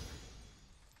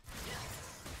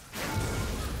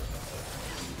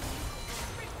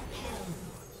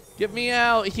 Get me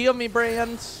out. Heal me,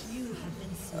 Brands. You have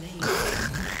been slain.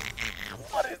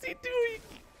 What is he doing?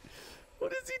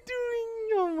 What is he doing?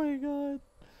 Oh my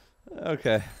god.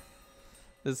 Okay.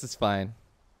 This is fine.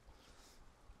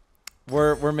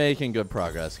 We're making good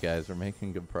progress, guys. We're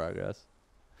making good progress.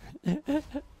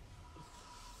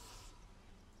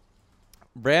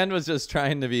 Brand was just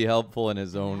trying to be helpful in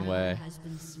his own way. Has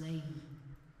been slain.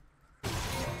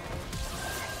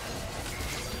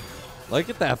 Look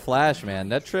at that flash, man.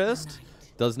 That Trist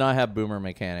does not have boomer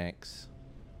mechanics.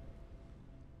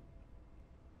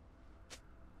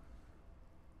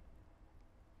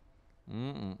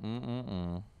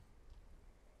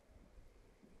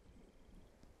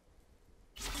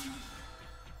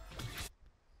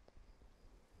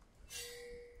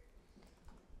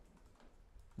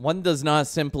 One does not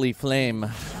simply flame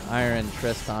Iron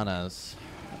Tristanas.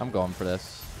 I'm going for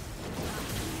this.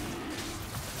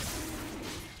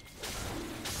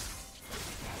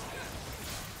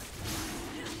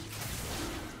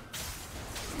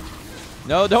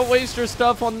 No, don't waste your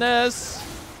stuff on this.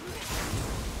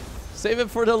 Save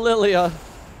it for the Lilia.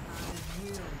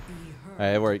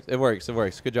 Alright, it works. It works. It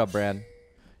works. Good job, Bran.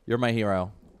 You're my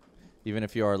hero. Even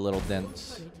if you are a little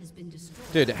dense.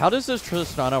 Dude, how does this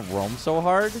Tristana roam so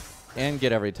hard and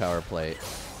get every tower plate?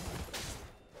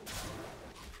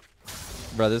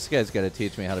 Bro, this guy's got to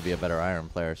teach me how to be a better Iron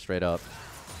player, straight up.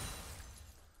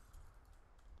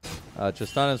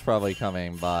 Tristana's probably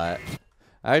coming, but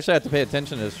I actually have to pay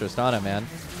attention to this Tristana, man.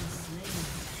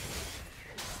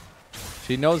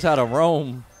 She knows how to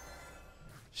roam.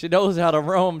 She knows how to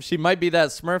roam. She might be that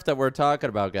Smurf that we're talking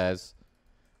about, guys.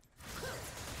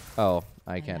 Oh,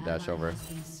 I can't dash over.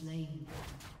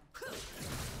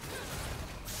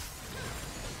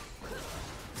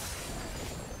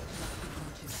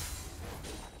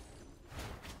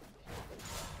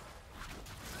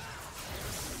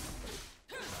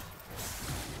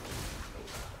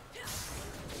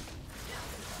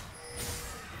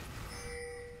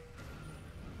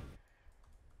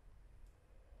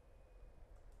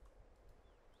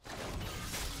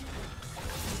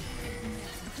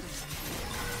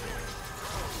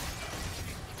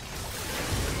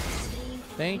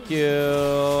 Thank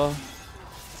you.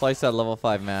 Slice that level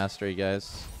 5 mastery,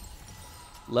 guys.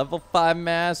 Level 5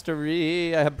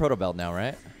 mastery. I have Proto Belt now,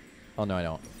 right? Oh, no, I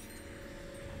don't.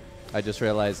 I just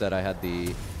realized that I had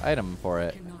the item for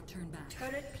it.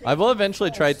 I will eventually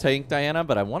try Tank Diana,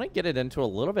 but I want to get it into a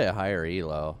little bit higher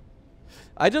elo.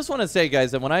 I just want to say,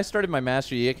 guys, that when I started my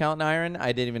Master Yi account in Iron,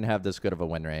 I didn't even have this good of a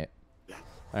win rate. All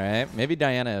right? Maybe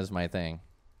Diana is my thing.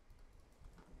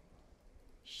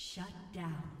 Shut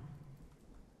down.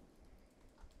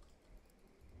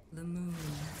 The moon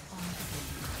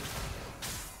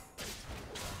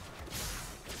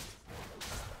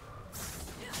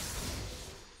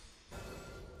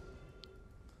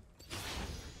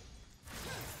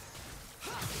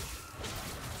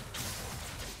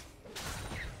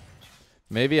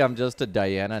Maybe I'm just a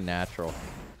Diana natural.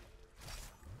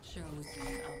 chosen of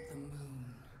the moon.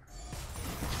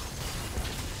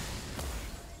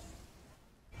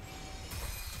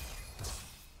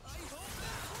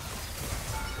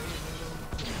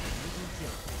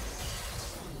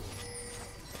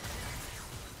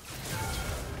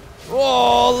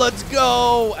 Oh, let's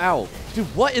go. Ow. Dude,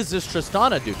 what is this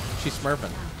Tristana, dude? She's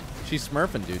smurfing. She's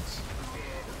smurfing, dudes.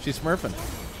 She's smurfing.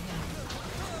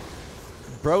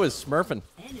 Bro is smurfing.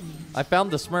 I found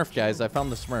the smurf, guys. I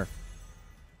found the smurf.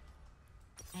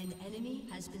 An enemy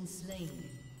has been slain.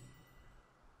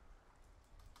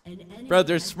 Bro,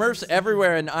 there's smurfs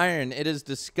everywhere in Iron. It is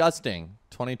disgusting.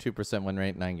 22% win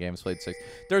rate, 9 games played, 6.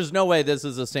 There's no way this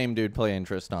is the same dude playing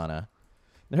Tristana.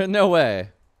 There's no way.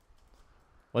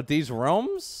 What, these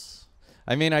roams?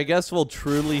 I mean, I guess we'll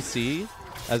truly see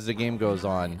as the game goes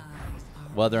on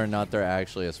whether or not they're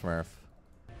actually a smurf.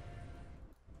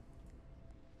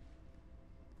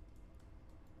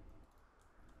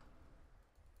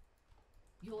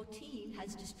 Your team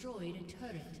has destroyed a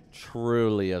turret.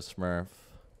 Truly a smurf.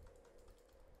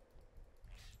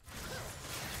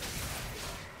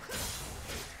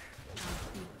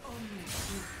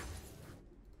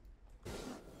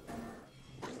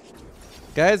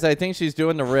 Guys, I think she's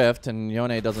doing the rift, and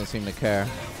Yone doesn't seem to care.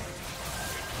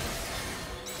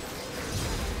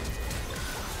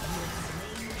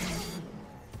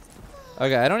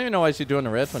 Okay, I don't even know why she's doing the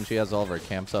rift when she has all of her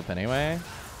camps up anyway.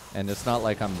 And it's not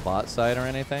like I'm bot side or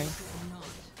anything.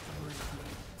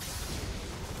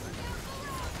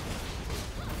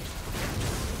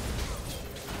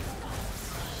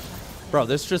 Bro,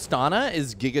 this Tristana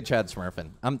is Giga Chad smurfing.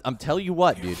 I'm telling you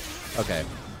what, dude. Okay,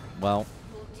 well.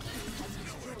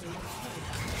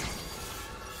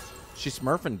 She's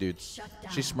smurfing, dudes.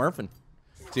 She's smurfing.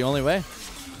 It's the only way.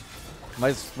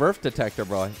 My smurf detector,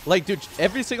 bro. Like, dude,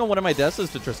 every single one of my deaths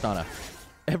is to Tristana.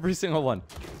 Every single one.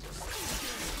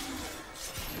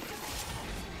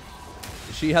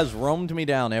 She has roamed me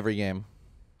down every game.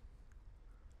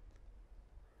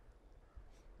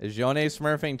 Is Yone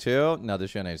smurfing too? No,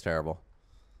 this Yone is terrible.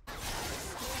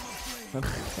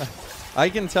 I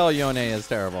can tell Yone is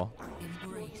terrible.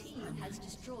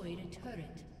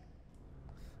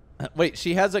 Wait,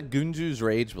 she has a Gunju's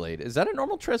Rage Blade. Is that a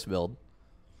normal Triss build?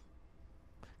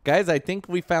 Guys, I think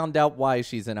we found out why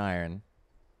she's in Iron.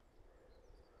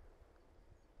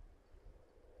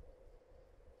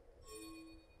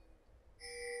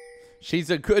 She's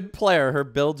a good player. Her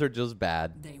builds are just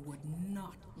bad. They would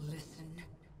not listen.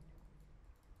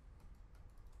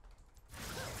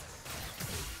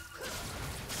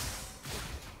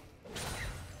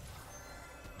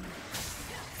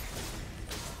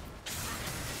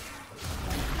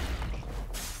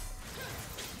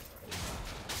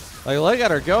 Like, look at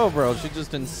her go, bro. She's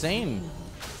just insane.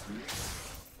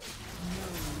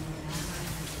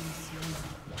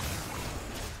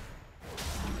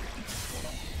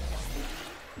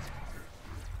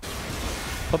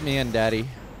 Put me in, daddy.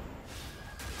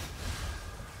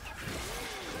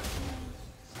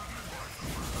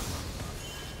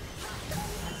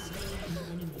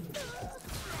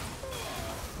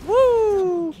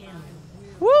 Woo!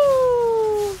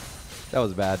 Woo! That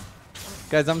was bad.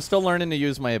 Guys, I'm still learning to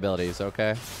use my abilities,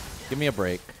 okay? Give me a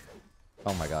break.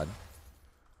 Oh my god.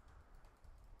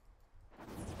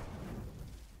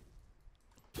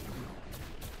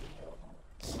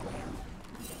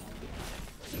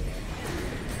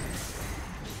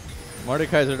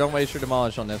 Mordekaiser, don't waste your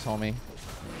demolish on this, homie.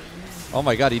 Oh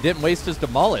my god, he didn't waste his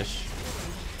demolish.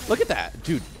 Look at that.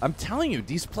 Dude, I'm telling you,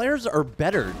 these players are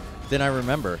better than I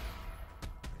remember.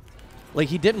 Like,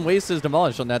 he didn't waste his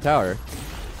demolish on that tower.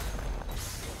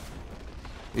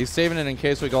 He's saving it in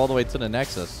case we go all the way to the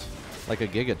Nexus. Like a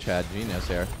Giga Chad genius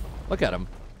here. Look at him.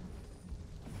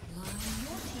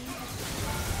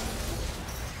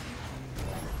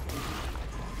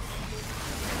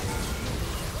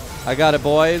 I got it,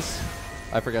 boys.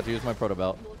 I forgot to use my proto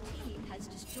belt.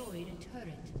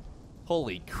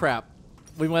 Holy crap.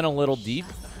 We went a little deep.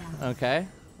 Okay.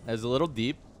 It was a little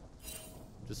deep.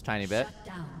 Just a tiny bit.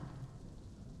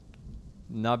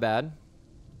 Not bad.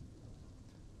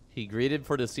 He greeted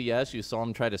for the CS. You saw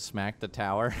him try to smack the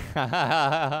tower.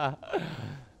 I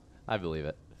believe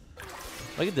it.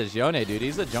 Look at this Yone, dude.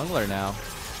 He's a jungler now.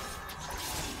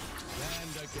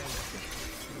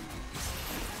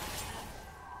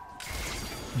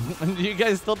 Do you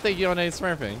guys still think Yone is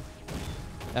smurfing?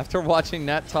 After watching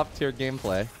that top tier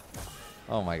gameplay.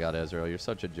 Oh my god, Ezreal, you're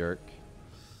such a jerk.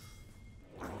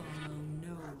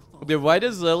 Dude, why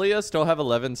does Lilia still have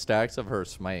 11 stacks of her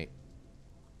smite?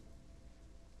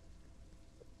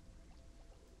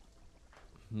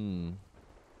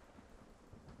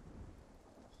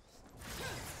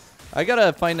 I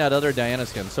gotta find that other Diana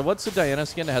skin. So what's the Diana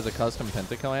skin that has a custom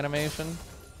pentakill animation?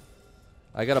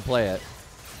 I gotta play it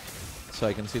so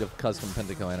I can see the custom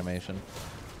pentakill animation.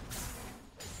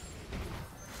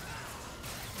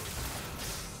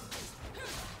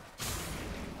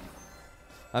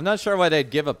 I'm not sure why they'd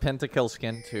give a pentakill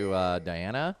skin to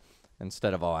Diana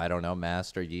instead of, oh, I don't know,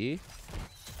 Master Yi.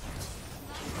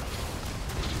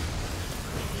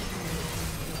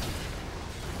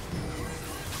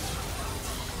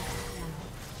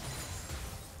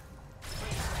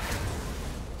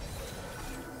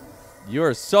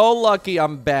 You're so lucky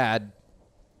I'm bad.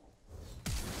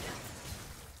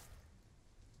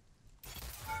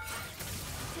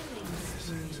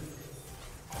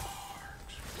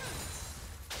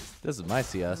 This is my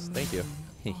CS. Thank you.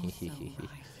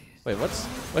 Wait,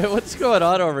 what's going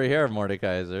on over here,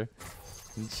 Mordekaiser?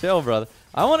 Chill, brother.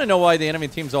 I want to know why the enemy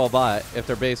team's all bot if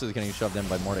their base is getting shoved in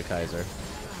by Mordekaiser.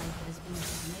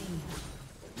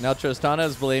 Now Tristana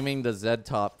is blaming the Zed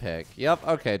top pick. Yep,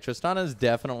 okay. Tristana is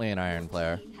definitely an Iron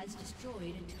player.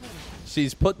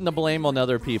 She's putting the blame on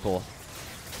other people.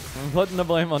 I'm putting the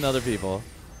blame on other people.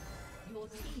 Your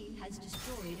team has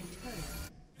destroyed a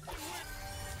turret.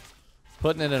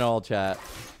 Putting it in all chat.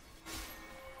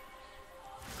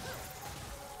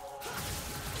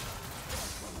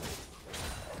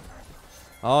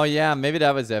 Oh yeah, maybe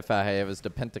that was it. It was the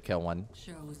pentakill one.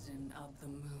 Chosen of the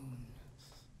moon.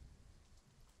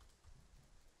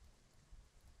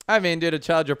 I mean, dude, a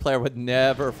Challenger player would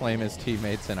never flame his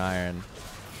teammates in Iron.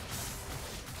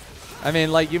 I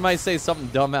mean, like, you might say something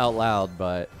dumb out loud,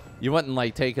 but you wouldn't,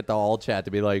 like, take it to all chat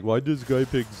to be like, why'd this guy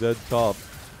pick Zed top?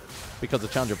 Because a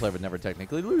Challenger player would never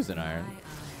technically lose in Iron.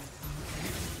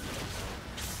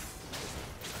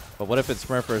 But what if it's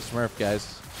Smurf or Smurf,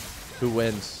 guys? Who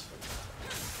wins?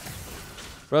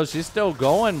 Bro, she's still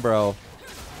going, bro.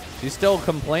 She's still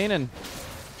complaining.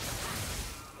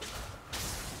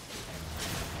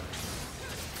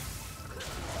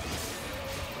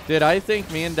 Dude, I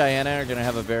think me and Diana are going to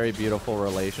have a very beautiful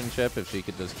relationship if she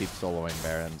could just keep soloing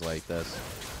Barons like this.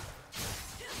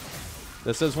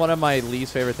 This is one of my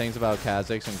least favorite things about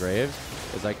Kha'Zix and Graves,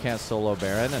 is I can't solo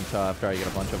Baron until after I get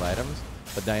a bunch of items.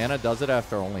 But Diana does it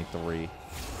after only 3.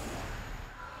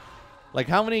 Like,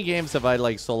 how many games have I,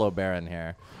 like, solo Baron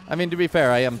here? I mean, to be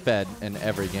fair, I am fed in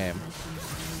every game.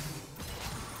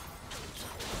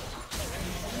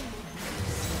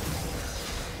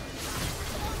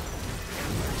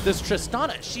 This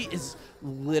Tristana, she is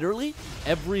literally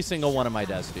every single one of my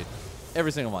deaths, dude.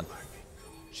 Every single one.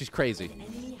 She's crazy.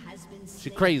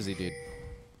 She's crazy, dude.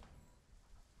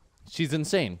 She's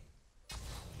insane.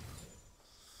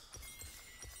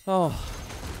 Oh.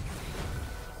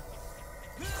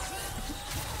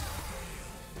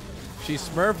 She's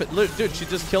smurfing. Look, dude, she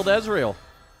just killed Ezreal.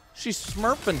 She's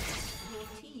smurfing.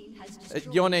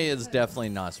 Yone is definitely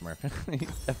not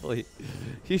smurfing.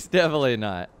 he's definitely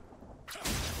not.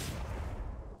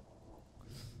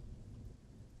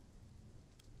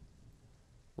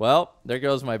 Well, there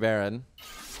goes my Baron.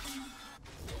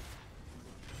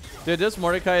 Dude, this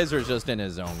Mordekaiser is just in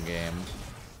his own game.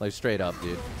 Like, straight up,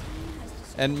 dude.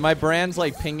 And my brand's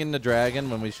like pinging the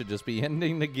dragon when we should just be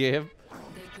ending the game.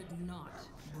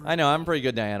 I know, I'm a pretty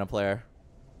good Diana player.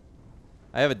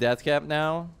 I have a death cap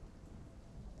now.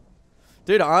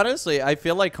 Dude, honestly, I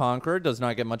feel like Conqueror does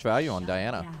not get much value on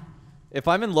Diana. If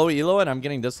I'm in low elo and I'm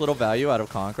getting this little value out of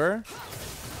Conqueror,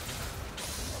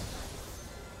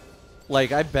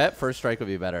 like, I bet First Strike would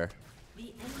be better.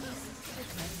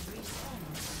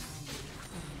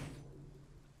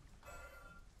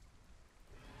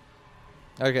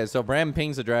 Okay, so Bram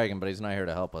pings the dragon, but he's not here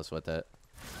to help us with it.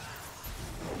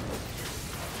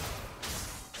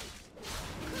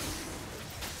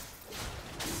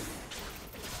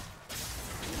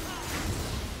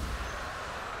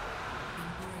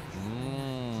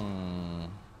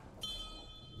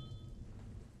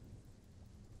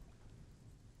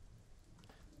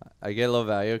 I get low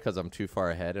value because I'm too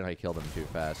far ahead and I killed him too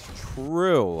fast.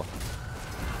 True.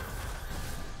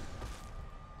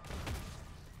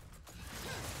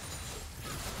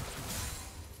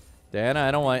 Diana,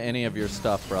 I don't want any of your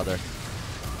stuff, brother.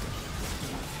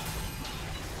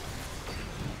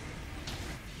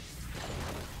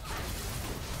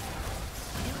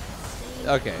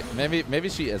 Okay, maybe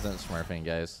she isn't smurfing,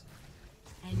 guys.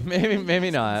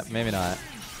 Maybe not. Maybe not.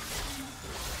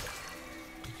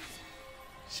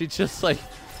 She just, like,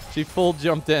 she full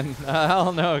jumped in. I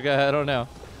don't know, guy. I don't know.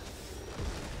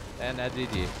 And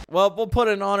GG. Well, we'll put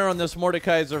an honor on this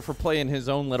Mordekaiser for playing his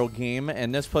own little game,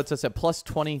 and this puts us at plus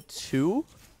 22.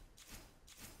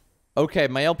 Okay,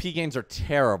 my LP gains are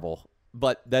terrible,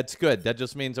 but that's good. That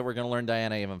just means that we're going to learn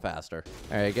Diana even faster.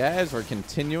 All right, guys, we're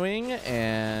continuing,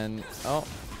 and... oh.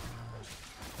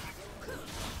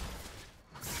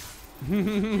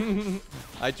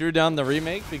 I drew down the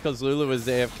remake because Lulu was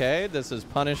AFK. This is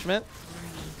punishment.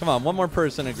 Come on, one more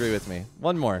person agree with me.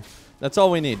 One more. That's all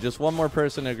we need. Just one more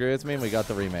person to agree with me, and we got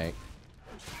the remake.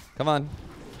 Come on.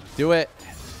 Do it.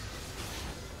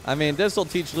 I mean, this will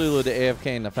teach Lulu to AFK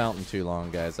in the fountain too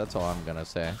long, guys. That's all I'm going to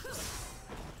say.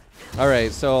 All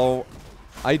right, so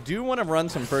I do want to run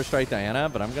some First Strike Diana,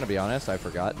 but I'm going to be honest. I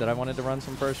forgot that I wanted to run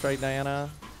some First Strike Diana.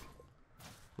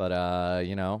 But,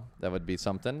 you know, that would be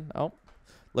something. Oh,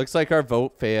 looks like our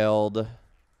vote failed.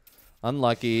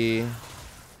 Unlucky.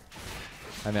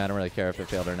 I mean, I don't really care if it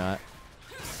failed or not.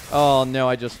 Oh, no,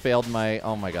 I just failed my...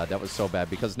 Oh, my God, that was so bad.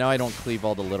 Because now I don't cleave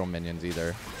all the little minions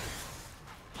either.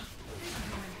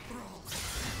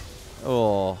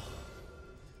 Oh,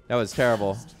 that was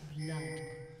terrible.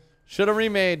 Should have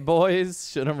remade, boys.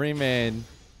 Should have remade.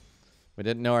 We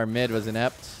didn't know our mid was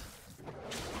inept.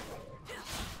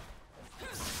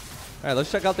 All right,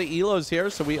 let's check out the elos here.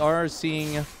 So we are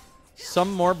seeing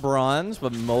some more bronze,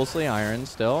 but mostly iron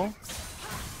still.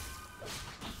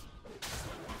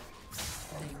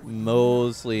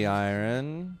 Mostly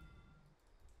iron.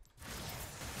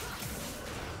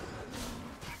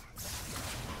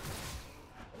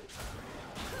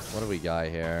 What do we got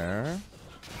here?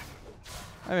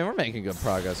 I mean, we're making good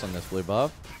progress on this blue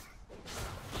buff.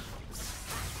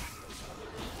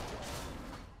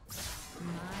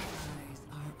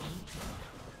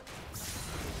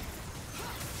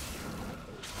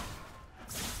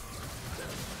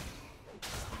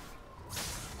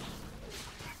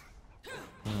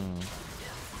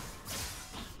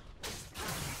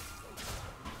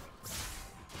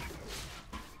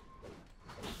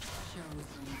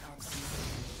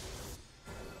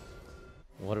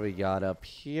 What do we got up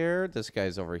here? This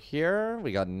guy's over here.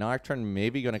 We got Nocturne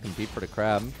maybe going to compete for the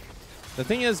crab. The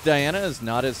thing is, Diana is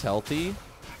not as healthy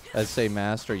as, say,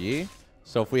 Master Yi.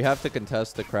 So if we have to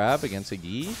contest the crab against a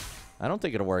Yi, I don't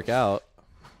think it'll work out.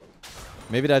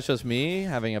 Maybe that's just me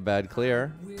having a bad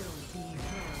clear.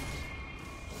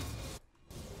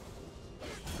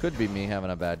 Could be me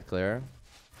having a bad clear.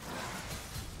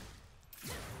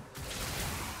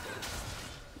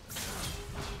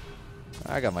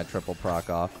 I got my triple proc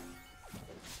off.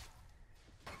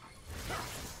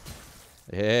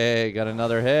 Hey, got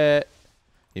another hit.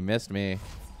 He missed me.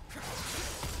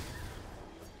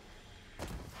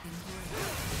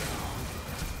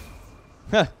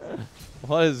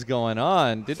 What is going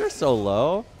on? Dude, they're so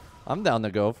low. I'm down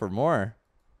to go for more.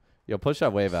 Yo, push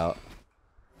that wave out.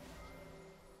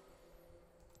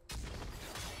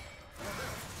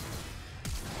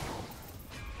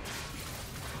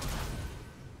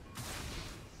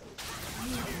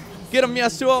 Get him,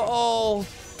 Yasuo. Oh.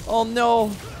 Oh,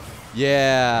 no.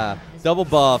 Yeah. Double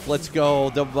buff. Let's go.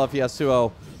 Double buff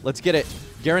Yasuo. Let's get it.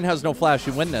 Garen has no flash.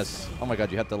 You win this. Oh, my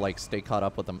God. You have to, like, stay caught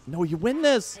up with him. No, you win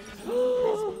this.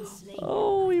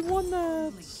 Oh, he won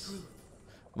that.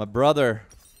 My brother.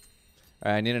 All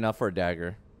right, I need enough for a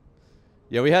dagger.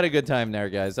 Yeah, we had a good time there,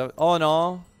 guys. All in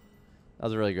all, that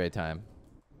was a really great time.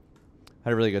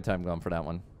 Had a really good time going for that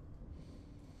one.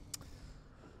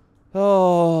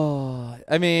 Oh,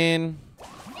 I mean,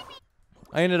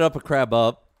 I ended up a crab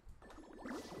up.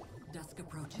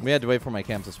 We had to wait for my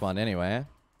camp to spawn anyway.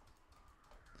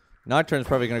 Nocturne's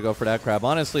probably going to go for that crab.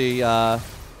 Honestly,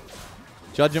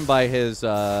 judging by his,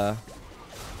 how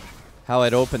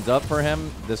it opens up for him,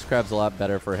 this crab's a lot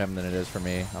better for him than it is for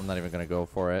me. I'm not even going to go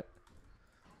for it.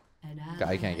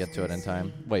 I can't get to it in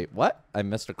time. Wait, what? I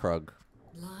missed a Krug.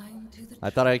 I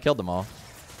thought I killed them all.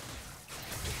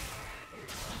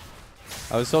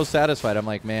 I was so satisfied. I'm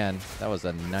like, man, that was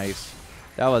a nice hit.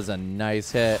 That was a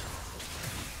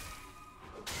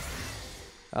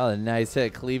nice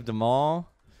hit. Cleaved them all.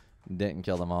 Didn't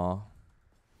kill them all.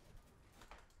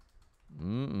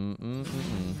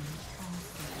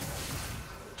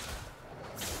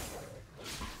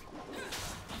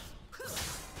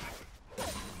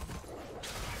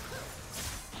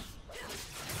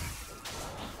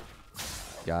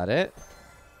 Got it.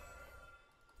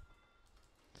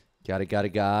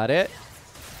 Got it.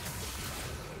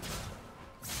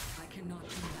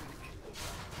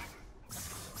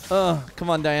 Come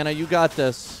on, Diana. You got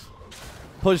this.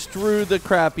 Push through the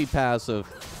crappy passive.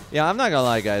 Yeah, I'm not gonna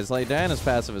lie, guys. Like, Diana's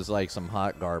passive is like some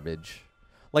hot garbage.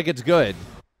 Like, it's good.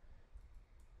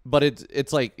 But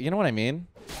it's like, you know what I mean?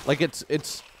 Like, it's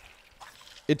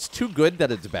too good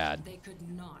that it's bad.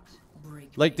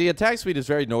 Like, the attack speed is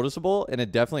very noticeable, and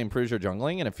it definitely improves your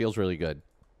jungling, and it feels really good.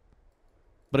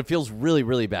 But it feels really,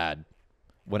 really bad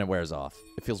when it wears off.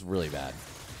 It feels really bad.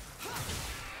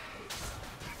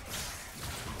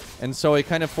 And so it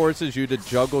kind of forces you to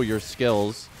juggle your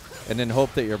skills and then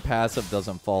hope that your passive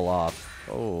doesn't fall off.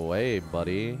 Oh, hey,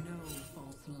 buddy.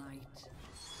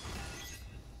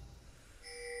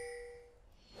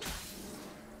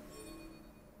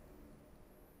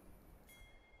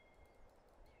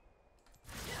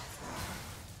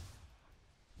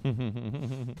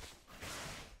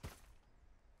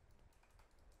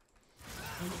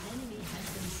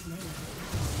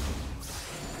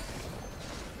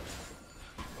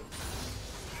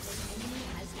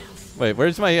 Wait,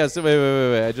 where's my Yasuo?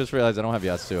 Wait. I just realized I don't have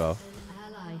Yasuo.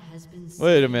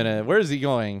 Wait a minute. Where is he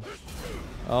going?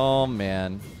 Oh,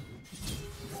 man.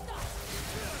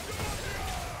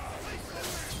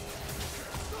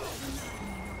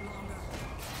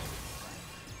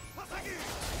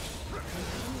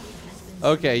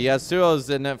 Okay,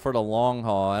 Yasuo's in it for the long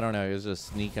haul. I don't know. He was just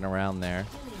sneaking around there.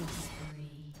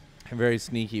 Very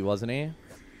sneaky, wasn't he?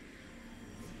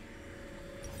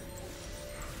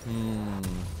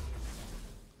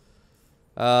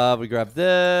 We grab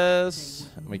this.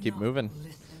 And we keep moving.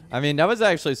 I mean, that was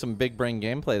actually some big brain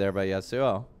gameplay there by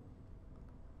Yasuo.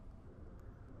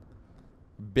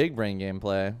 Big brain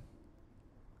gameplay.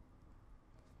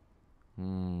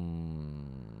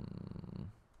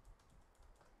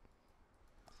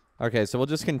 Okay, so we'll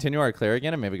just continue our clear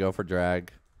again and maybe go for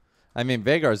drag. I mean,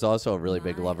 Veigar's also a really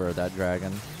big lover of that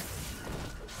dragon.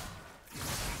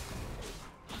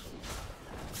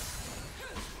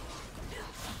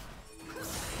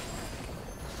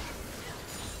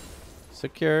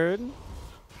 Secured.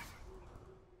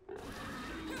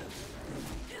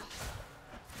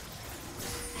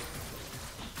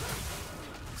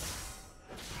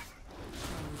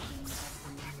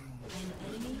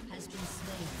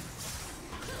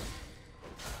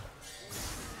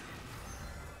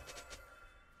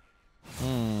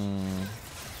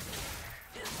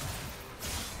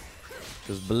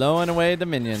 Just blowing away the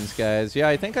minions, guys. Yeah,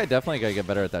 I think I definitely gotta get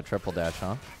better at that triple dash,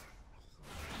 huh?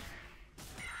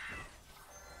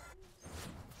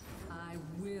 I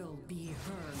will be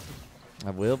heard.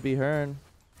 I will be heard.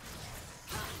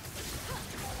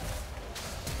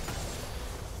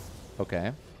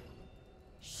 Okay.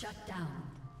 Shut down.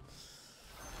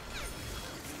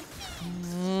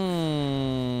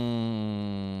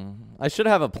 I should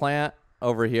have a plant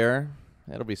over here.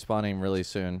 It'll be spawning really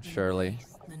soon, surely.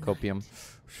 Copium.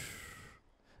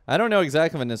 I don't know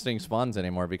exactly when this thing spawns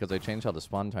anymore because I changed how the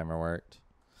spawn timer worked.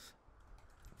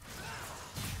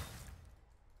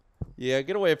 Yeah,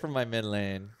 get away from my mid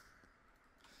lane.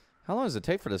 How long does it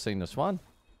take for this thing to spawn?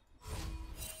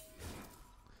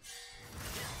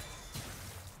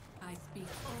 I speak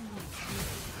only.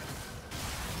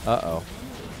 Uh-oh.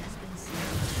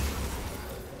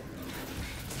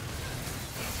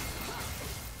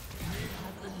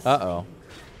 Uh-oh.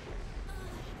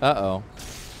 Uh-oh.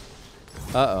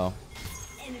 Uh-oh.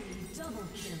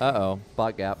 Uh-oh.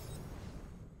 Bot gap.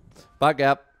 Bot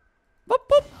gap. Boop,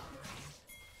 boop.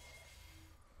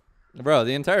 Bro,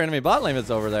 the entire enemy bot lane is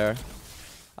over there.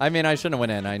 I mean, I shouldn't have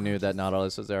went in. I knew that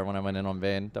Nautilus was there when I went in on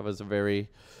Vayne. That was a very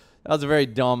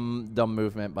dumb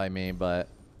movement by me, but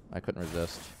I couldn't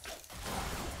resist.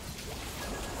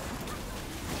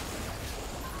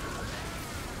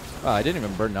 Wow, I didn't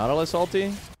even burn Nautilus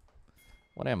ulti?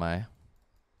 What am I?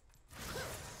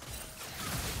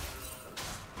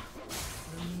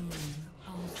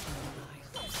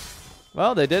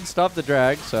 Well, they did stop the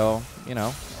drag, so, you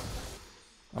know.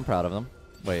 I'm proud of them.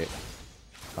 Wait.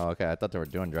 Oh, okay. I thought they were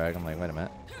doing drag. I'm like, wait a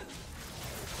minute.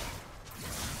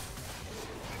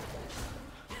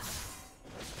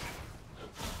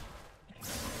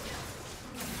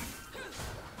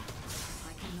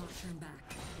 I cannot turn back.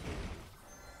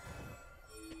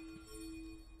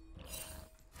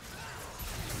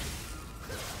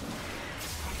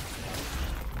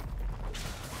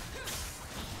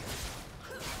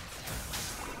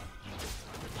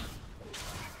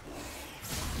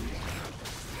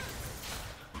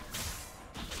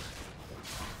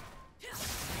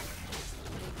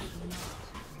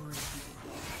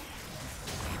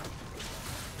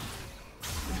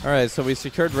 Alright, so we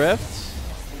secured Rift.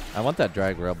 I want that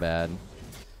drag real bad.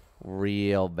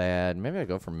 Real bad. Maybe I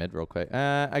go for mid real quick.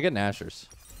 I get Nashers.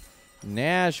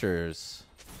 Nashers.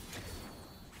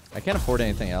 I can't afford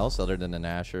anything else other than the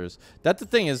Nashers. That's the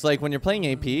thing is, like, when you're playing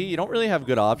AP, you don't really have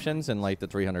good options in, like, the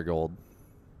 300 gold.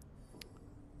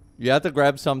 You have to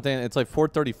grab something. It's like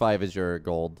 435 is your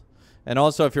gold. And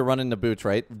also, if you're running the boots,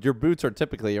 right? Your boots are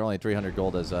typically, you're only 300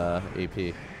 gold as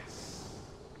AP.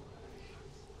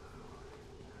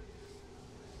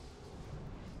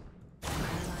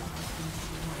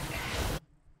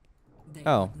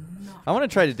 Oh. I want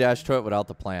to try to dash to it without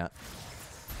the plant.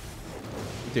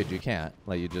 Dude, you can't.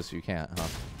 Like, you can't, huh?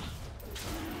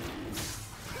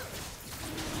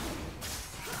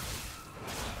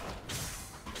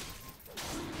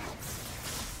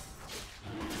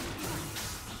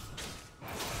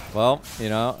 Well, you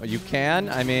know, you can.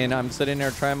 I mean, I'm sitting there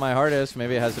trying my hardest.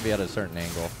 Maybe it has to be at a certain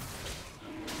angle.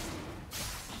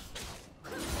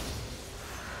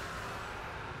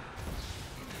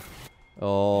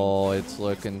 Oh, it's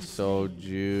looking so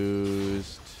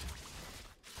juiced.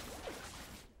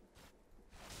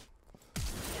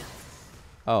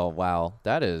 Oh, wow.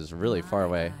 That is really far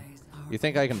away. You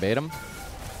think I can bait him?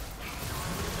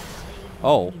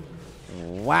 Oh.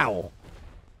 Wow.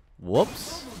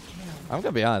 Whoops. I'm going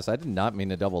to be honest. I did not mean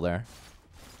to double there.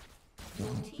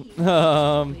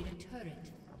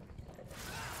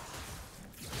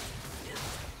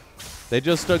 They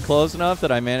just stood close enough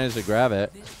that I managed to grab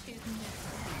it.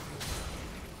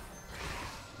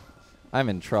 I'm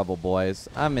in trouble, boys.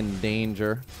 I'm in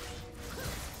danger.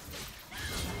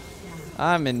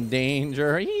 I'm in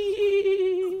danger.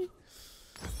 We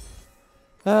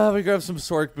grab some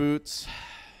Sork boots.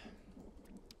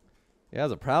 Yeah,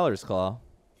 it's a Prowler's Claw.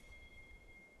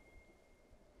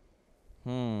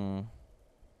 Hum,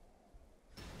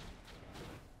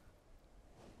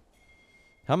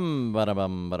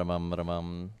 ba-da-bum, ba-da-bum,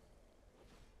 ba-da-bum.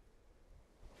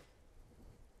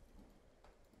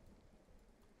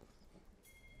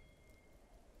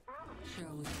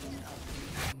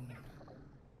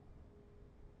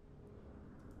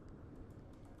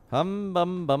 Hum,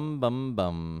 bum, bum, bum,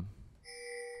 bum.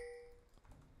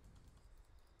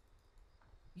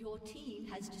 Your team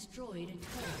has destroyed a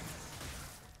turret.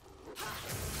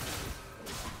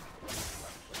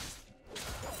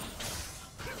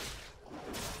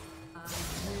 I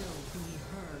will be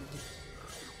heard.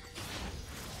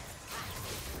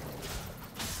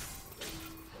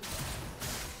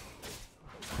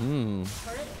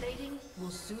 Turret plating will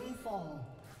soon fall.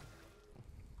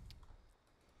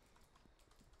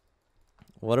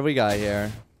 What do we got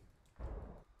here?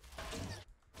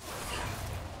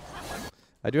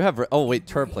 I do have... Oh, wait.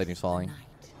 Turret plating's falling.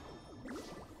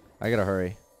 I gotta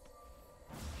hurry.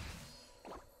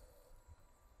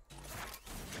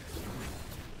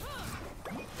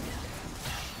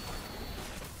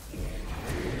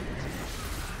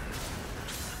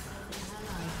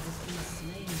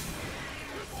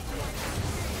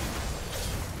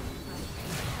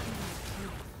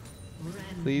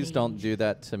 Please don't do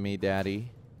that to me,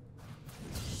 Daddy.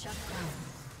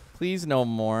 Please no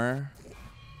more.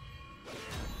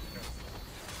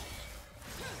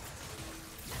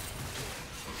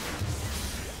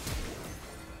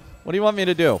 What do you want me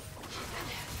to do?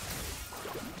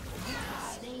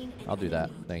 I'll do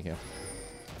that. Thank you.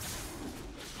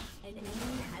 An enemy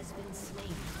has been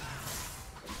slain.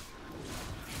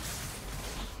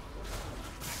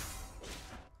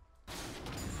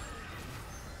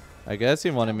 I guess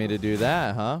he wanted me to do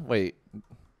that, huh? Wait.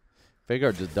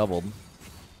 Vigor just doubled.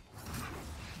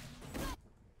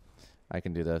 I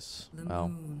can do this.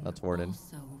 Oh, that's warded.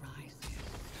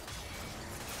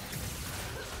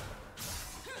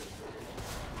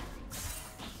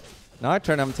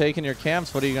 Nocturne, I'm taking your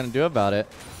camps. What are you going to do about it?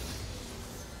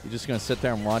 You just going to sit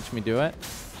there and watch me do it?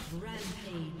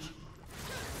 Rampage.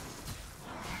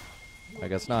 I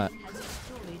guess not.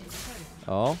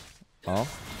 Oh. Oh.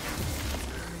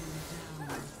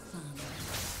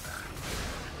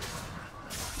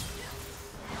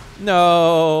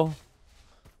 No.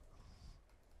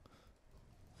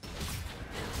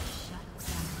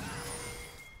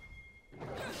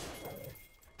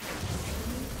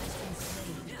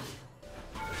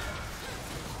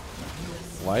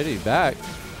 Why did he back?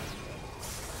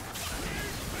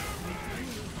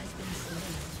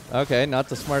 Okay, not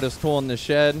the smartest tool in the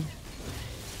shed.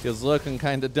 He was looking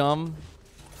kind of dumb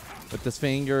with his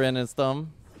finger in his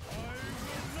thumb.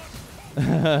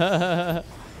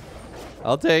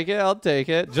 I'll take it. I'll take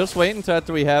it. Just wait until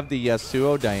after we have the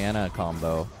Yasuo Diana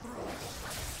combo.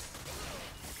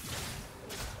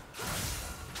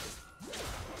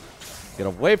 Get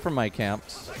away from my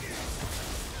camps.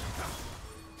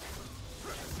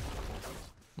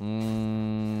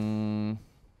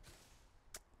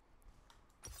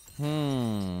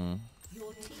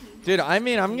 Dude, I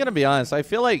mean, I'm going to be honest. I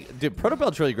feel like, dude,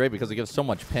 Protobelt's really great because it gives so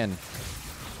much pin.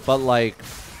 But, like,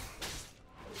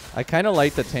 I kind of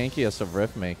like the tankiest of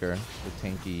Riftmaker. The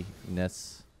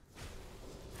tankiness.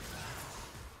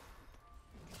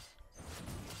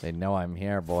 They know I'm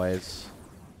here, boys.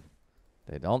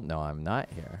 They don't know I'm not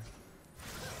here.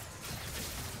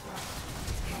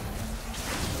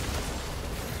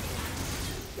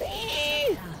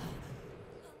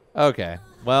 Okay,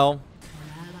 well,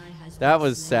 that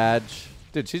was sad.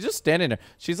 Dude, she's just standing there.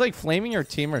 She's like flaming her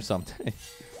team or something.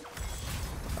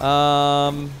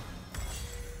 I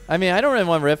mean, I don't really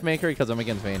want Riftmaker because I'm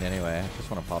against Vayne anyway. I just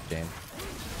want to pop game.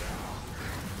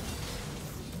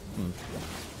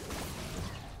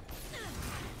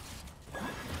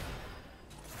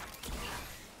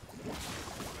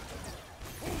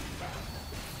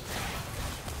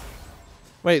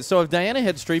 Wait, so if Diana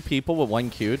hits 3 people with 1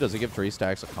 Q, does it give 3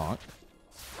 stacks of conch?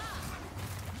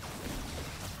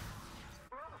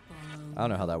 I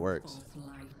don't know how that works.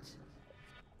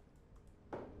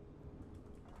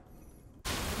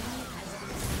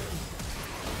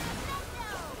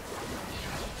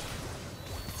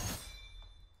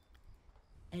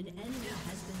 An enemy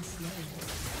has been slain.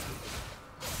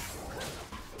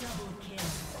 Double kill.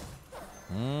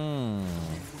 Mmm.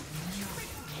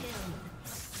 Kill.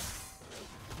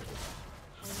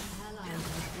 An ally has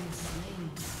been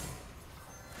slain.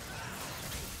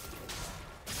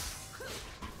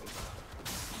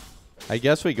 I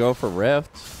guess we go for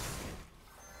Rift.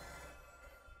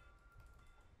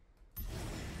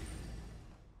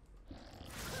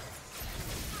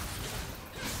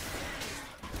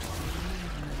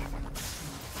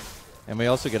 And we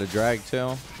also get a drag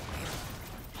too.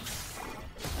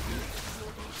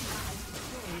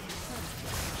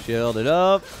 Shield it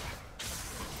up.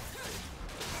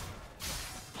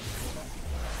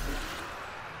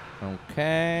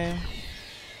 Okay.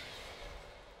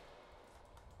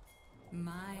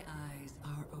 My eyes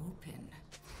are open.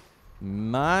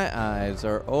 My eyes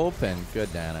are open.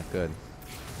 Good, Dana. Good.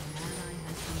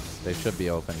 They should be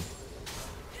open.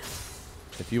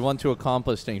 If you want to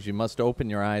accomplish things, you must open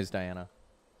your eyes, Diana.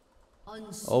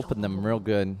 Open them real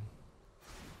good.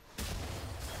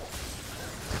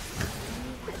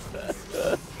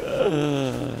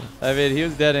 I mean, he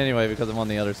was dead anyway because I'm on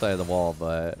the other side of the wall,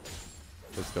 but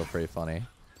it's still pretty funny.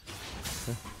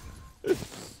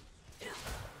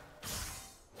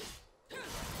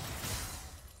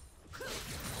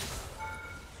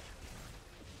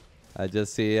 I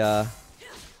just see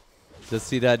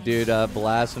that dude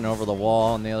blasting over the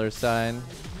wall on the other side.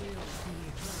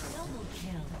 Double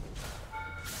kill.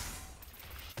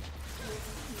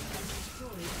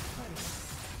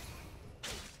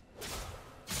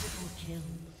 Triple kill.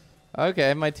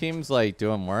 Okay, my team's like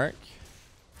doing work.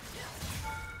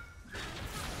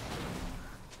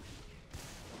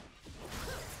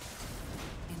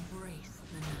 Embrace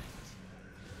the night.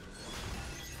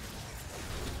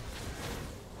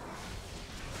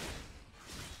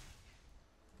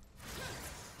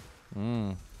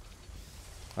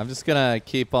 I'm just gonna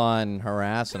keep on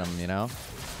harassing him, you know?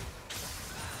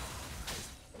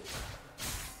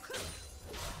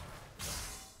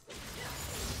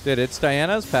 Dude, it's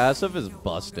Diana's passive is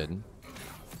busted.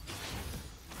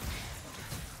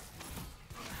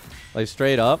 Like,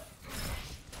 straight up.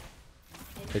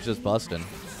 It's just busted.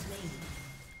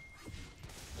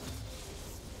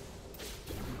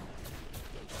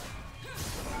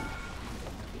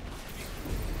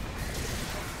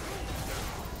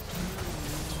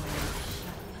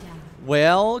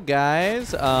 Well,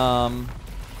 guys,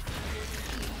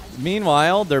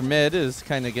 meanwhile, their mid is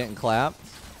kind of getting clapped.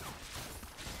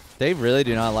 They really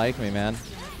do not like me, man.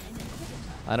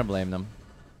 I don't blame them.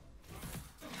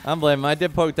 I don't blame them. I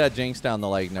did poke that Jinx down to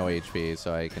like no HP,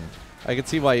 so I can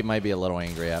see why he might be a little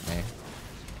angry at me.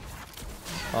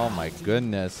 Oh my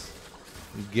goodness.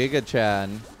 Giga Chad.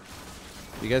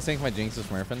 You guys think my Jinx is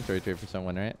smurfing? 33%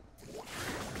 win rate?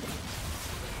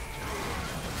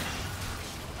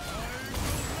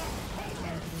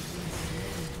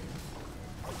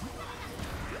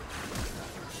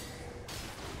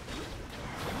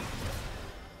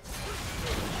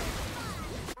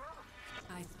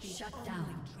 I speak Shut only down.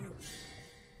 truth.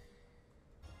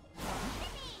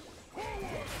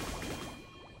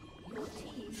 Your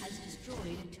team has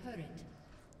destroyed a turret.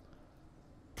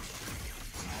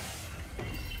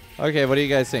 Okay, what do you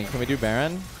guys think? Can we do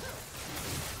Baron?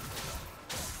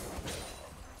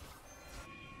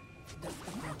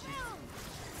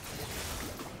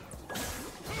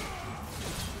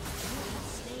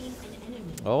 Slain an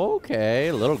enemy. Okay,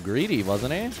 a little greedy,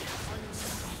 wasn't he?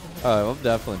 Oh, we'll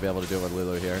definitely be able to do it with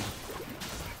Lulu here.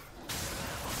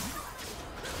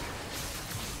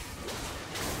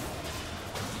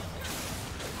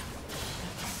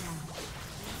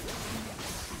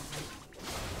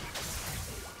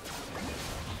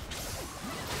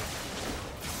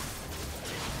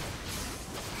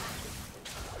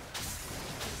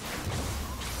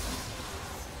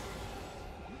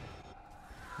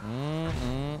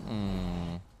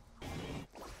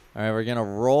 All right, we're gonna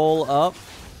roll up.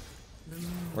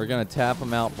 We're gonna tap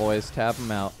them out, boys. Tap them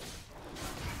out.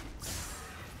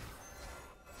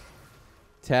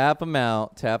 Tap them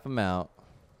out. Tap them out.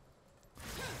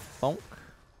 Bonk. All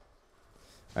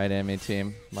right, enemy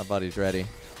team. My body's ready.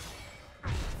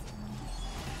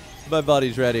 My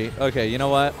body's ready. Okay, you know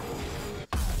what?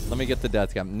 Let me get the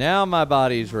death gum. Now my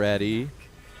body's ready.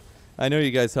 I know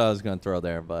you guys thought I was gonna throw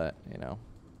there, but you know,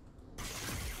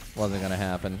 wasn't gonna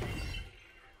happen.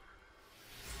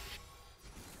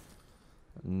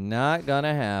 Not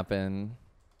gonna happen.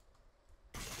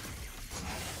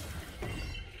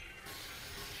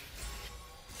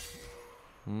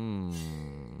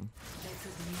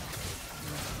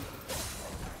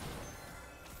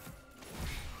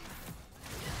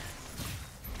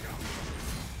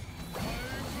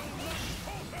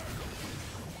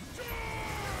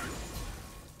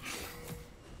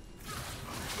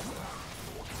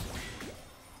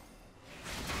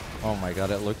 Oh my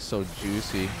god, it looks so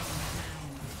juicy.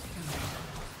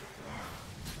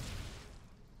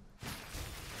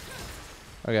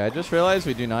 Okay, I just realized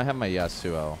we do not have my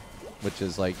Yasuo, which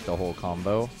is like the whole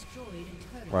combo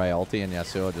where I ulti and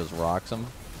Yasuo just rocks him.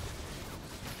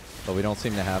 But we don't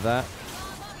seem to have that.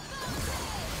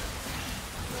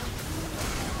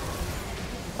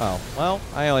 Oh, well,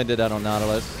 I only did that on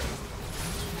Nautilus.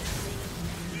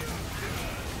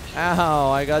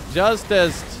 Ow, I got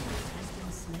justiced.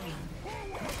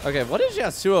 Okay, what is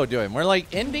Yasuo doing? We're like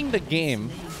ending the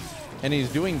game, and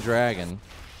he's doing dragon.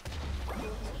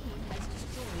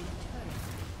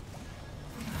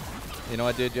 You know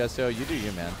what, dude, Yasuo? You do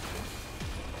you, man.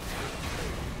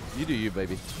 You do you,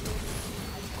 baby.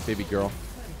 Baby girl.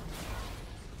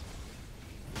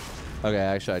 Okay,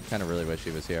 actually, I kind of really wish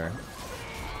he was here.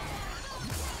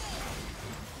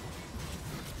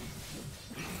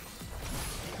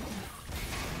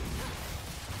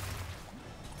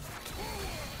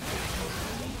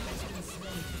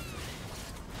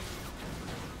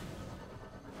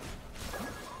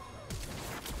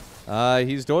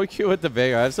 He's dual Q with the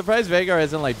Veigar. I'm surprised Veigar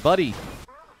isn't like, buddy,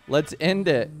 let's end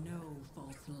it. No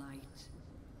false light.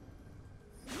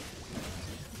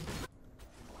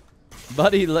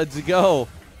 Buddy, let's go.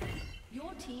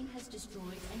 Your team has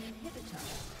destroyed an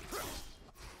inhibitor.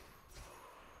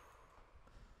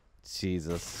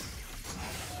 Jesus.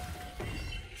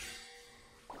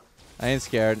 I ain't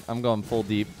scared. I'm going full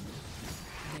deep.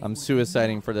 I'm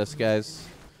suiciding for this, guys.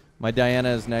 My Diana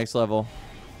is next level.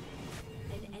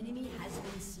 An enemy has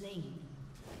been slain.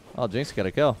 Oh, Jinx got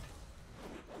a kill.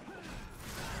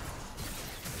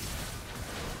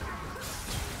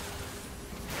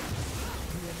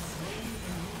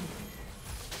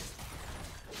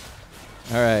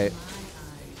 Alright.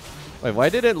 Wait, why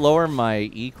did it lower my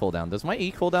E cooldown? Does my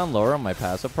E cooldown lower on my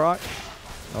passive proc?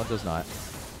 No, it does not.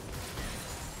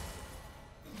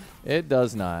 It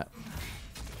does not.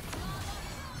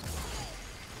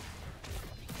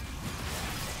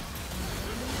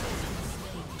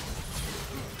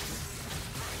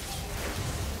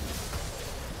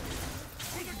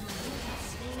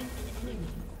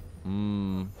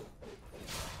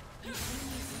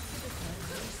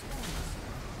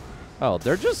 Oh,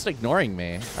 they're just ignoring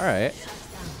me. All right.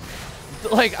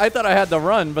 Like, I thought I had to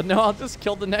run, but no, I'll just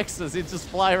kill the Nexus. He'd just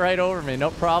fly right over me. No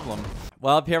problem.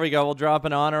 Well, up here we go. We'll drop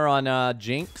an honor on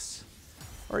Jinx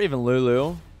or even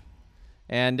Lulu.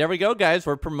 And there we go, guys.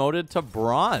 We're promoted to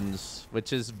bronze,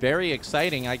 which is very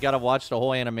exciting. I got to watch the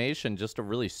whole animation just to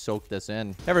really soak this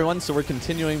in. Hey, everyone. So we're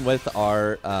continuing with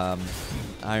our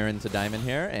Iron to Diamond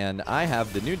here. And I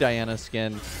have the new Diana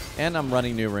skin, and I'm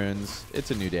running new runes.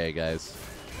 It's a new day, guys.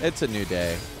 It's a new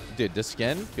day. Dude, this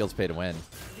skin feels pay to win.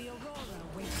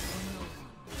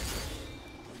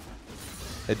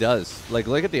 It does. Like,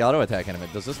 look at the auto attack in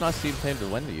it. Does this not seem pay to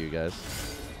win to you guys?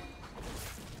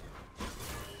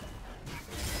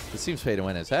 This seems pay to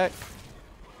win as heck.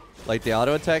 Like, the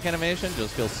auto attack animation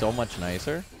just feels so much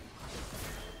nicer.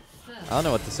 I don't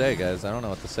know what to say, guys. I don't know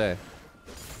what to say.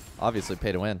 Obviously,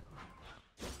 pay to win.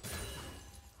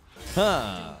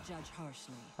 Huh.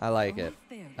 I like it.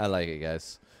 I like it,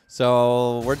 guys.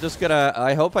 So we're just gonna,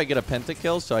 I hope I get a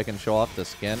pentakill so I can show off the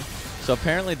skin. So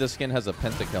apparently the skin has a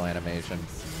pentakill animation.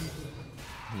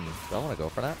 Do I want to go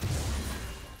for that?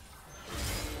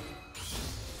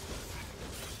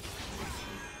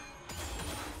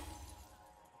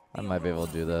 I might be able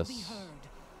to do this.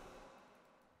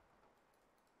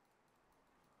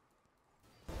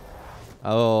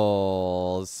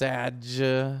 Oh, Sag.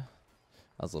 I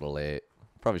was a little late.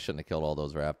 Probably shouldn't have killed all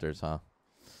those raptors, huh?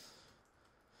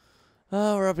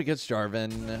 Oh, we're up against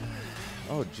Jarvan.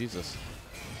 Oh, Jesus.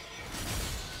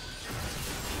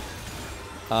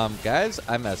 Guys,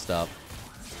 I messed up.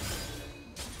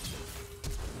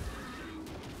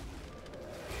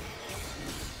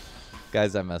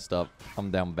 Guys, I messed up.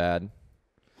 I'm down bad.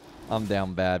 I'm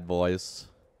down bad, boys.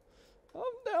 I'm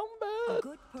down bad. A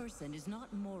good person is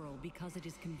not moral because it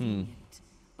is convenient,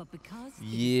 but because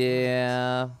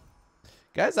yeah.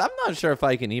 Guys, I'm not sure if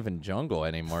I can even jungle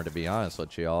anymore, to be honest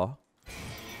with y'all.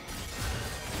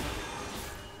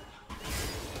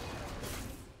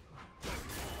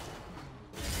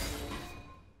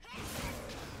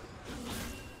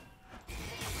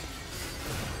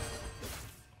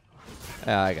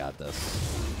 Yeah, I got this.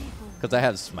 Because I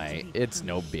have smite. It's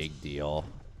no big deal.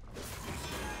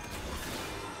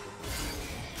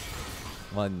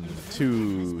 1,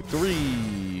 2,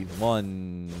 3.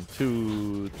 1,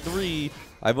 2, 3.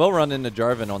 I will run into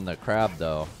Jarvan on the crab,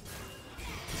 though.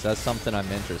 So that's something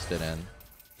I'm interested in.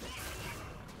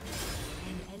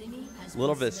 A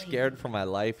little bit scared for my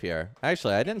life here.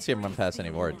 Actually, I didn't see him run past any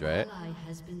wards, right?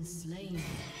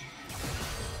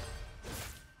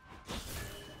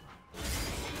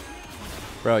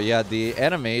 Bro, yeah, the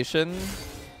animation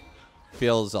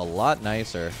feels a lot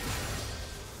nicer.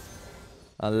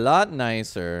 A lot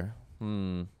nicer.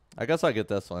 I guess I'll get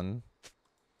this one.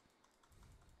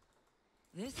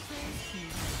 This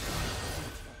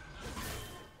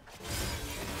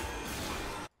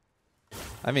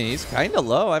I mean, he's kind of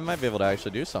low. I might be able to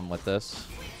actually do something with this.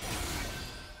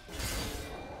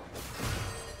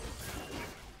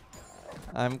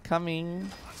 I'm coming.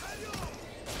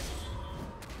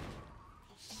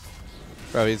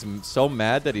 Bro, he's so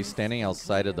mad that he's standing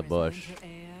outside of the bush.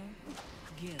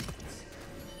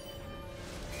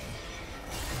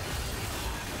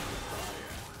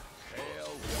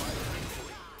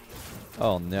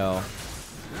 Oh, no.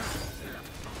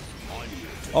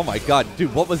 Oh, my God.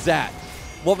 Dude, what was that?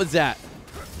 What was that?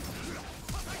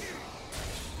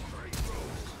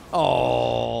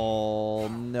 Oh,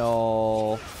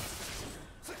 no.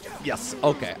 Yes.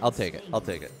 Okay, I'll take it. I'll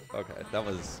take it. Okay, that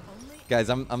was... Guys,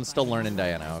 I'm still learning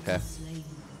Diana, okay?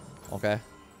 Okay.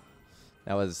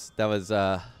 That was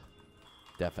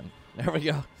Deafin. There we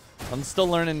go. I'm still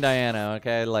learning Diana,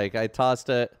 okay? Like, I tossed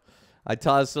it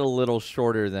a little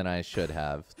shorter than I should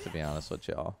have, to be honest with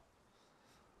y'all.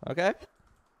 Okay?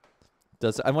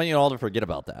 I want you all to forget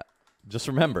about that. Just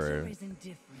remember,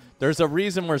 there's a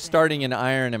reason we're starting in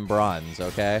iron and bronze,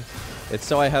 okay? It's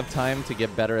so I have time to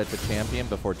get better at the champion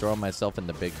before throwing myself in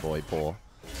the big boy pool.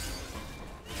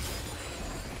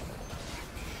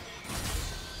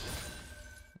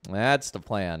 That's the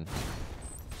plan.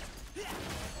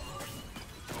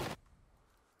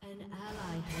 An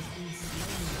ally has been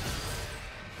slain.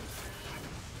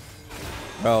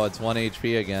 Bro, it's 1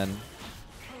 HP again.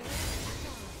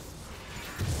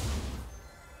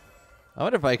 I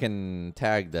wonder if I can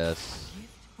tag this.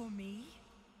 for me.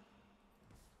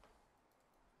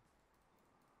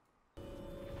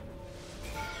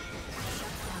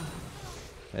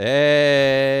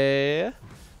 Hey!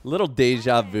 Little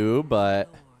deja vu, but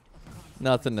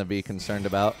nothing to be concerned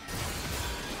about.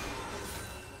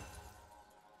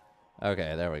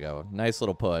 Okay, there we go. Nice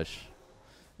little push.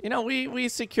 You know, we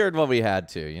secured what we had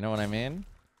to. You know what I mean?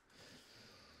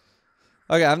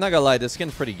 Okay, I'm not gonna lie. This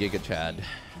skin's pretty Giga Chad.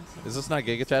 Is this not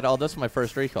Giga Chad? Oh, this is my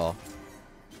first recall.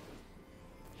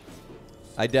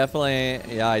 I definitely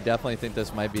think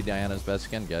this might be Diana's best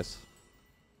skin, guys.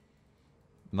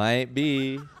 Might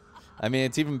be. I mean,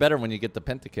 it's even better when you get the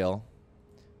pentakill,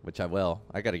 which I will.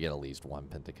 I gotta get at least 1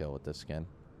 pentakill with this skin.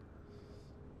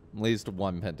 At least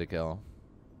 1 pentakill.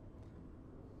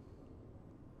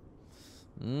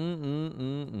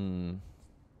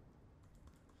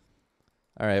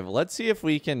 All right, well, let's see if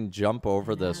we can jump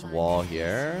over this wall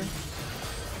here.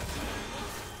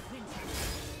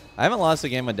 I haven't lost a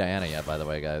game with Diana yet, by the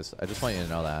way, guys. I just want you to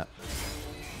know that.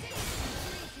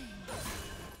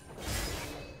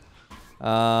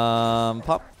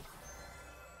 Pop.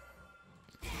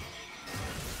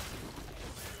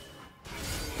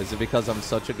 Is it because I'm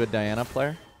such a good Diana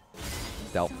player?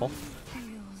 Doubtful.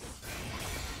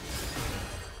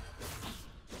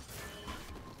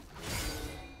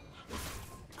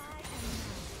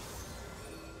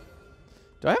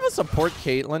 Do I have a support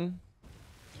Caitlyn?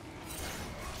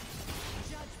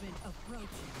 Judgment approaches.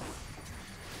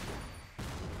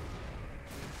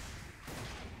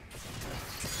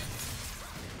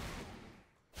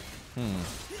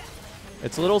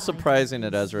 It's a little surprising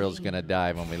that Ezreal's gonna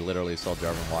die when we literally saw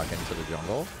Jarvan walk into the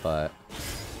jungle, but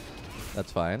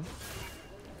that's fine.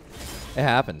 It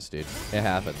happens, dude. It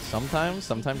happens. Sometimes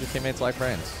your teammates lack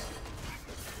brains.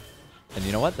 And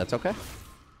you know what? That's okay.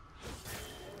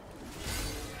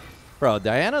 Bro,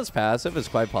 Diana's passive is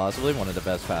quite possibly one of the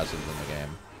best passives in the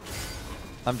game.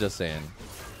 I'm just saying.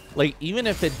 Like, even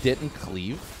if it didn't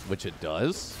cleave, which it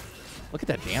does, look at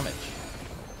that damage.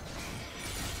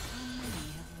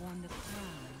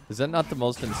 Is that not the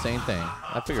most insane thing?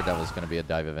 I figured that was going to be a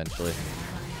dive eventually.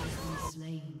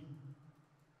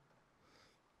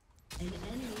 An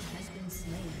enemy has been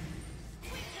slain.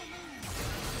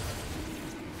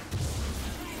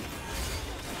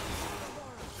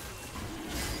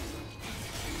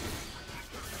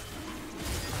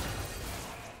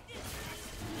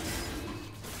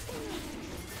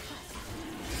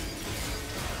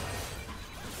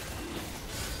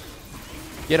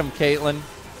 Get him, Caitlyn.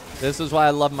 This is why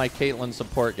I love my Caitlyn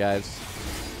support, guys.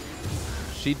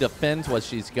 She defends what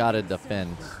she's got to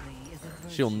defend.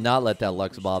 She'll not let that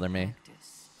Lux bother me.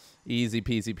 Easy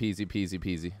peasy, peasy, peasy,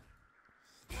 peasy.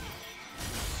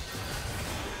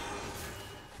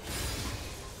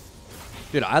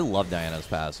 Dude, I love Diana's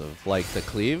passive. Like, the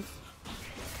cleave.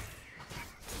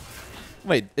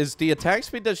 Wait, is the attack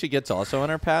speed that she gets also in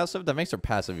her passive? That makes her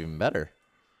passive even better.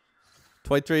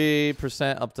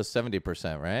 23% up to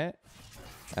 70%, right?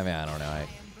 I mean, I don't know.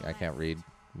 I can't read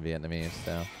Vietnamese,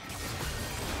 so.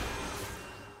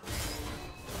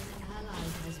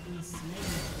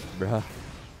 Bruh.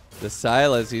 The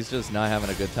Silas, he's just not having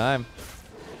a good time.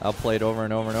 Outplayed over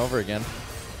and over and over again.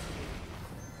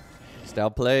 Just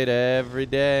outplayed every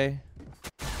day.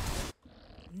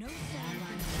 No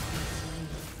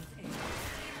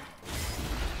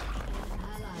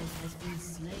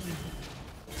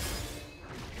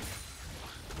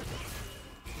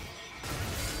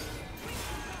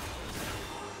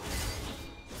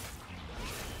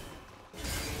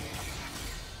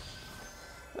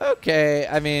Okay,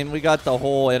 I mean, we got the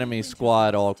whole enemy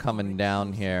squad all coming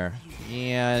down here.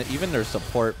 Yeah, even their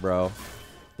support, bro.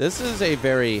 This is a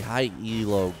very high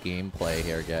elo gameplay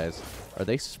here, guys. Are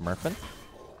they smurfing?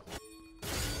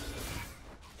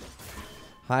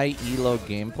 High elo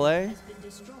gameplay?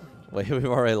 Wait, we've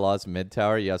already lost mid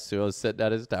tower. Yasuo's sitting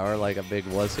at his tower like a big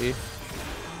wussy.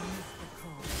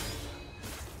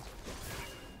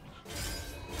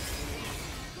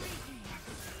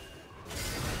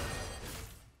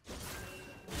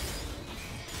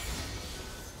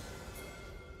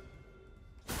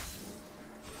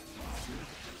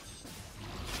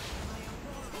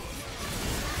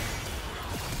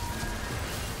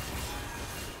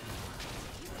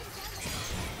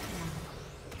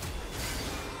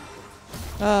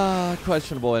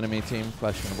 Questionable enemy team.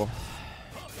 Questionable.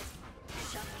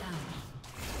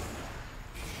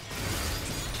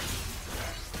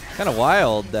 Kind of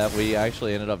wild that we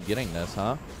actually ended up getting this,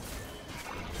 huh?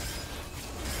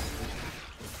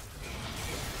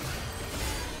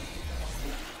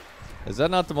 Is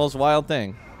that not the most wild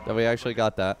thing? That we actually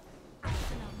got that?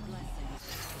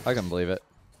 I can believe it.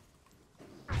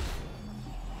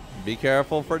 Be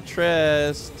careful for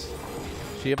Trist.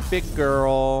 She a big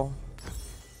girl.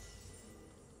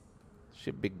 She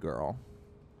a big girl.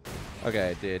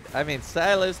 Okay, dude. I mean,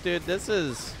 Silas, dude, this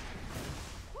is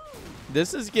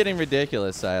getting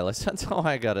ridiculous, Silas. That's all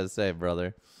I gotta say,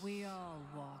 brother. We all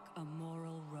walk a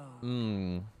moral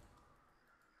road.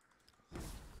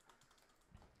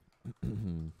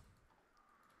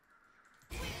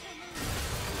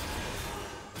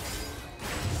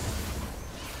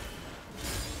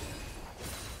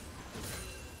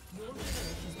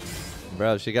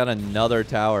 Bro, she got another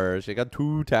tower. She got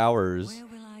 2 towers. Where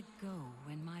will I go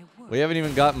when my work We haven't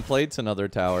even gotten plates in other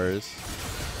towers.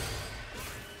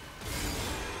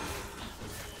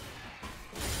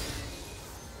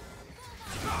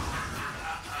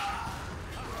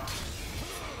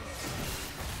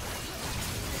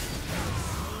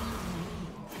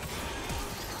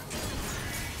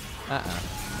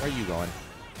 Where are you going?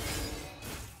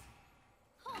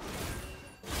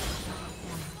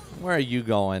 Where are you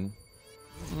going?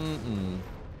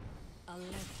 a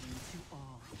lesson to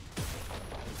all.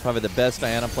 Probably the best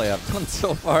Diana play I've done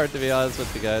so far, to be honest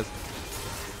with you guys.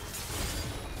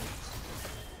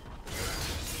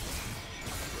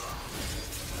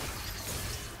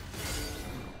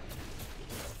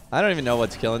 I don't even know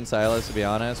what's killing Silas, to be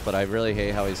honest, but I really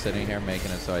hate how he's sitting here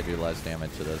making it so I do less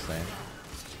damage to this thing.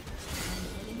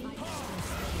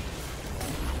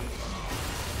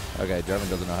 Okay, German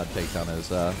doesn't know how to take down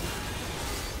his, I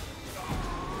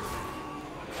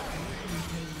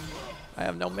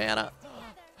have no mana.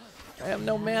 I have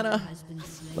no mana.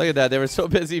 Look at that. They were so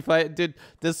busy fighting. Dude,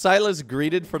 this Silas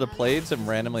greeted for the plates and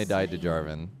randomly died to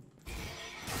Jarvan.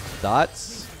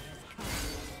 Dots.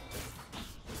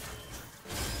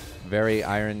 Very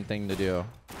iron thing to do.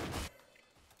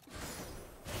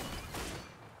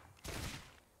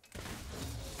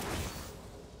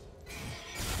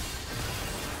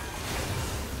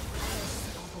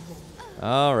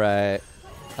 All right.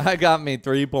 I got me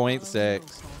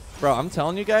 3.6. Bro, I'm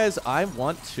telling you guys, I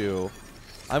want to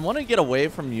get away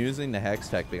from using the Hex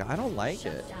Tech because I don't like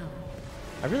it.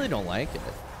 I really don't like it.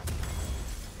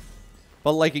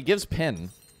 But, like, it gives pin.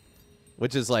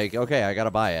 Which is like, okay, I gotta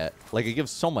buy it. Like, it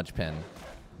gives so much pin.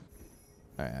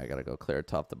 Alright, I gotta go clear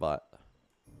top the bot.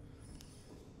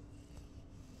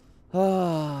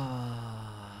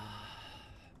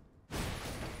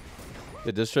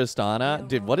 Dude, this Tristana?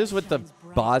 Dude, what is with the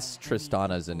boss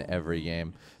Tristanas in every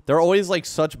game? They're always like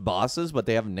such bosses, but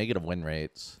they have negative win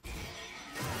rates.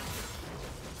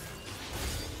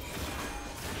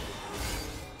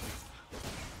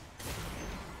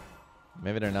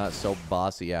 Maybe they're not so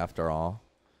bossy after all.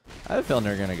 I have a feeling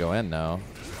they're going to go in, though.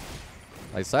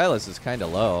 Like, Silas is kind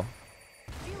of low.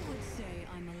 You would say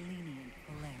I'm a lenient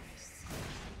Polaris.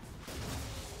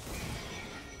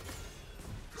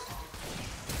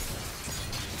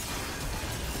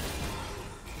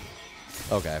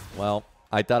 Okay, well,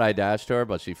 I thought I dashed to her,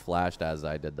 but she flashed as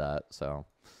I did that, so.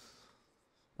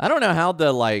 I don't know how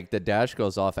the dash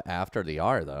goes off after the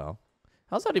R, though.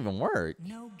 How's that even work?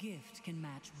 No gift can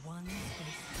match one face.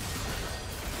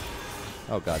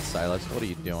 Oh, God, Silas, what are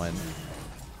you doing?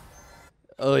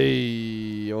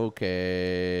 Oy,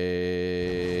 okay.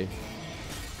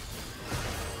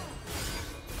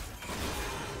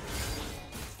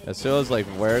 Yasuo's like,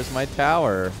 where's my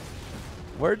tower?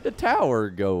 Where'd the tower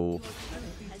go?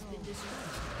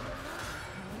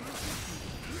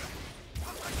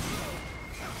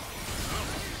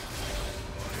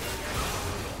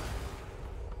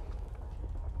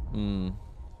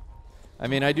 I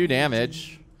mean, I do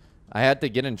damage. I had to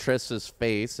get in Trist's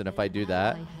face, and if I do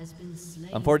that...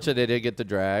 Unfortunately, I did get the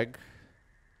drag.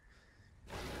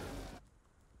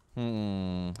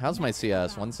 How's my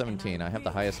CS? 117. I have the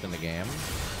highest in the game,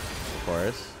 of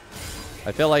course.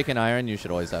 I feel like in Iron, you should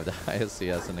always have the highest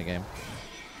CS in the game.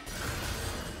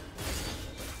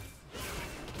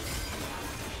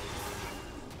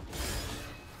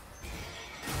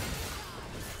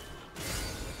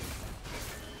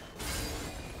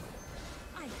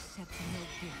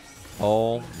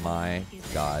 Oh my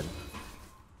God.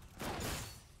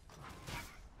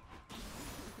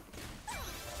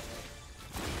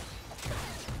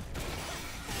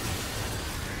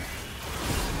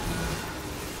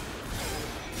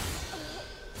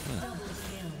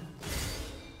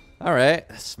 All right,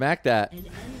 smack that.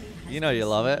 You know you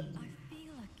love it. I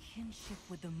feel a kinship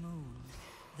with the moon,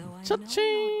 though I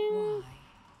Cha-ching. know not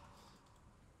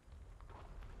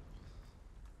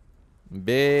why.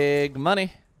 Big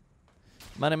money.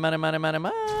 Money, money, money, money,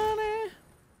 money.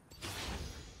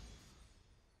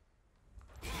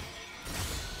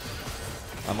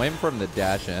 I'm waiting for him to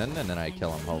dash in, and then I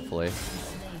kill him, hopefully.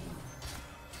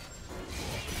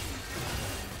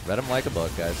 Read him like a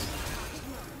book, guys.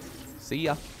 See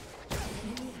ya.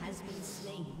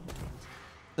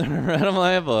 Read him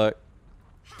like a book.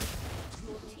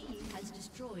 Your team has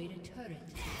destroyed a turret.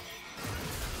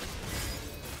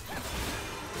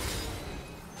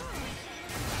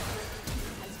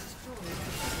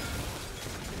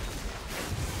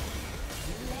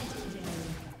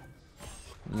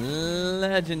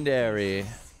 Legendary.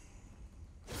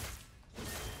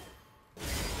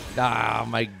 Ah,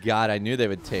 my God. I knew they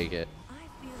would take it.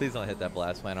 Please don't hit that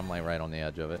blast plant. I'm like right on the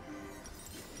edge of it.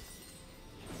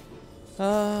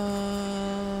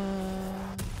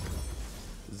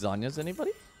 Zanya's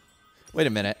anybody? Wait a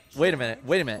minute. Wait a minute.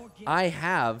 Wait a minute. I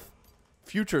have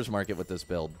futures market with this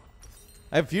build.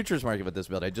 I have futures market with this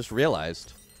build. I just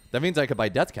realized. That means I could buy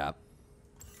death cap.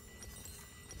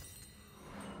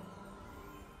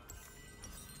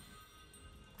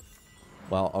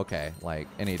 Well, okay, like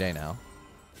any day now.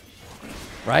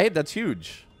 Right? That's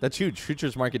huge. That's huge.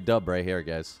 Futures market dub right here,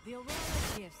 guys. The Aurora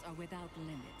gifts are without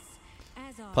limits.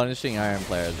 As are Punishing Iron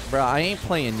players. Bro, I ain't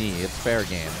playing knee. It's fair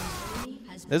game.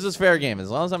 This is fair game.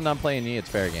 As long as I'm not playing knee, it's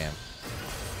fair game.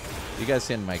 You guys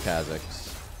seen my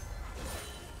Kazakhs.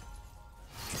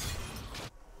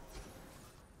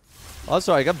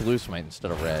 Also, I got blue smite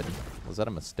instead of red. Was that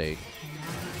a mistake?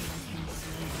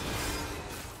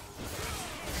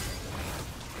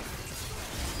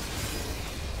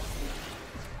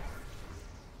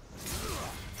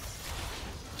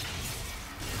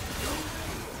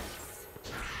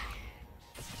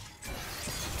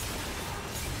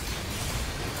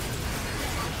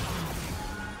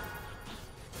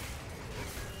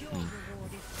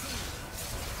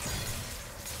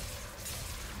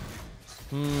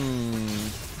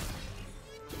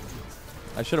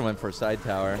 I should have went for a side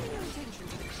tower.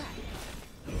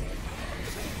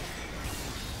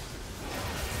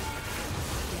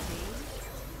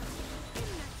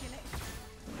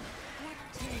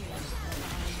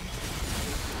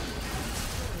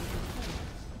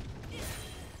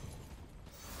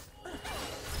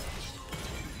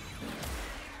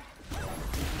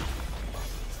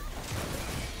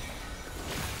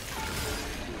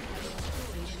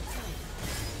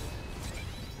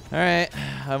 All right,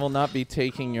 I will not be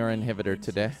taking your inhibitor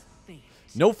today.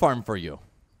 No farm for you.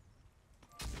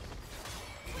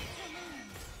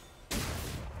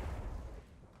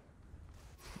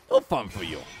 No farm for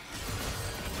you.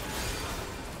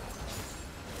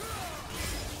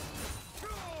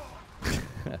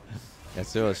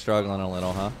 Yasuo is struggling a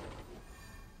little, huh?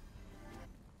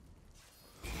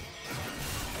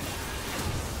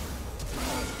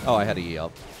 Oh, I had to E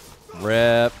up.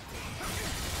 Rip.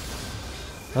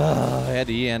 I had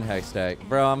to E and Hex Stack.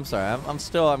 Bro, I'm sorry.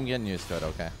 I'm getting used to it,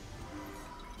 okay?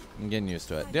 I'm getting used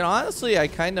to it. You know, honestly, I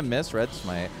kind of miss Red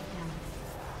Smite.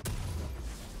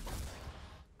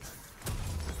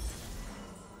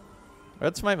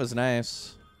 Red Smite was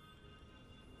nice.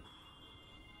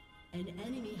 An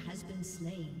enemy has been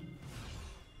slain.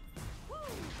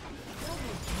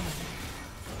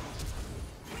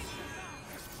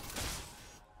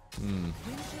 Winter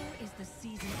is the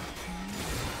season of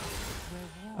community,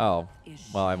 where Oh, warmth is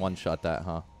well, I shared. one-shot that,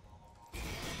 huh?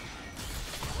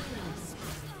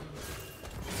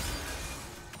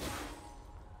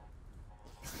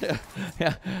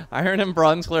 Yeah, Iron and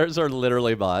Bronze players are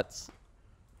literally bots.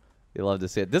 You love to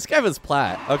see it. This guy was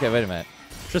plat. Okay, wait a minute.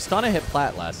 Tristana hit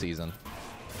plat last season.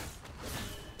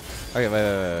 Okay,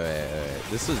 wait.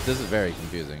 This is very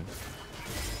confusing.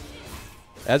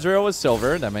 Ezreal was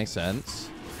silver. That makes sense.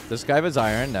 This guy was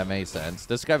iron. That makes sense.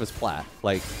 This guy was plat.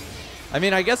 Like, I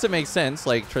mean, I guess it makes sense.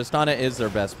 Like, Tristana is their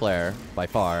best player by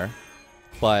far.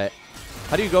 But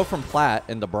how do you go from plat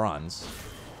into bronze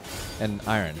and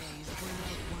iron? Days bring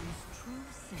out one's true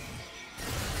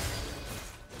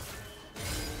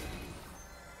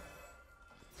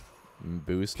self.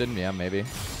 Boosted? Yeah, maybe.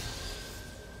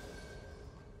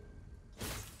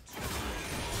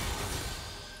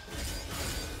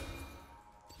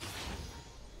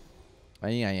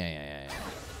 Yeah.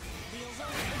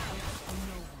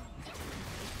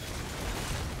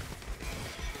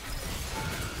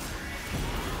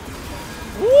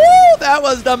 Woo! That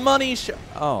was the money shot.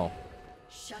 Oh,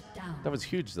 Shut down. that was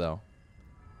huge, though.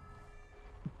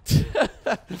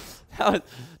 that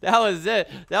was it.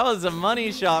 That was a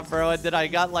money shot, bro. And then I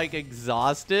got like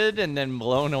exhausted and then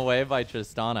blown away by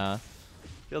Tristana.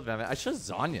 Feels bad, man. I should have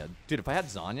Zanya. Dude, if I had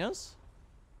Zanyas.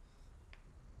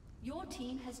 Your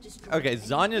team has destroyed. Okay, an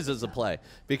Zanyas is a play.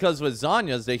 Because with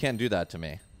Zanyas, they can't do that to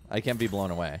me. I can't be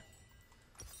blown away.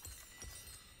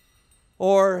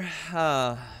 Or,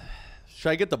 should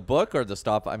I get the book or the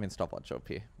stop? I mean, stopwatch OP.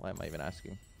 Why am I even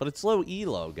asking? But it's low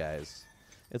elo, guys.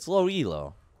 It's low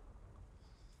elo.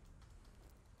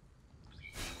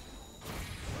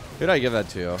 Who do I give that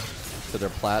to? To their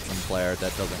platinum player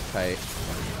that doesn't kite.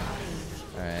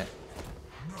 Alright.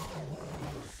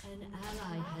 An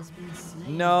ally has been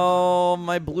slain. No,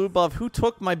 my blue buff. Who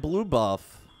took my blue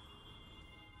buff?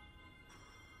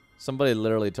 Somebody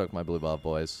literally took my blue buff,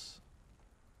 boys.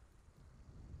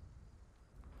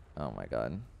 Oh my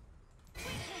god.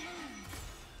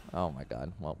 Oh my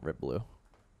god. Well, rip blue.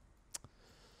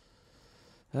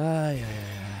 Yeah. It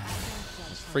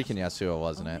was freaking Yasuo,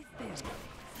 wasn't it?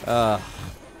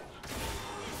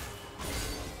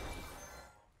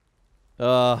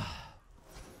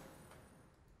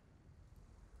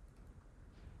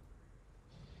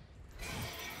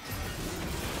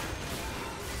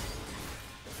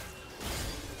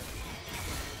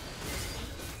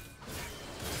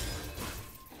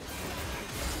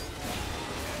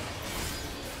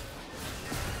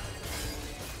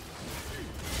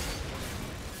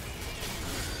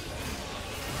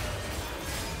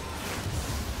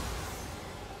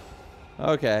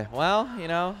 Okay, well, you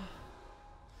know,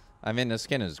 I mean, the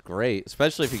skin is great,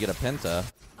 especially if you get a Penta.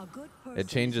 A good person It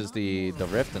changes is the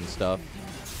not rift and stuff.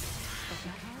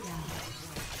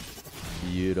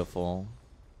 moral. Beautiful.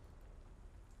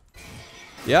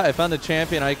 Yeah, I found a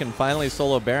champion I can finally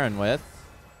solo Baron with.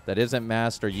 That isn't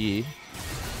Master Yi,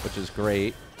 which is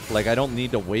great. Like, I don't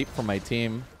need to wait for my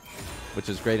team, which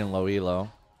is great in low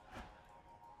elo.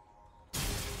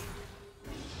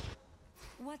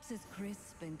 What's as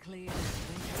crisp and clear as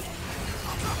winter?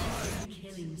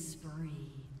 Killing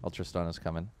spree. Ultrastun is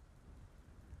coming.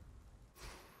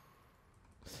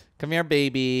 Come here,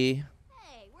 baby.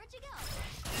 Hey, where'd you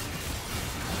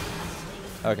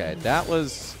go? Okay, that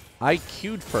was... I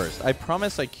queued first. I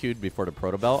promise I queued before the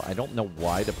Proto Belt. I don't know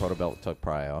why the Proto Belt took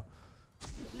prio.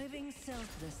 Living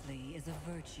selflessly is a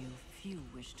virtue few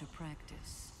wish to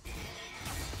practice.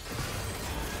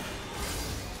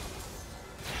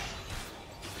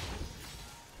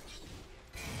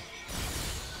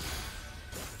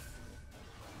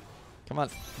 Come on.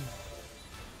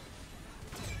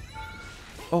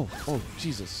 Oh,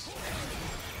 Jesus. The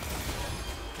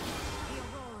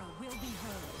aurora will be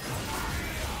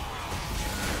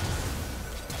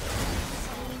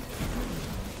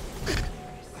heard.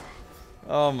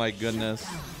 Oh my goodness.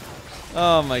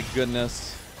 Oh my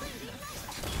goodness.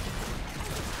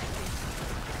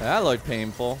 That looked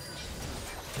painful.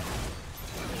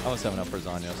 I was 7 up for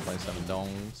Zanya. 27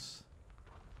 dongs.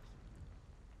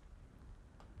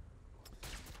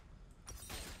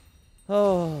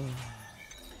 Oh.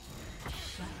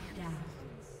 Shut down.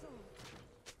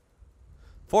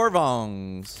 4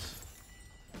 Vongs.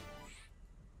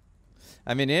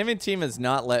 I mean, enemy team is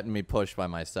not letting me push by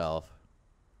myself.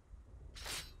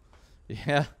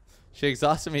 Yeah. She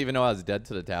exhausted me even though I was dead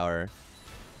to the tower.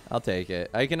 I'll take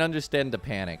it. I can understand the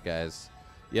panic, guys.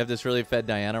 You have this really fed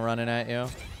Diana running at you.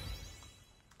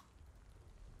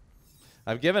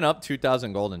 I've given up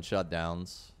 2,000 gold in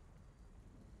shutdowns.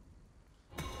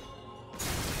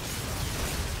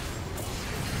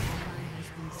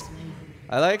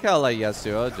 I like how like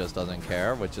Yasuo just doesn't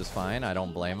care, which is fine. I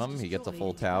don't blame him. He gets a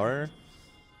full tower.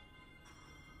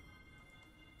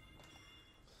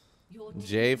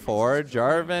 J4.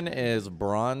 Jarvan is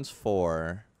bronze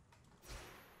 4.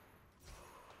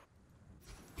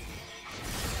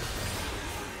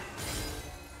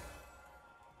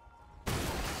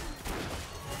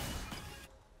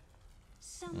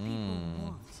 Some people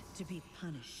want to be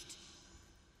punished.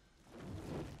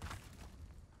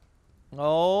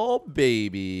 Oh,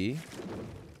 baby.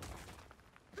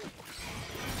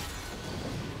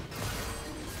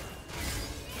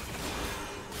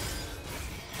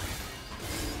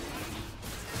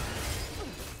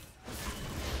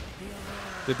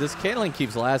 Dude, this Caitlyn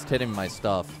keeps last hitting my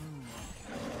stuff.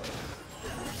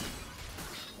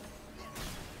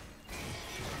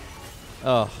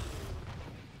 Oh.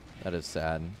 That is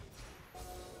sad.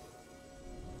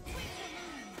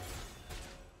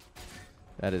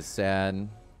 That is sad.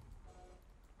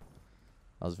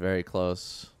 I was very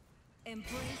close. Embrace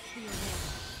the aurora.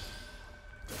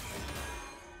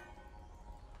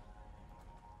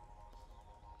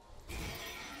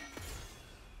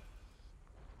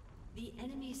 The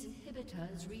enemy's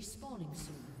inhibitor is respawning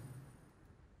soon.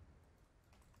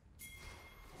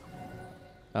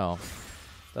 Oh.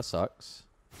 That sucks.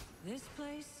 This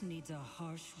place needs a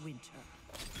harsh winter.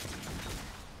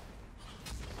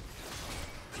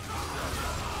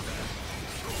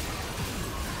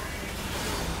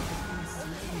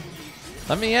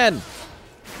 Let me in.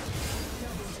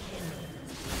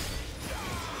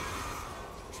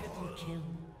 Triple kill.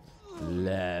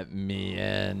 Let me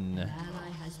in. Ally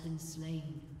has been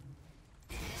slain.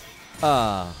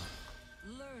 Ah.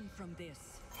 Learn from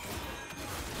this.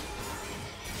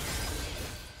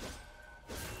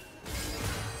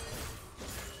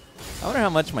 I wonder how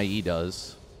much my E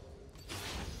does.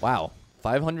 Wow.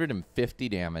 550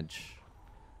 damage.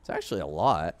 It's actually a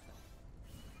lot.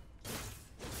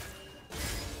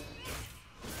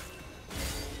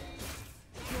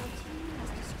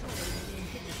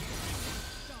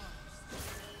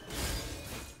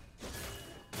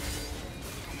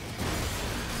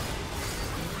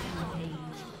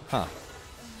 Huh.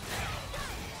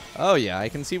 Oh yeah, I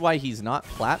can see why he's not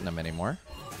platinum anymore.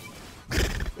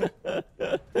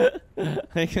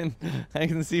 I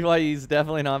can see why he's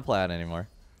definitely not plat anymore.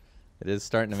 It is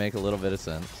starting to make a little bit of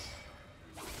sense.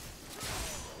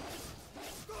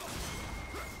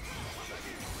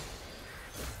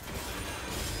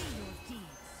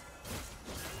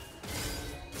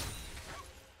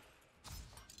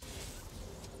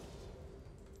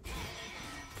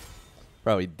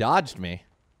 Bro, he dodged me.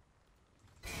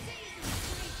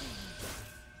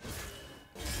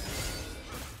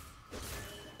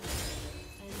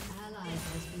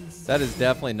 That is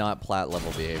definitely not plat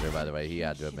level behavior, by the way. He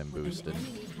had to have been boosted.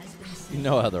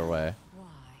 No other way.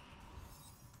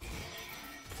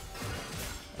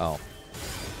 Oh.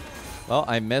 Well,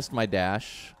 I missed my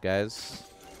dash, guys.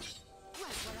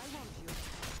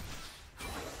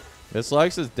 This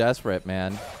Lux is desperate,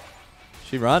 man.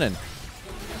 She running.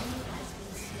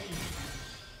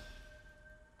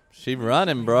 She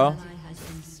running, bro.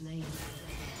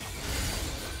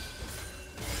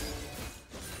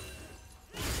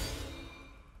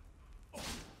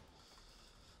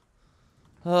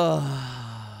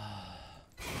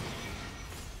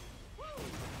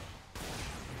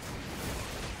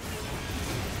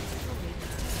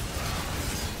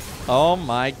 Oh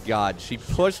my god, she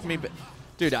pushed me back.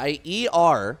 Dude, I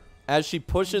ER as she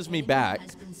pushes me back,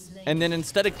 and then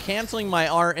instead of canceling my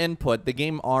R input, the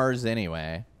game Rs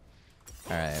anyway.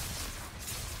 Alright.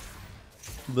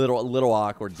 Little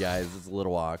awkward, guys. It's a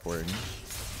little awkward.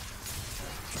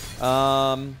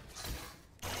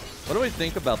 What do we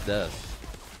think about this?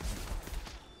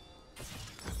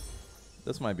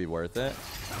 This might be worth it.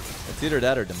 It's either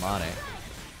that or demonic.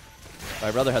 But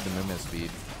I'd rather have the movement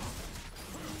speed.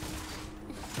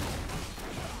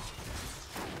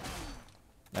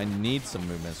 I need some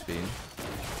movement speed.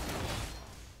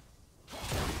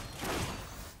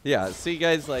 Yeah, see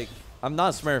guys, like, I'm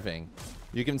not smurfing.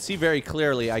 You can see very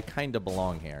clearly I kind of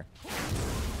belong here.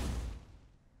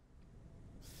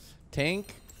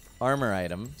 Tank armor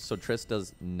item, so Triss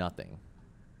does nothing.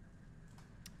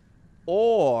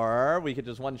 Or we could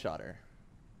just one-shot her.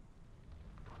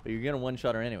 But you're going to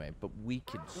one-shot her anyway. But we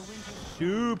could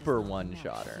super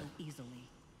one-shot her.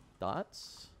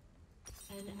 Thoughts?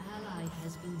 An ally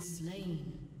has been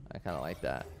slain. I kind of like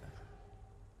that.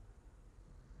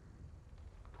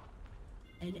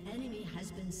 An enemy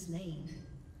has been slain.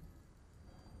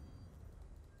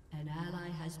 An ally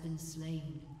has been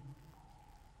slain.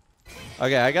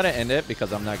 Okay, I gotta end it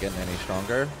because I'm not getting any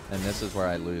stronger. And this is where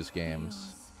I lose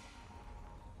games.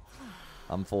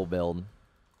 I'm full build.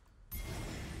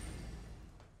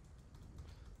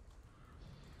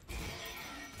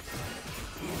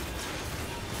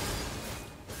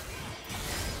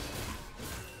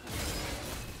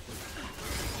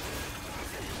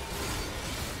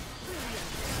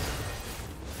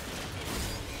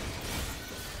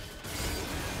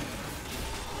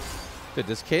 Dude,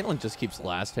 this Caitlyn just keeps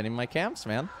last hitting my camps,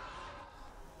 man.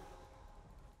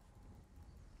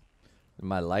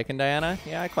 Am I liking Diana?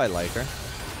 Yeah, I quite like her.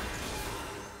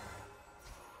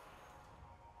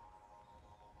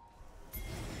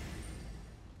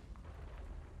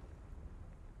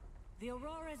 The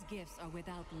Aurora's gifts are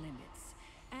without limits,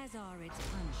 as are its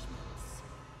punishments.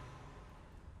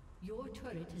 Your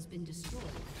turret has been destroyed.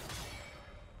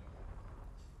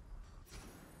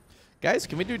 Guys,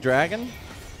 can we do dragon?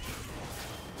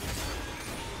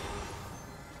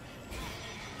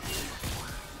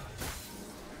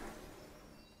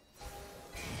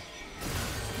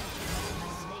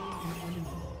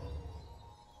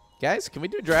 Guys, can we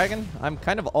do dragon? I'm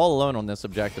kind of all alone on this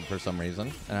objective for some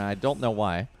reason, and I don't know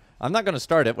why. I'm not going to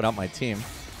start it without my team.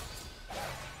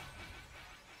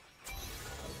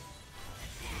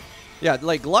 Yeah,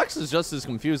 like, Lux is just as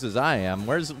confused as I am.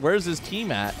 Where's his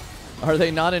team at? Are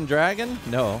they not in dragon?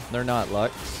 No, they're not,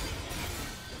 Lux.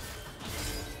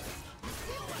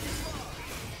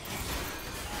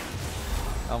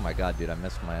 Oh my god, dude, I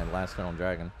missed my last hit on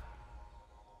dragon.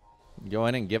 Go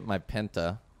in and get my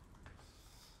penta.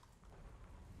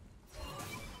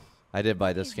 I did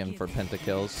buy this skin for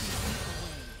pentakills.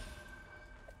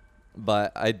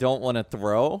 But I don't want to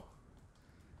throw.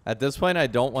 At this point, I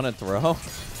don't want to throw.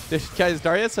 Guys,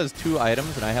 Darius has 2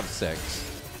 items and I have 6.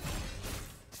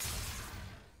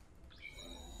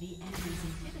 The enemy's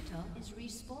inhibitor is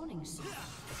respawning soon. Your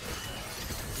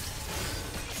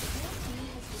team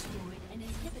has destroyed an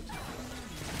inhibitor.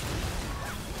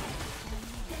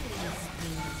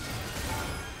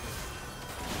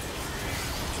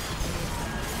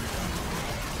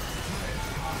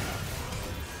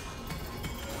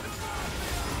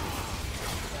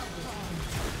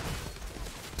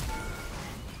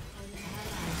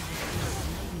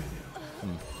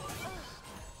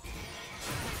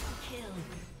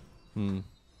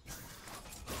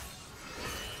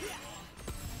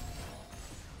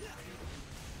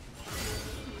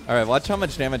 Alright, watch how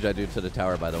much damage I do to the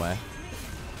tower, by the way.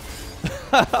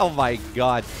 Oh my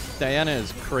god. Diana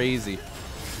is crazy.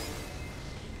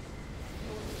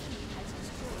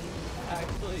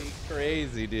 Actually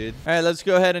crazy, dude. Alright, let's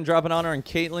go ahead and drop an honor on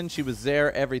Caitlyn. She was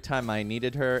there every time I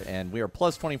needed her, and we are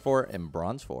plus 24 and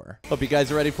bronze 4. Hope you guys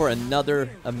are ready for another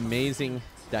amazing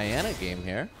Diana game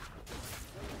here.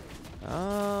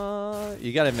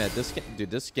 You gotta admit, this skin,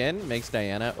 dude, this skin makes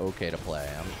Diana okay to play.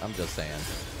 I'm just saying.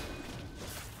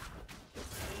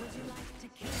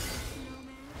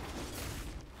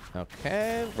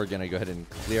 Okay, we're gonna go ahead and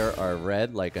clear our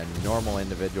red like a normal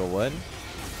individual would.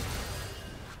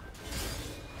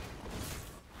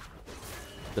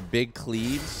 The big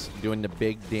cleaves doing the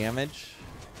big damage.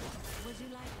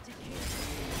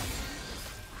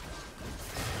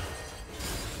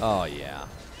 Oh yeah.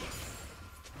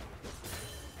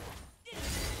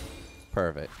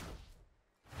 Perfect.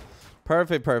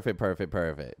 Perfect, perfect, perfect,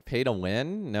 perfect. Pay to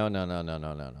win? No, no, no, no,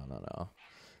 no, no, no, no, no.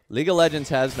 League of Legends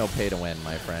has no pay to win,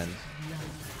 my friend.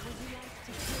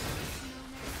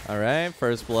 All right,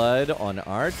 first blood on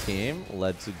our team.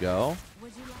 Let's go.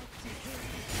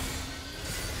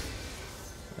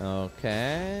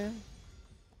 Okay.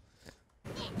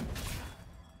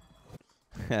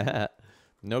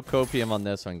 No copium on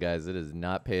this one, guys. It is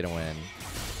not pay to win.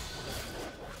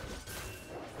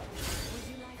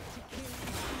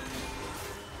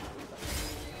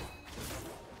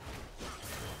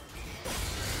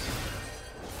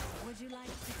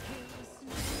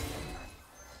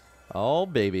 Oh,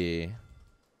 baby.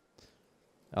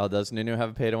 Oh, does Nunu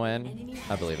have a pay to win?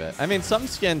 I believe it. I mean, some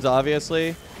skins,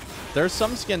 obviously. There's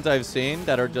some skins I've seen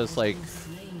that are just, like,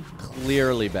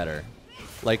 clearly better.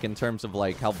 Like, in terms of,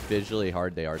 like, how visually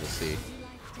hard they are to see.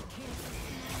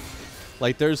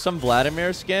 Like, there's some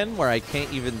Vladimir skin where I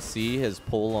can't even see his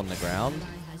pull on the ground.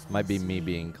 Might be me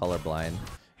being colorblind.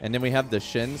 And then we have the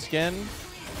Shin skin,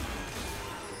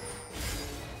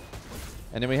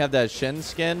 And then we have that Shin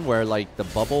skin where, like, the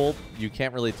bubble, you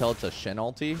can't really tell it's a Shin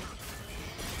ulti.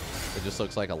 It just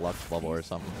looks like a Lux bubble or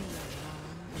something.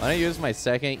 Why don't I use my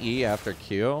second E after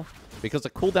Q? Because the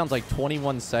cooldown's like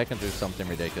 21 seconds or something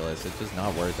ridiculous. It's just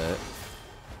not worth it.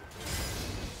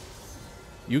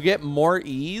 You get more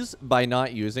E's by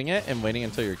not using it and waiting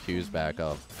until your Q's back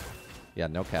up. Yeah,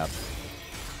 no cap.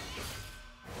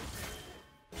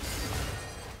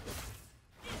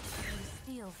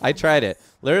 I tried it.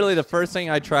 Literally the first thing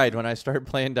I tried when I started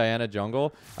playing Diana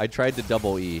jungle, I tried to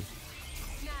double E.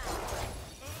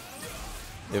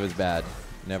 It was bad.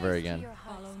 Never again.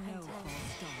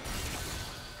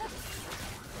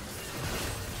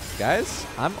 Guys,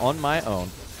 I'm on my own.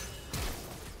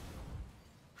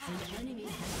 An enemy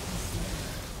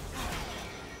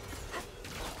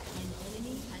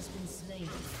has been slain.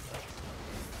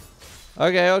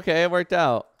 Okay, okay, it worked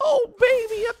out. Oh,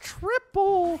 baby, a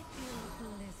triple.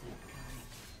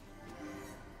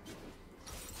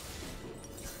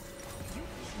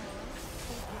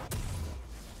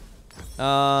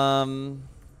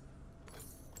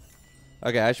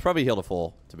 Okay, I should probably heal to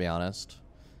full, to be honest.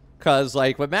 Because,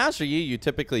 like, with Master Yi, you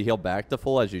typically heal back to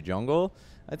full as you jungle.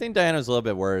 I think Diana's a little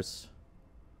bit worse.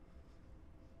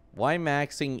 Why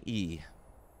maxing E?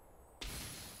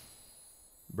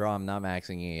 Bro, I'm not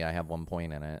maxing E. I have 1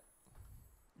 point in it.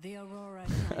 The aurora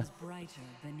shines brighter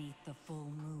beneath the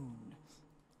full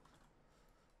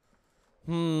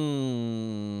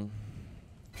moon.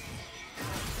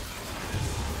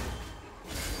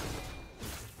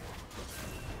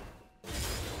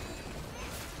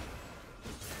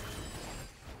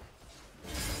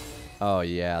 Oh,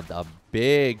 yeah, the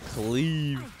big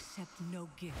cleave. I accept no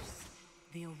gifts.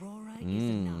 The aurora is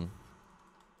enough.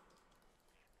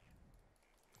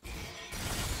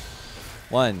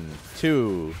 1,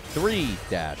 2, 3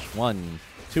 dash. 1,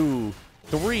 2,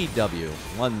 3 W.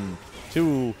 1,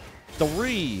 2,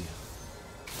 3.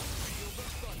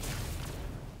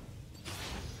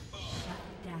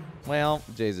 Well,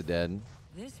 Jay's dead.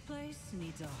 This place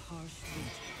needs a harsh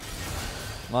winter.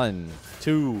 1,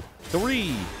 2,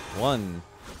 3. 1,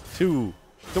 2,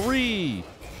 3.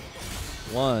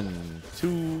 1,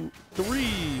 2,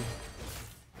 3.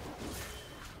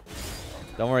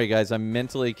 Don't worry, guys. I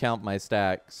mentally count my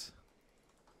stacks.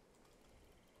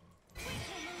 An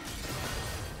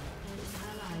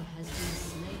ally has been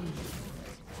slain.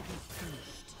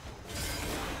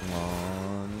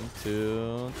 1,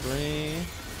 2, 3.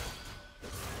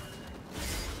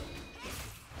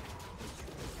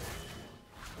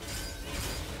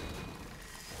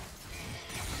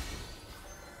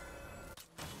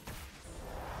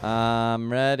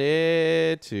 I'm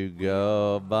ready to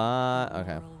go by.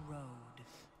 Okay.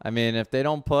 I mean, if they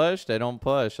don't push, they don't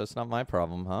push. That's not my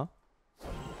problem, huh?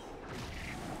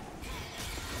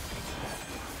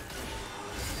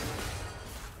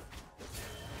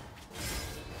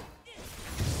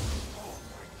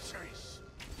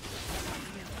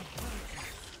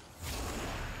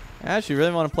 Ash, you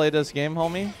really want to play this game,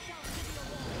 homie?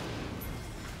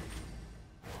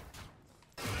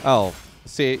 Oh,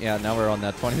 see, yeah, now we're on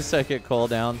that 20-second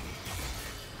cooldown.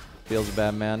 Feels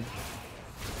bad, man.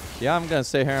 Yeah, I'm gonna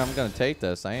sit here. I'm gonna take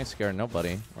this. I ain't scared of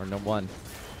nobody or no one.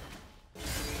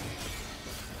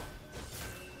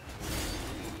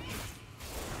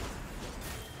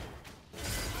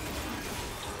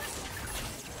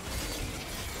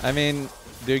 I mean,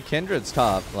 dude, Kindred's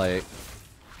top. Like,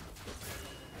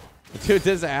 dude,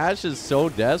 this Ashe is so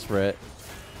desperate.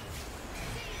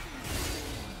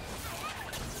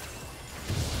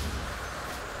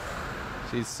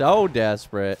 She's so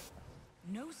desperate.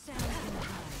 No sound can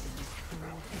hide in this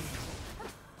cruel air.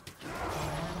 An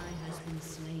ally has been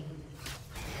slain.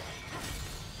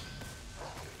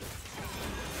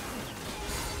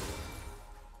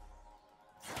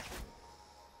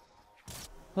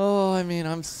 Oh, I mean,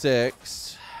 I'm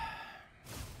 6.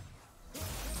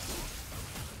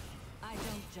 I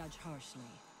don't judge harshly,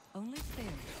 only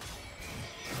fairly.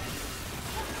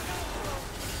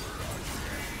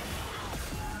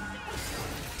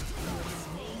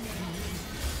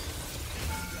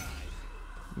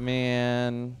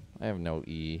 Man, I have no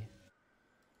E.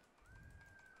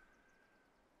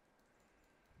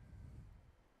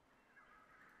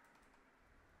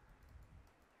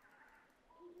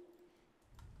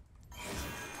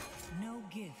 No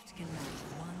gift can match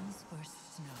one's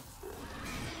first snow.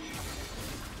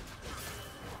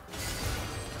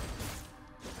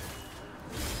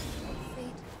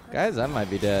 Guys, I might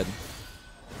be dead.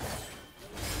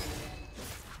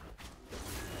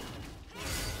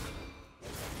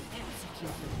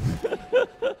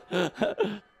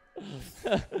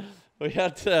 We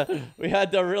had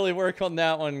to really work on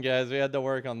that one, guys. We had to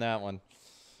work on that one.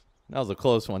 That was a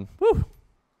close one. Woo!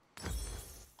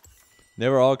 They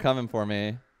were all coming for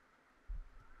me.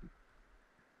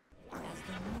 As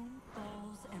the moon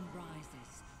falls and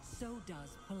rises, so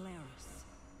does Polaris.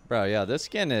 Bro, yeah, this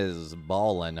skin is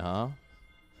ballin', huh?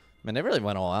 Man, they really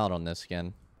went all out on this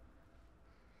skin.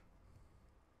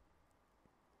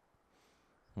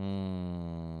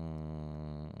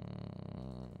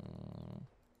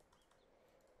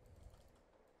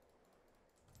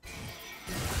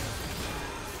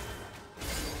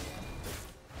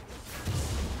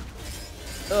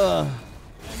 Ugh.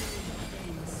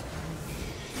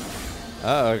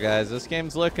 Uh-oh, guys. This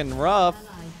game's looking rough.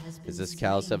 Is this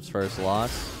Cowsep's first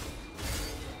loss?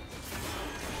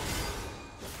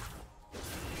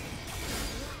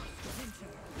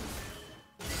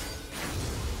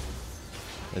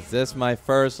 Is this my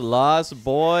first loss,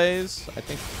 boys? I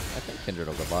think Kindred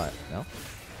will go bot. No?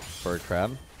 Bird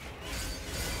crab.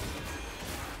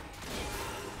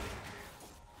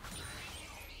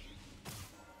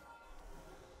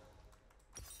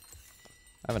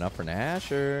 I have enough for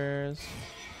Nashers.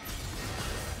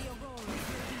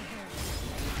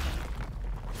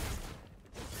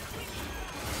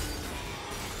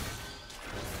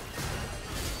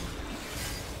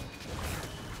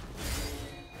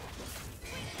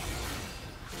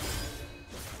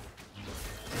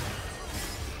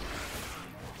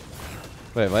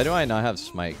 Wait, why do I not have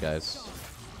smite, guys?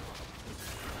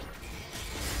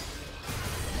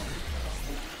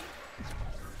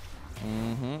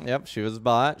 Yep, she was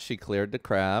bot. She cleared the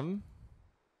crab.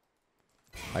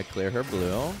 I clear her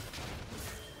blue.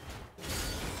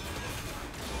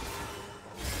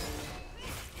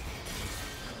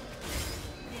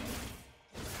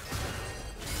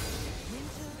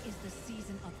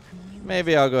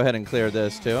 Maybe I'll go ahead and clear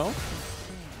this too.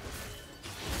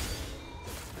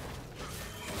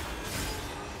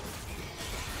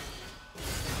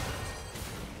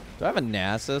 Do I have a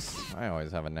Nasus? I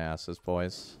always have a Nasus,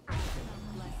 boys.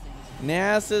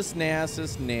 Nasus,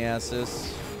 Nasus,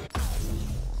 Nasus.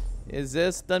 Is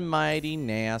this the mighty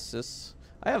Nasus?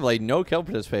 I have like no kill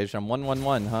participation. I'm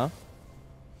 1-1-1, huh?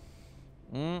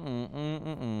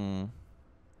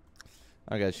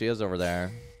 Okay, she is over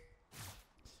there.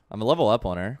 I'm a level up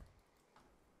on her.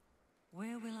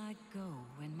 Where will I go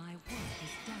when my work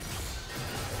is done?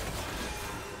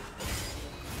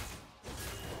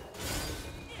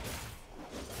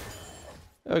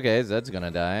 Okay, Zed's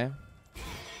gonna die.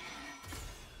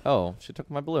 Oh, she took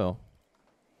my blue.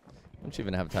 Don't you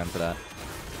even have time for that?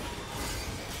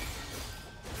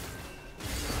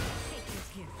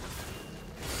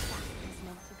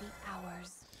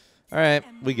 Alright,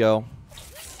 we go.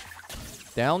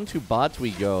 Down to bot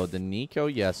we go. The Nico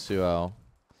Yasuo.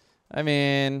 I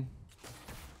mean...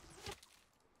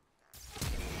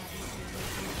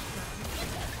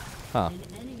 Huh.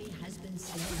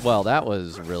 Well, that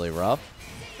was really rough.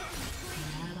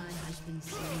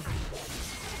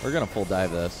 We're gonna full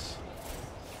dive this.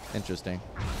 Interesting.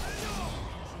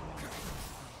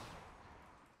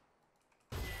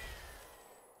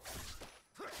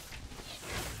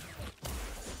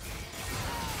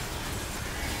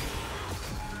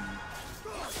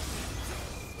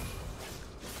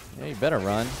 Yeah, you better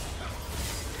run.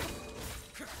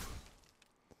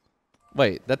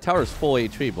 Wait, that tower's full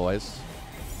HP, boys.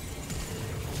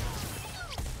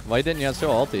 Why didn't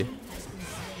Yasuo ulti?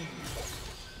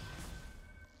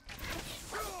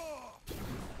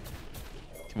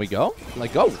 Can we go?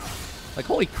 Like, go. Like,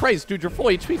 holy Christ, dude, you're full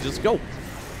HP. Just go.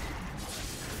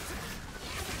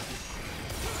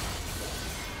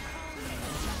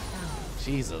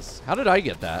 Jesus. How did I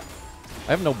get that?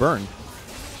 I have no burn.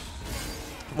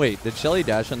 Wait, did Shelly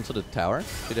dash into the tower?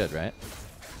 She did, right?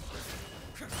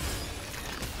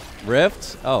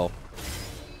 Rift? Oh.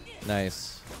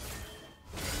 Nice.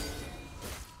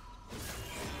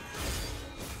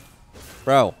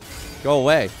 Bro, go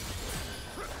away.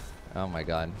 Oh my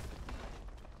god.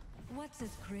 What's as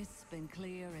crisp and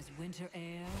clear as winter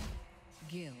air?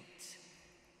 Guilt.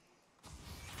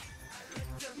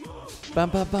 Bum,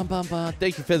 bum, bum, bum, bum.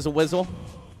 Thank you, Fizzle Whizzle.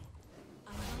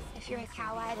 If you're a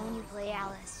cow, why don't you play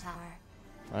Alistar?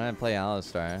 I didn't play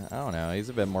Alistar. I don't know. He's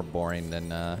a bit more boring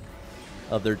than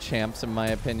other champs, in my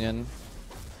opinion.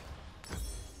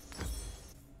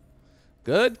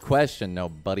 Good question, no,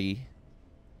 buddy.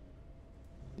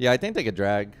 Yeah, I think they could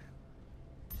drag.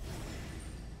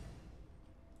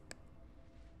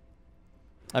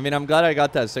 I mean, I'm glad I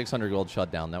got that 600 gold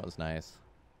shutdown. That was nice.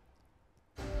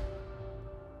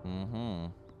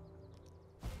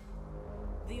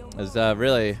 It's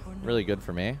really, really good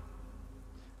for me.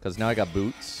 Because now I got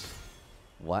boots.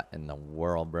 What in the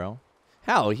world, bro?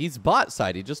 How? He's bot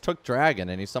side. He just took dragon,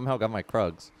 and he somehow got my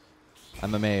Krugs.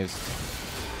 I'm amazed.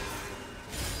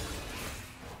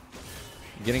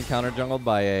 Getting counter jungled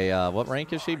by a, what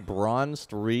rank is she? Bronze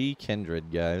 3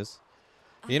 Kindred, guys.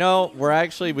 You know,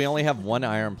 we only have one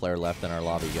Iron player left in our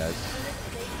lobby, guys.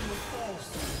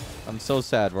 I'm so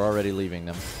sad. We're already leaving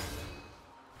them.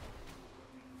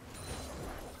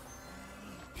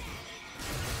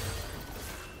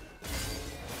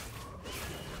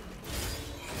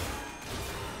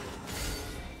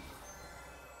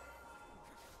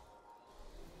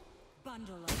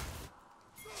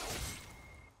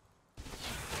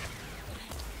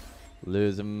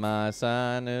 Losing my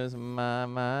sign, losing my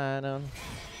mind.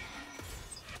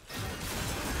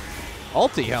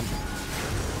 Ulti him.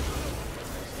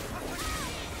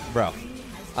 Bro.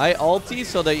 I ulti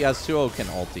so that Yasuo can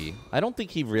ulti. I don't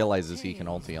think he realizes he can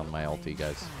ulti on my ulti,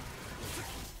 guys.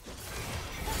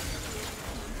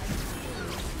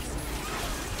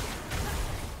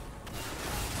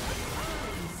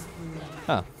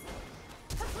 Huh.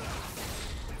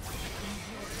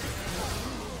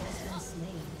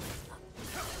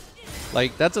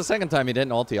 Like, that's the second time he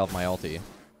didn't ulti off my ulti.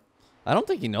 I don't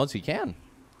think he knows he can.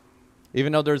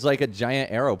 Even though there's like a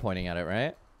giant arrow pointing at it,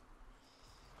 right?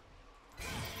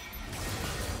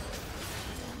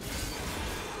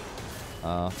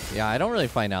 Yeah, I don't really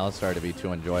find Alistar to be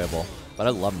too enjoyable. But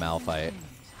I love Malphite.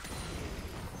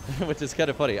 Which is kind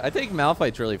of funny. I think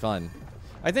Malphite's really fun.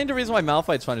 I think the reason why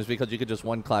Malphite's fun is because you could just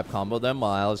one-clap combo them,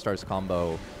 while Alistar's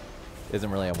combo isn't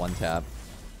really a one-tap.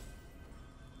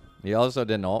 He also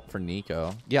didn't ult for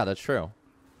Nico. Yeah, that's true.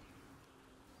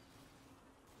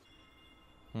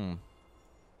 The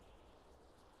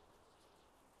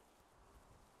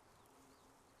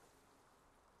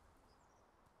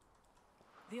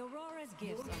Aurora's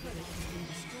gifts are been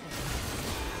destroyed.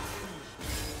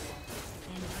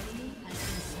 An enemy has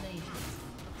been slain.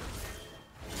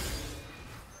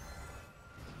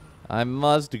 I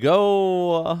must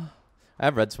go. I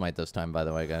have red smite this time, by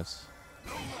the way, guys.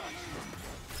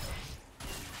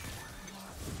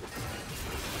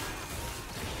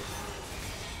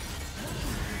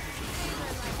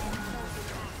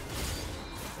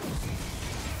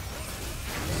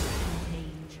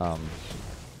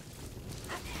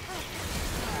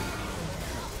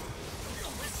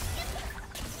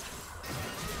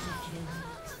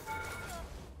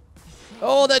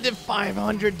 Oh, that did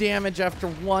 500 damage after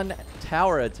one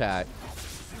tower attack.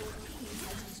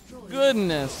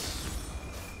 Goodness.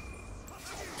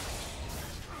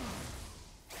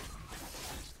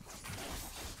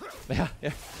 Yeah.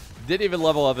 Didn't even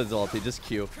level up his ulti, just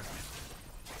Q.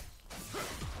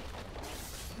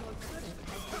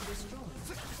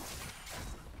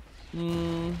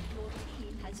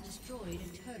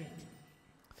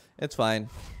 It's fine.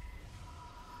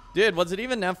 Dude, was it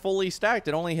even that fully stacked?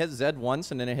 It only hit Zed once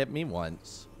and then it hit me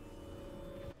once.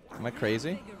 Am I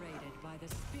crazy? By the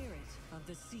spirit of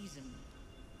the season.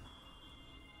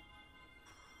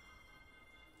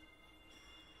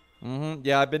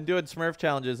 Yeah, I've been doing Smurf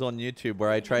challenges on YouTube where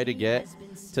I try to get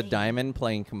to Diamond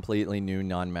playing completely new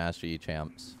non-Mastery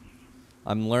champs.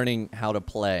 I'm learning how to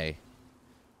play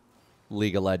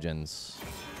League of Legends.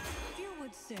 You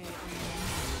would say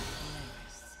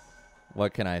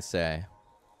what can I say?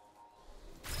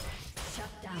 Shut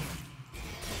down.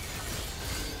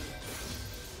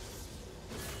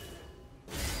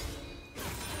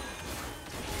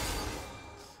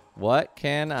 What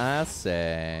can I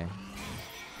say?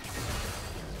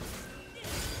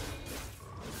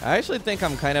 I actually think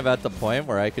I'm kind of at the point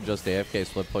where I could just AFK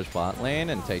split push bot lane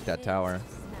and take that tower.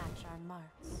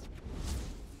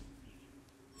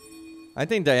 I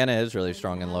think Diana is really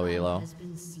strong in low elo.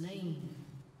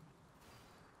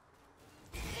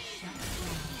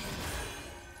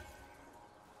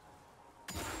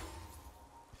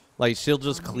 Like, she'll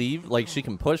just cleave. Like, she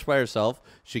can push by herself.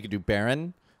 She could do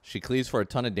Baron. She cleaves for a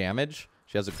ton of damage.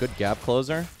 She has a good gap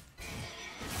closer.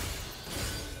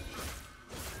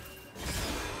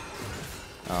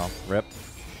 Oh, rip.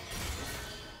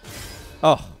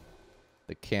 Oh,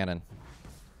 the cannon.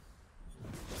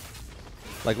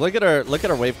 Like, look at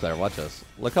her wave clear. Watch this.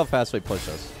 Look how fast we push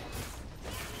this.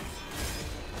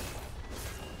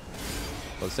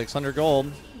 Plus 600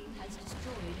 gold.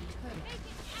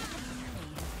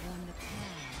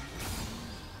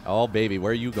 Oh, baby,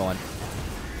 where are you going?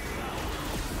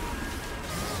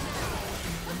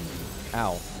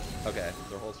 Ow. Okay,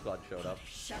 their whole squad showed up.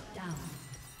 Shut down.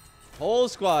 Whole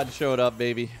squad showed up,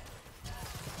 baby.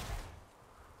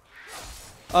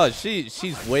 Oh,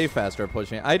 she's way faster at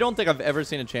pushing. I don't think I've ever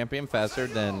seen a champion faster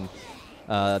than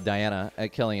Diana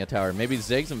at killing a tower. Maybe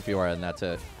Ziggs and Fiora, and that's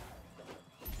it.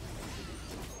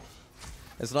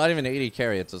 It's not even 80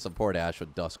 carry. It's a support Ashe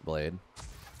with Duskblade.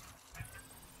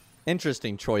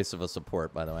 Interesting choice of a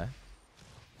support, by the way.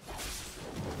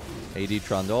 AD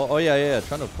Trundle. Oh, yeah.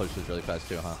 Trundle pushes really fast,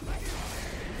 too, huh?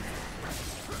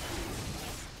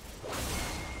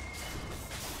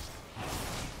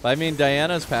 But, I mean,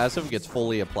 Diana's passive gets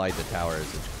fully applied to towers.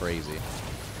 It's crazy.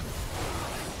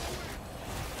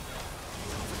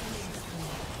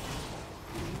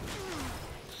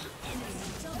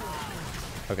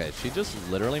 Okay, she just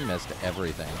literally missed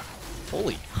everything.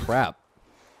 Holy crap.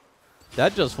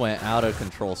 That just went out of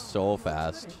control so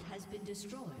fast. Has been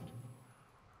destroyed.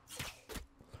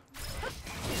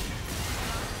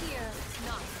 Here,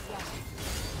 not yet.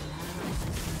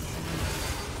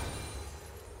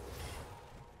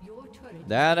 Your turret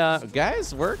That,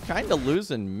 guys, we're kind of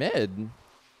losing mid.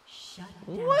 shut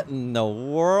down. What in the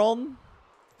world?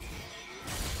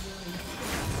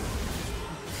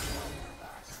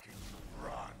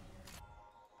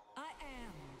 I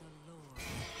am the Lord.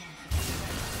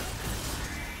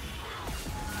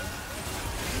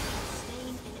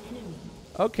 Slain an enemy.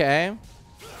 Okay.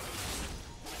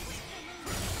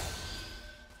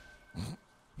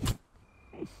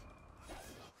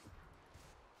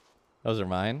 Those are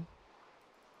mine.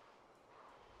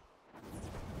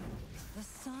 The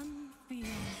sun feels.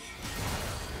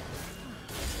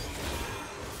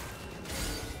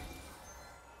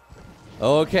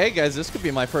 Okay, guys, this could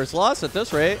be my first loss at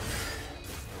this rate.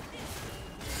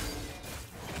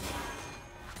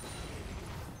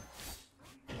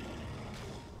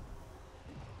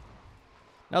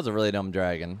 That was a really dumb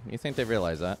dragon. You think they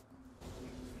realize that?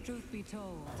 Truth be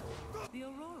told, the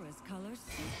Aurora's colors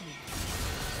suit me.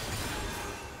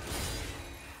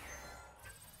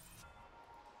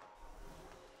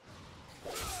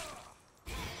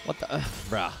 What the?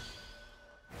 Bruh.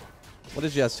 What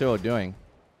is Yasuo doing?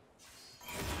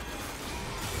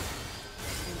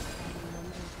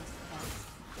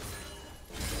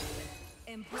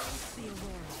 Embrace the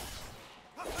Aurora. Ally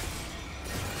has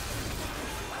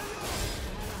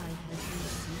been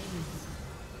slain.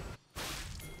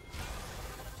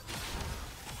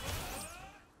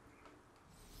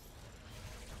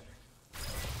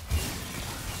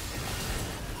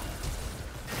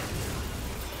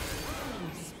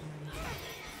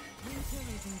 Winter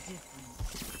is indifferent.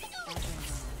 As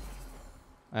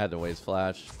am I had to waste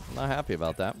flash. I'm not happy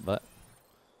about that, but...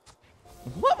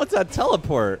 What was that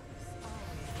teleport?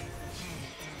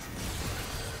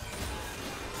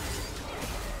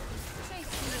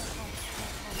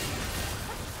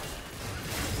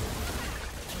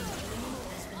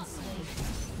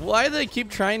 Why do they keep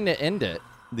trying to end it?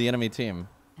 The enemy team.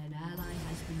 An ally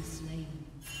has been slain.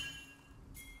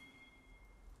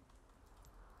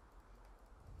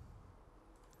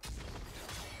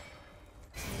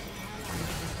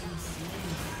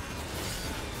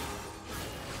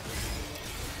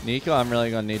 Nico, I'm really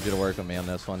going to need you to work with me on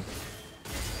this one.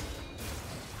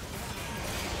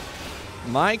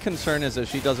 My concern is that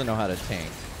she doesn't know how to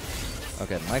tank.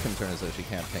 Okay, my concern is that she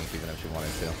can't tank even if she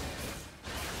wanted to.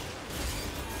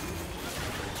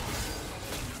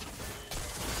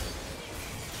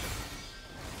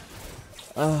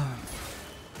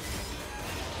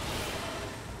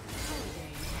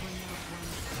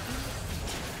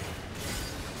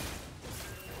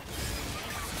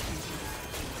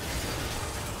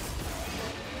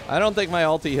 I don't think my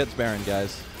ulti hits Baron,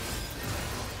 guys.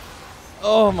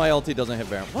 Oh, my ulti doesn't hit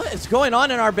Baron. What is going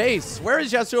on in our base? Where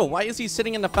is Yasuo? Why is he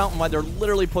sitting in the fountain while they're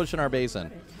literally pushing our base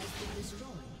in?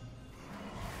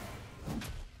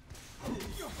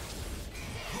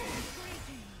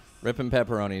 Ripping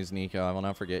pepperonis, Nico. I will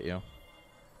not forget you.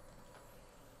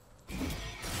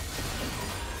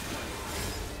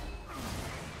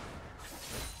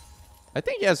 I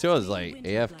think Yasuo is like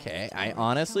AFK.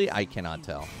 I cannot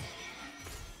tell.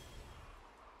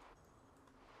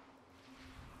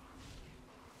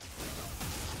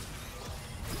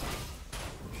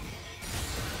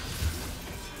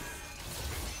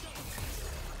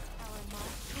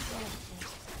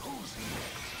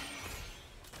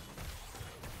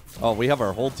 Oh, we have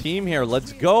our whole team here.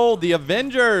 Let's go. The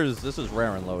Avengers. This is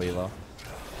rare in low elo.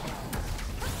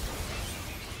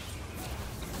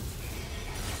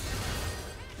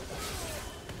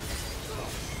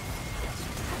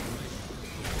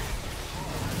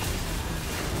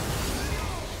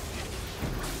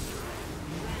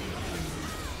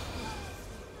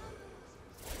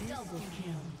 Double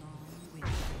kill.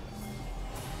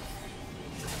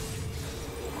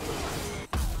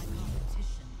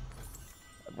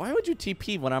 Why would you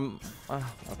TP when I'm... okay.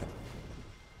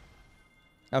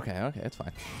 Okay, it's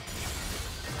fine.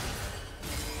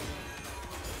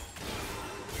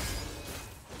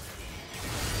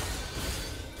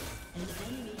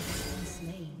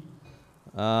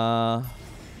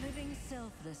 Living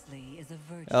selflessly is a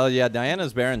virtue. Oh yeah,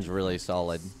 Diana's Baron's really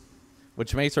solid,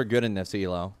 which makes her good in this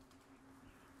elo.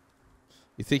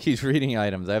 You think he's reading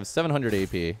items? I have 700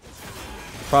 AP.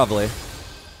 Probably.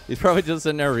 He's probably just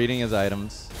sitting there reading his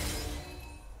items.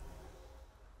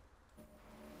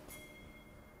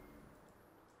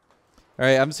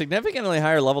 Alright, I'm significantly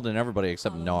higher level than everybody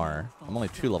except Gnar. I'm only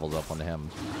 2 levels up on him.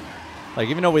 Like,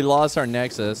 even though we lost our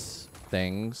Nexus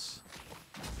things.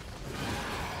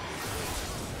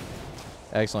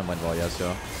 Excellent win ball,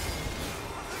 Yasuo.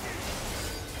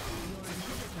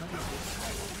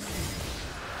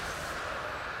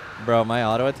 Bro, my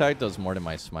auto attack does more than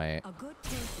my smite. A good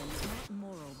person is not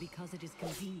moral because it is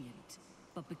convenient,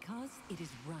 but because it is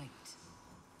right.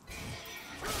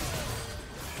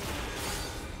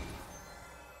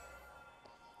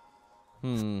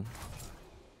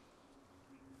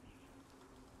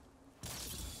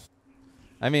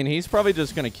 I mean, he's probably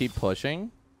just going to keep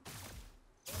pushing.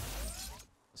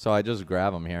 So I just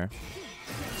grab him here.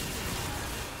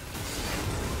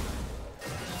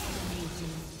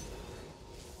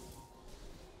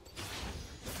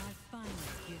 My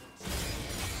finest gift.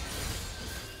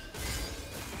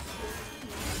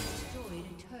 Destroyed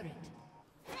a turret.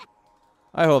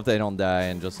 I hope they don't die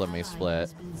and just let me split.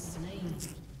 Has been slain.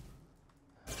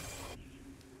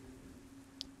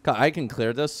 God, I can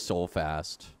clear this so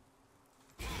fast.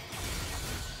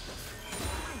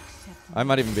 I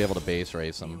might even be able to base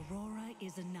race The him. Aurora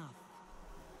is enough.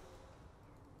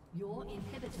 Your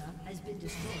inhibitor has been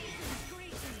destroyed.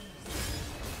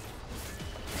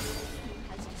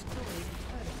 Has destroyed a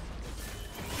turret.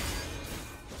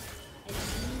 An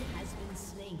enemy has been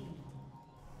slain.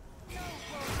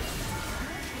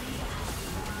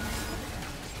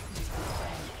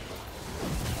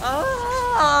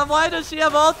 Ah, why does she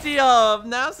have ulti up?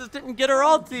 Nasus didn't get her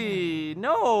ulti.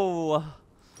 No.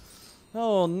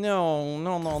 Oh, no.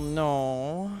 No, no,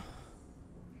 no.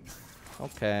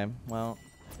 Okay, well.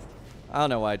 I don't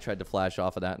know why I tried to flash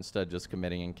off of that instead of just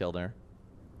committing and killed her.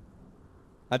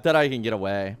 I thought I can get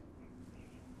away.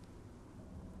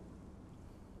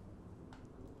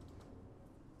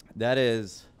 That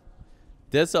is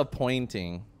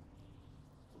disappointing.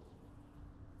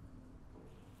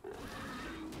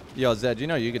 Yo, Zed, you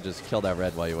know you could just kill that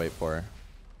red while you wait for her.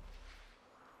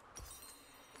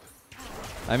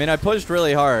 I mean, I pushed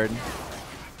really hard.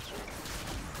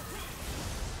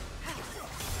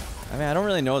 I mean, I don't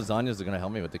really know if Zanya's going to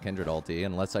help me with the Kindred ulti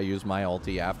unless I use my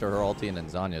ulti after her ulti and then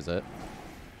Zanya's it.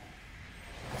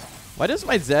 Why does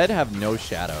my Zed have no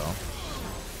shadow?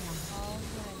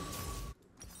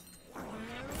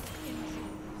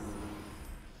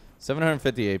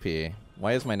 $750 AP.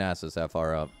 Why is my Nasus that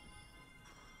far up?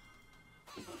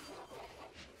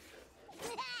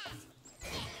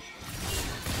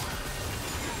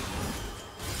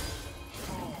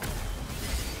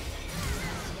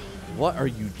 What are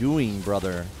you doing,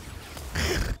 brother?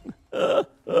 Get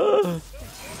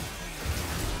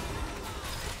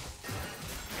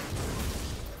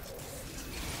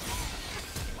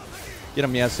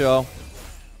him, Yasuo.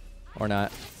 Or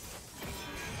not.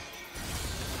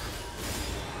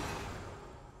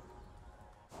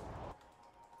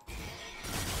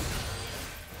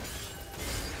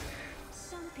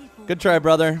 Some people Good try,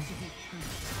 brother.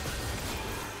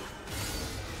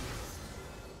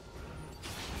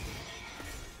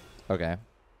 Okay.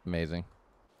 Amazing.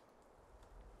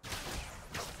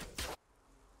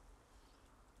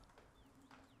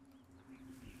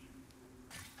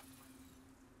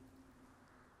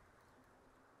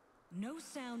 No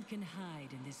sound can hide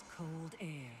in this cold air.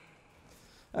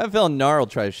 I have a feeling Gnar will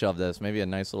try to shove this. Maybe a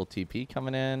nice little TP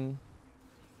coming in.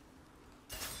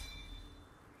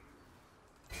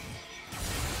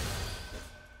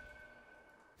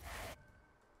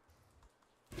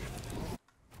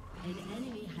 An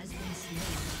enemy has been slain.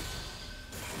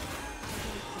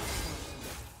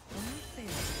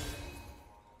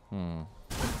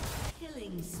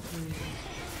 Killing spree.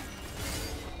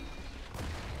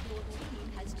 Your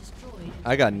team has destroyed.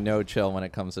 I got no chill when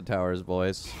it comes to towers,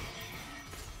 boys.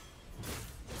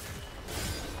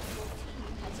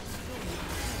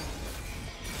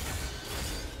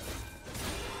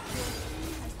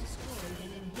 Has destroyed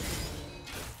an inhibitor.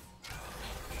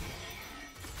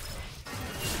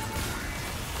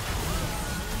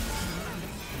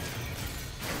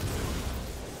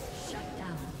 Shut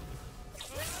down.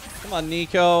 Come on,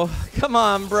 Nico. Come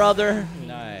on, brother.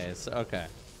 Nice. Okay.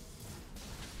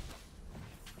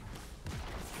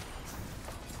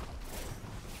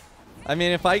 I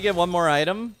mean, if I get one more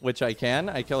item, which I can,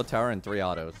 I kill a tower in 3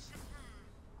 autos.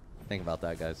 Think about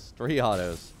that, guys. 3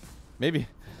 autos. Maybe.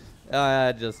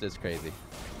 Just, it's crazy.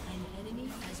 An enemy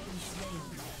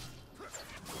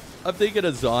I'm thinking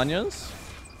of Zanya's.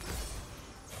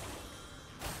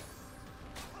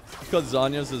 Because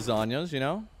Zanya's is Zanya's, you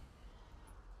know?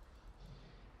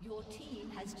 Your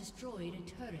team has destroyed a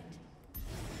turret.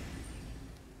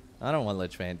 I don't want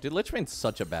Lich Bane. Dude, Lich Bane's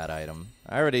such a bad item.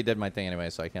 I already did my thing anyway,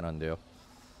 so I can't undo.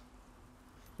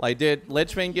 Like, dude,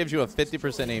 Lich Bane gives you a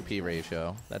 50% AP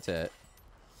ratio. That's it.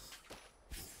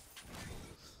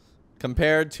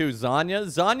 Compared to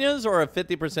Zanya's? Zanya's or a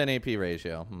 50% AP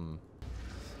ratio?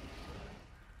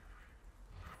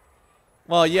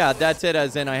 Well, yeah, that's it,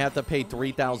 as in I have to pay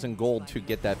 3,000 gold to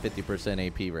get that 50%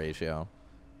 AP ratio.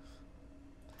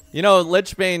 You know,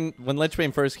 Lich Bane, when Lich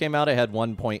Bane first came out, it had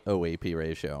 1.0 AP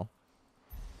ratio.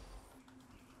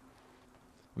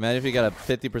 Imagine if you got a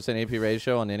 50% AP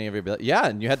ratio on any of your builds. Yeah,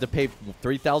 and you had to pay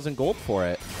 3,000 gold for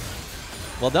it.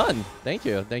 Well done. Thank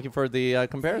you. Thank you for the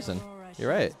comparison. You're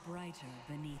right. Brighter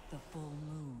beneath the full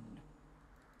moon.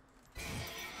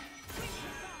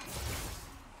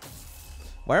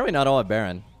 Why are we not all at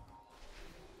Baron?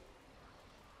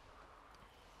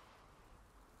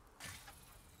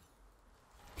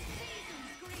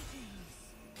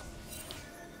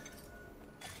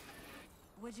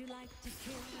 Would you like to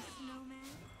kill the snowman?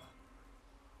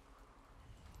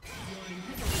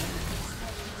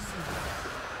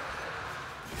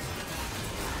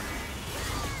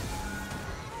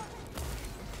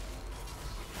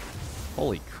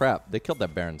 Holy crap, they killed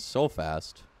that Baron so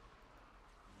fast.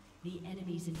 The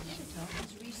enemy's inhibitor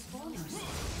has respawned.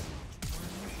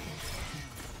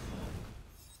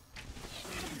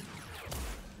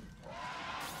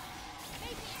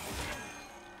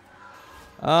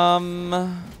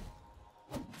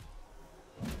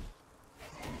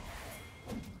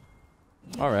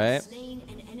 All right. Slain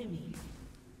an enemy.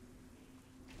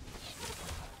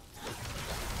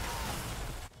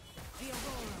 The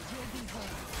Aurora will be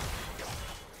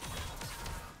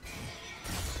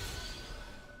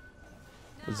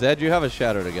heard. Zed, you have a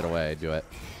shadow to get away. Do it.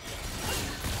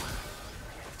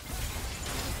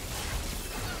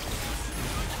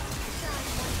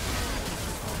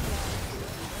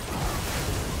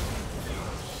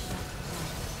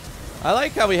 I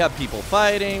like how we have people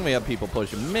fighting. We have people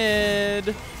pushing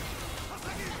mid.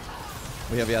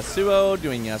 We have Yasuo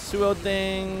doing Yasuo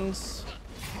things.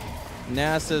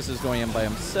 Nasus is going in by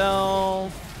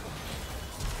himself.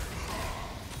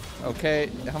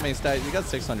 Okay, how many stats? You got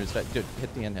 600 stats. Dude,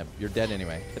 hit the inhib. You're dead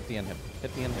anyway. Hit the inhib.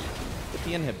 Hit the inhib. Hit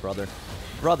the inhib, brother.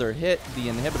 Brother, hit the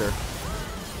inhibitor.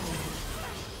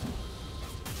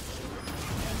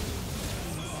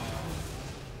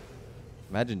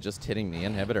 Imagine just hitting the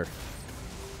inhibitor.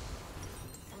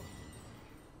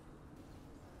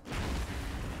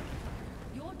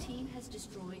 Your team has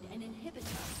destroyed an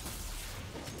inhibitor.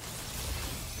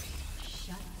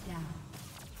 Shut down.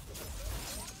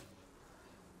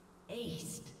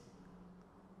 Aced.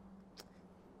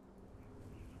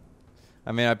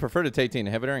 I mean, I prefer to take the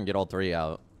inhibitor and get all three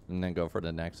out and then go for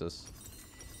the Nexus.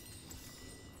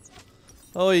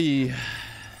 Oy.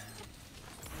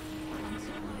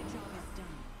 Until my job is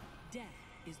done, death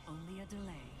is only a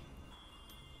delay.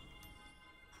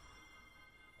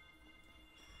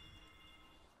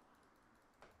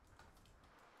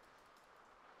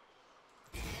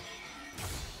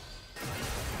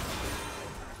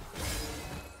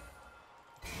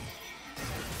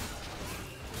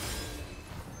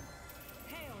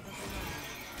 Hail the throne.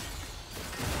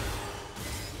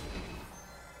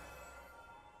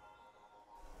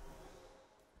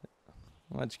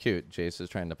 Well, that's cute. Jace is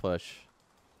trying to push.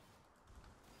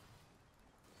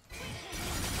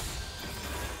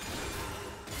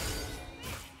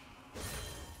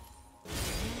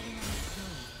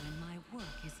 When my work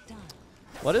is done.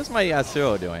 What is my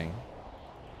Yasuo doing?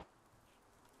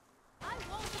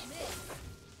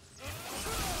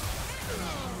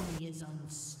 He is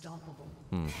unstoppable.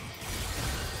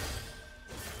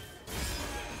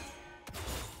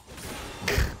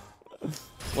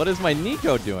 What is my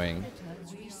Nico doing? Inhibitor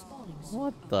is respawning soon.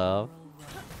 What the?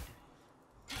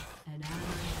 An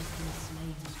ally has been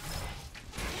slain.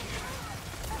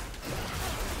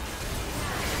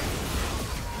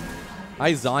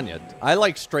 I Zanya'd. I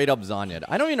like straight up Zanya'd.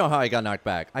 I don't even know how I got knocked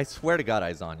back. I swear to God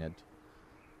I Zanya'd.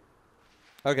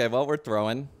 Okay, well, we're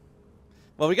throwing.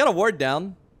 Well, we got a ward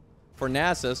down for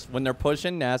Nasus. When they're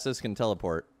pushing, Nasus can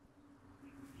teleport.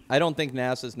 I don't think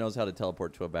Nasus knows how to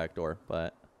teleport to a backdoor,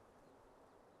 but...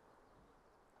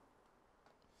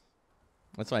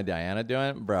 What's my Diana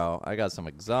doing? Bro, I got some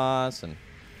exhaust and...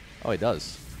 Oh, he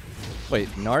does. Wait,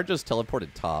 Gnar just teleported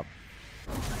top.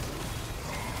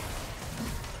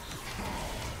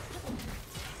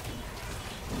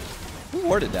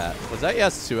 warded that? Was that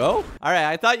Yasuo? All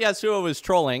right, I thought Yasuo was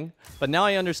trolling, but now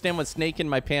I understand what Snake in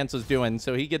My Pants was doing,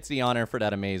 so he gets the honor for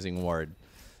that amazing ward.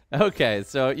 Okay,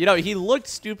 so, you know, he looked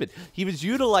stupid. He was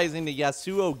utilizing the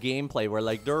Yasuo gameplay where,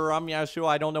 like, durr, I'm Yasuo,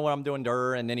 I don't know what I'm doing,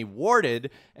 durr, and then he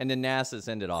warded, and then Nasus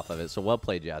ended off of it. So well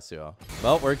played, Yasuo.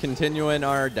 Well, we're continuing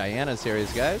our Diana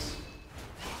series, guys.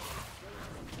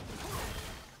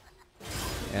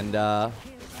 And,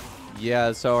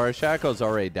 yeah, so our Shaco's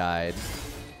already died.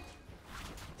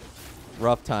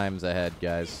 Rough times ahead,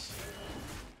 guys.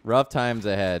 Rough times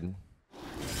ahead.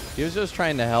 He was just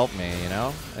trying to help me, you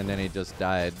know? And then he just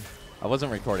died. I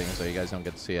wasn't recording, so you guys don't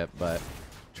get to see it, but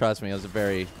trust me, it was a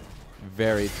very,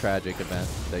 very tragic event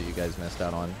that you guys missed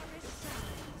out on.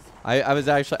 I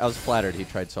was flattered he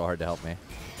tried so hard to help me.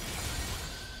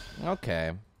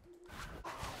 Okay.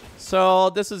 So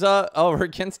this is we're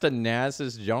against a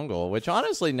Nasus jungle, which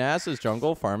honestly, Nasus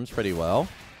jungle farms pretty well.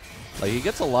 Like, he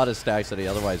gets a lot of stacks that he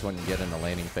otherwise wouldn't get in the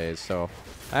laning phase. So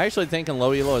I actually think in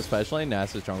low elo especially,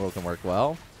 Nasus jungle can work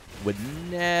well. Would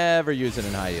never use it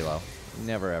in high elo.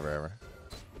 Never, ever,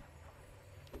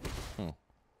 ever.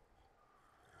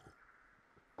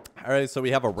 All right, so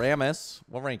we have a Rammus.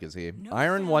 What rank is he?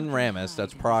 Iron 1 Rammus.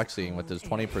 That's proxying with his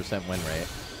 20% win rate.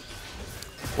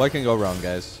 What can go wrong,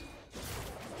 guys?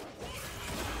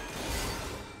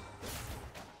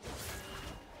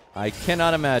 I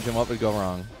cannot imagine what would go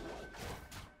wrong.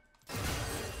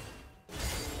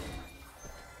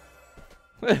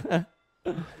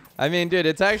 I mean, dude,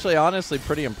 it's actually honestly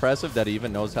pretty impressive that he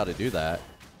even knows how to do that.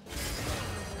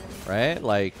 Right?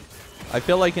 Like, I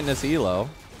feel like in this elo,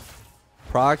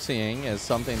 proxying is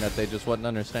something that they just wouldn't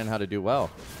understand how to do well.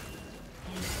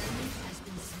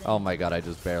 Oh my god, I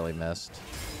just barely missed.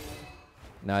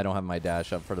 Now I don't have my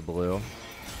dash up for the blue.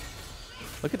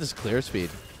 Look at this clear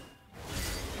speed.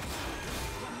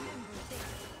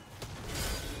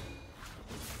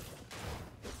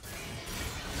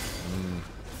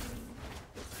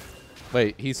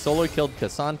 Wait, he solo killed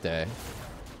Cassante.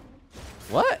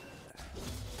 What?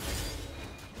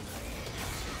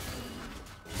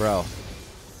 Bro,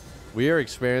 we are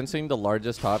experiencing the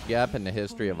largest top gap in the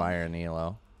history of Iron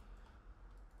Elo.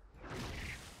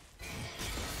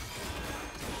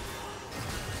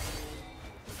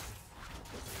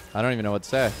 I don't even know what to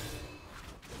say.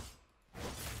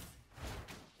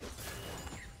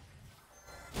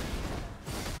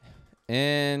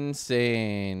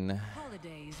 Insane.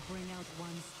 Holidays bring out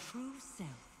one's true self.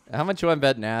 How much you want to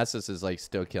bet Nasus is like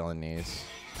still killing these?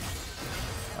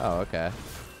 Oh, okay.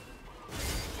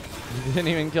 You didn't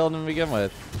even kill them to begin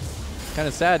with. Kind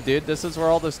of sad, dude. This is where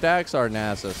all the stacks are,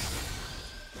 Nasus.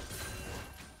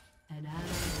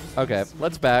 Okay,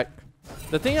 let's back.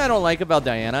 The thing I don't like about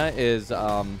Diana is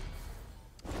her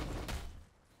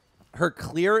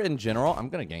clear in general. I'm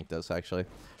going to gank this, actually.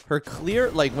 Her clear,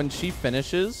 like when she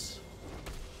finishes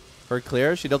her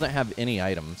clear, she doesn't have any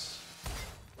items.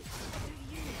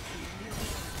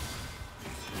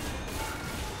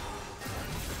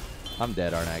 I'm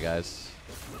dead, aren't I, guys?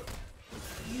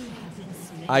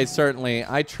 I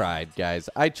tried, guys.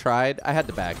 I tried. I had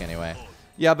to back anyway.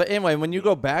 Yeah, but anyway, when you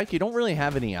go back, you don't really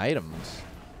have any items,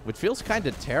 which feels kind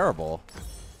of terrible.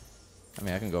 I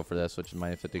mean, I can go for this, which is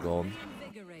my 50 gold.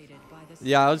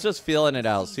 Yeah, I was just feeling it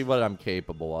out. See what I'm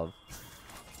capable of.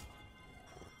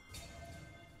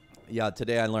 Yeah,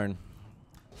 today I learned.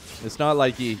 It's not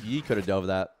like ye could have dove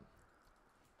that.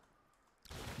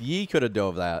 Ye could have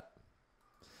dove that.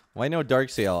 Why no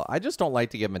Darksail? I just don't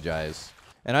like to get Magi's.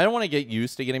 And I don't want to get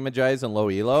used to getting Magi's in low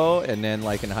elo, and then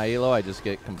like in high elo, I just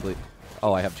get complete.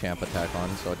 Oh, I have champ attack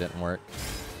on, so it didn't work.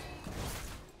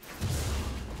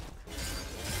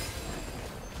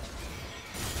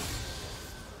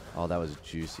 Oh, that was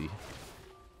juicy.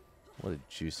 What a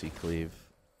juicy cleave.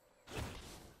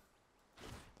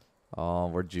 Oh,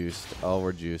 we're juiced. Oh,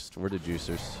 we're juiced. We're the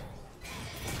juicers.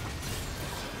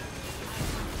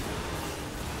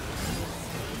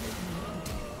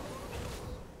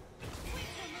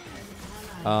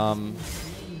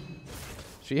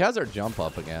 She has her jump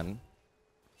up again.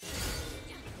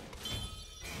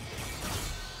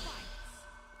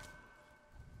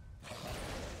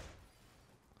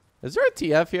 Is there a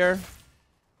TF here?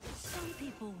 Some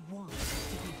people want to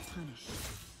be punished.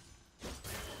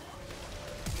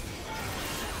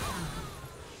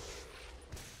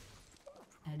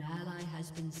 An ally has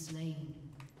been slain.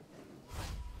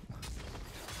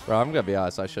 Bro, I'm gonna be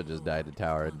honest. I should just die to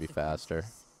tower. It'd be faster.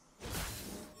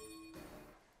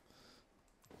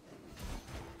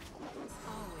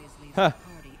 Huh.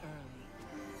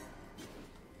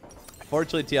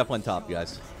 Fortunately, TF went top,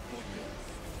 guys.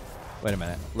 Wait a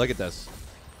minute. Look at this.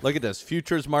 Look at this.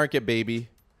 Futures market, baby.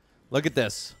 Look at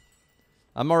this.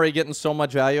 I'm already getting so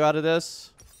much value out of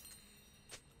this.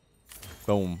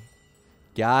 Boom.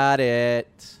 Got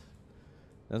it.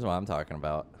 That's what I'm talking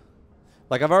about.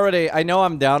 Like, I know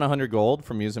I'm down 100 gold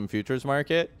from using futures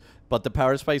market, but the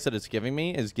power spikes that it's giving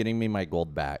me is getting me my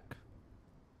gold back.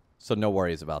 So no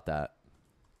worries about that.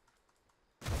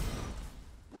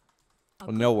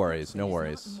 Oh, no worries, no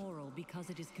worries. Is not moral because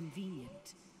it is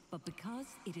convenient, but because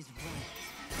it is right.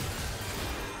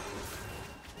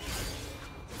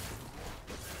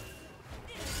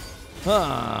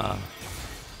 Huh.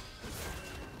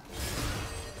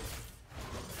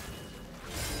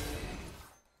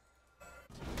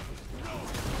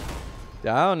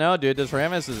 I don't know, dude. This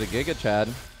Rammus is a Giga Chad.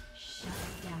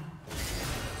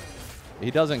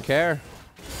 He doesn't care.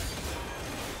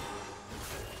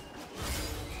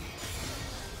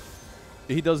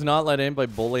 He does not let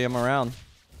anybody bully him around.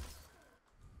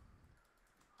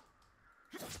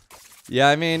 Yeah,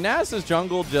 I mean, Nasus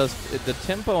jungle the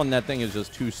tempo on that thing is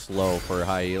just too slow for a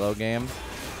high elo game.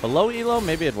 But low elo,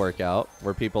 maybe it'd work out,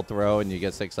 where people throw and you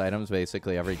get 6 items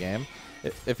basically every game.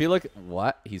 If you look,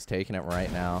 what? He's taking it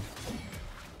right now.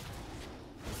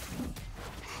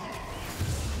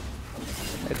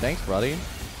 Hey, thanks, buddy.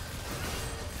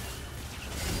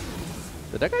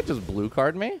 Did that guy just blue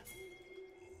card me?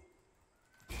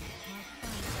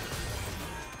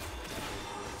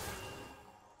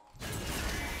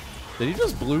 Did he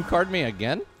just blue card me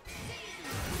again?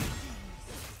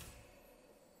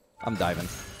 I'm diving.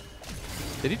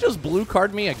 Did he just blue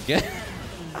card me again?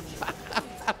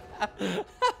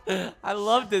 I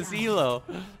love this elo.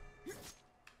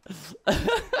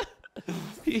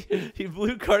 he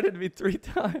blue carded me 3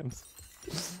 times.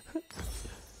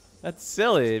 That's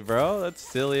silly, bro. That's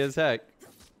silly as heck.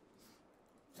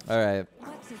 All right.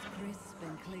 What's as crisp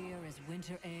and clear as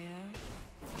winter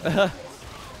air?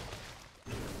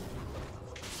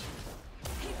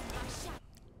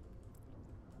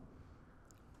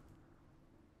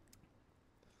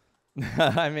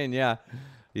 I mean, yeah.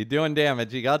 You're doing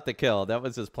damage. He got the kill. That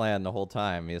was his plan the whole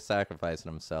time. He was sacrificing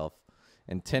himself.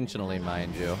 Intentionally,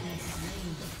 mind you.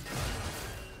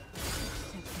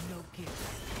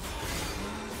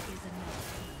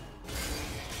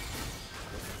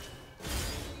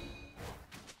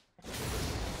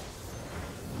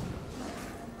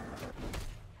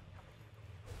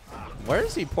 Where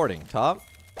is he porting? Top?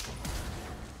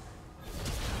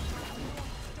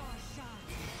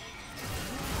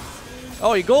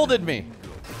 Oh, he golded me.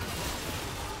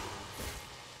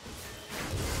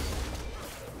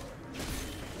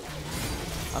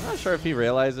 I'm not sure if he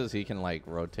realizes he can, like,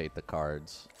 rotate the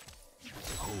cards.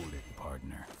 Hold it,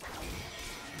 partner.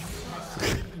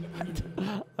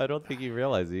 I don't think he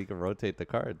realizes he can rotate the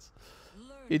cards.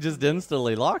 He just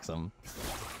instantly locks them.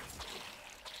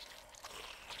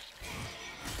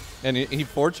 And he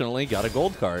fortunately got a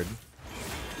gold card.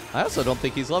 I also don't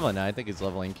think he's leveling now. I think he's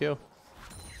leveling Q.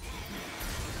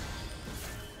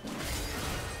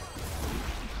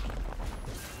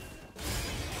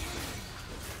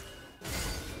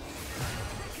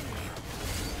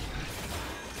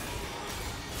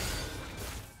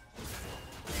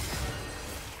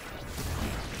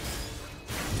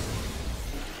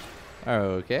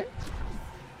 Okay.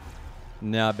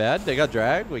 Not bad. They got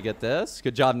drag. We get this.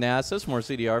 Good job, Nasus. More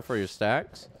CDR for your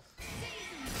stacks.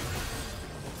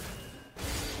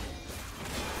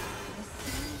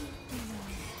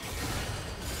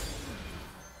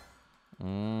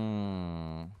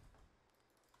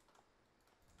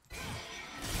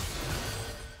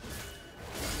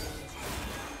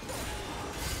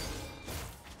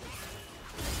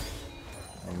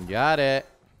 Got it.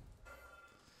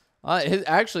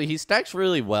 Actually, he stacks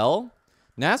really well.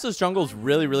 Nasus jungle's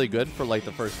really, really good for like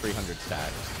the first 300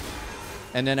 stacks.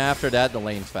 And then after that, the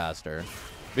lane's faster.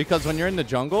 Because when you're in the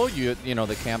jungle, you know,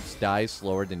 the camps die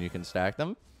slower than you can stack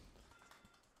them.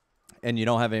 And you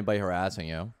don't have anybody harassing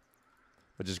you.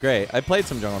 Which is great. I played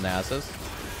some jungle Nasus.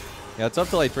 Yeah, it's up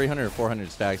to like 300 or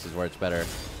 400 stacks is where it's better.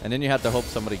 And then you have to hope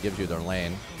somebody gives you their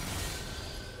lane.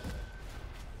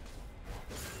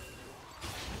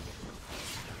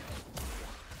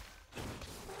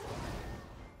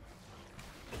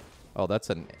 Oh, that's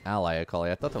an ally, I call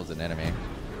it. I thought that was an enemy.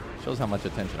 Shows how much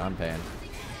attention I'm paying.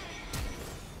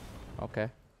 Okay.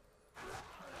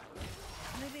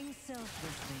 Living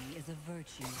selflessly is a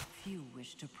virtue few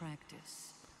wish to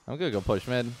practice. I'm gonna go push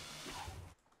mid.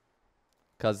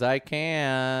 Cause I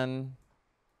can.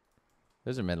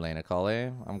 There's a mid lane,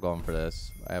 Akali. I'm going for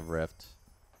this. I have Rift.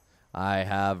 I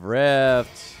have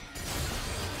Rift.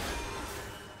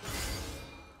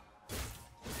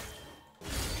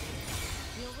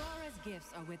 The Aurora's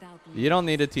gifts are without limits. You don't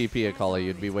need a TP at Kali.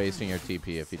 You'd be wasting your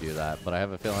TP if you do that. But I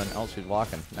have a feeling... Oh, she's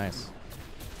walking. Nice.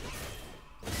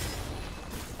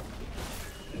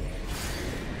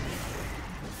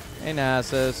 Hey,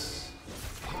 Nasus.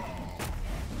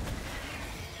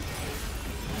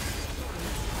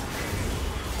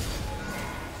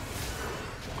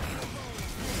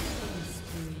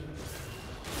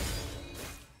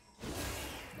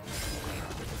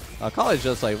 Kali's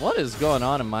just like, what is going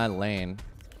on in my lane?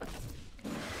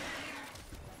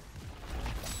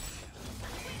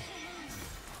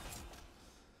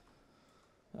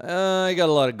 I got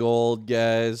a lot of gold,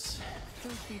 guys.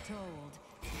 Truth be told,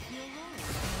 your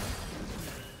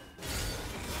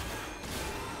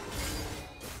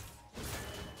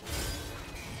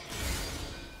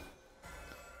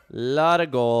Lot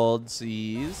of gold,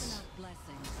 seas.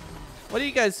 blessings. What do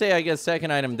you guys say I get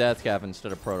second item death cap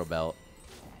instead of proto belt?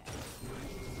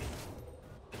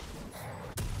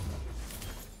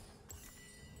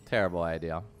 Terrible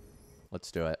idea.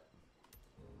 Let's do it.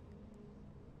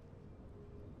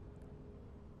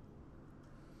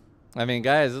 I mean,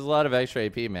 guys, this is a lot of extra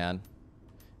AP, man.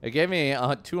 It gave me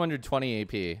 220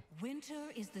 AP. Winter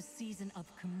is the season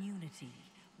of community,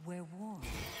 where warmth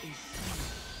is shared.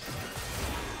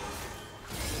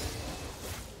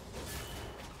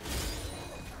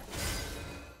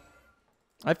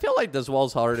 I feel like this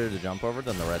wall's harder to jump over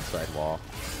than the red side wall.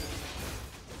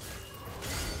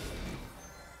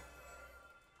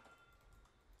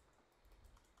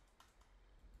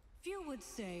 Few would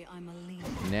say I'm a leader.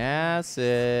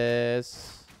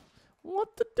 Nasus.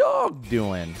 What the dog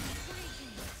doing?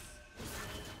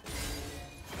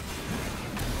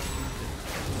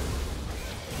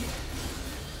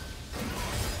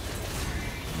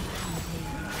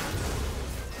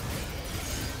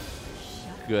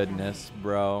 Goodness,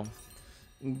 bro.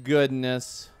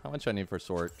 Goodness. How much I need for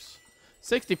Sorks?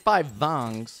 65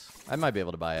 Vangs. I might be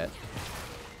able to buy it.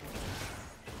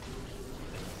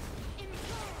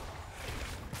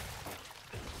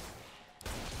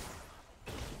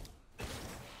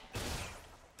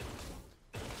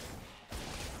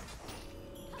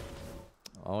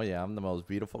 Oh yeah, I'm the most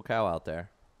beautiful cow out there.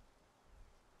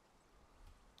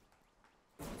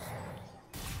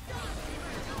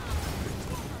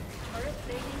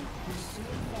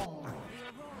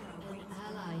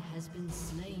 Has been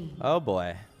slain. Oh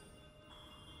boy.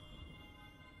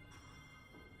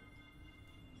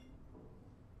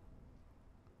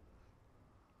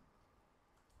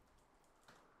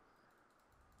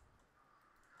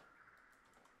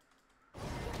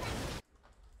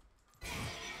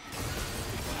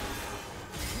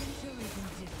 Winter is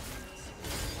indifferent,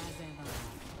 as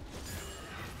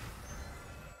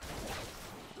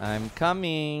ever. I'm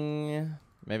coming.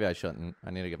 Maybe I shouldn't.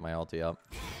 I need to get my ulti up.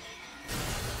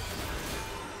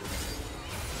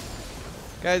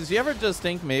 Guys, you ever just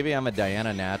think maybe I'm a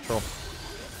Diana natural?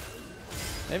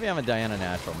 Maybe I'm a Diana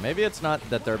natural. Maybe it's not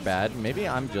that they're bad. Maybe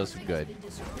I'm just good.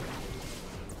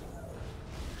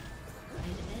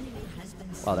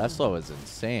 Wow, that slow is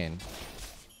insane.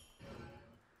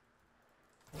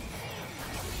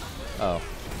 Oh.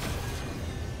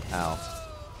 Ow.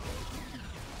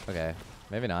 Okay.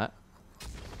 Maybe not.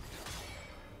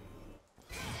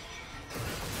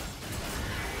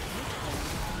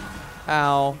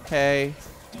 Ow. Hey.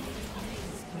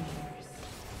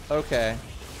 Okay.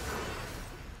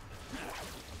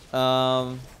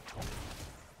 Alright,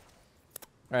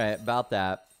 about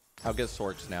that. I'll get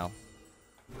Sorks now.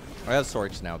 I have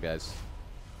Sorks now, guys.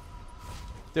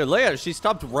 Dude, look at her. She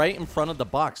stopped right in front of the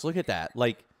box. Look at that.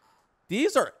 Like,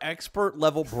 these are expert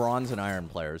level bronze and iron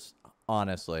players.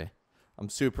 Honestly. I'm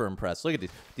super impressed. Look at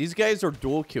these. These guys are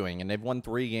dual queuing, and they've won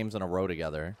 3 games in a row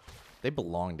together. They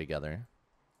belong together.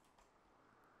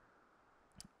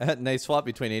 Nice swap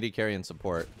between AD carry and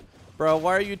support. Bro,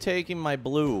 why are you taking my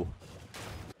blue?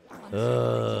 I'm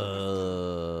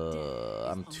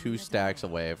 2 stacks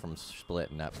away from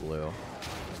splitting that blue.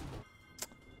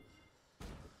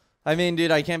 I mean, dude,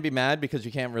 I can't be mad because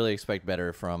you can't really expect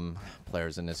better from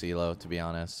players in this elo, to be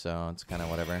honest. So it's kind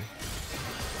of whatever.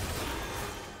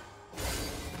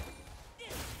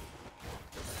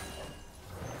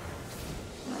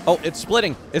 Oh, it's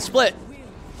splitting. It's split.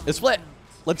 It's split.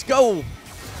 Let's go.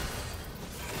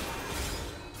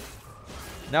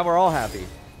 Now we're all happy.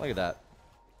 Look at that.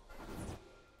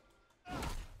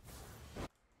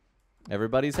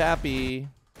 Everybody's happy.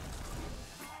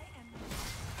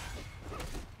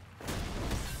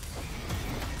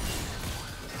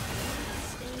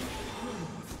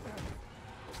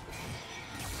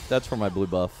 That's for my blue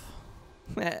buff.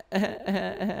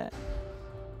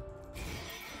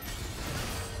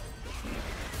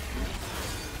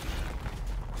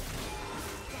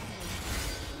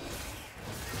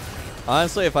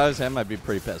 Honestly, if I was him, I'd be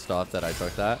pretty pissed off that I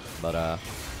took that. But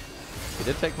he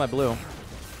did take my blue.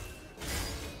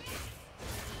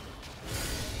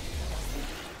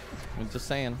 I'm just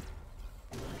saying.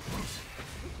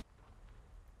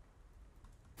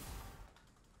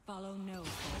 Follow no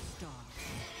for a star.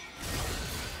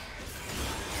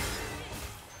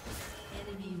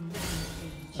 Enemy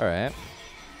rampage. All right. An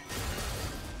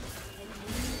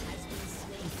enemy has been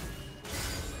slain.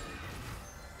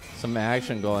 Some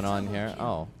action going on here.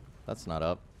 Oh, that's not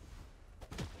up.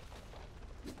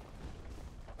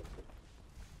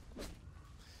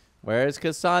 Where's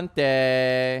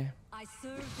Cassante? I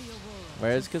serve the Aurora.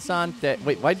 Where's Cassante?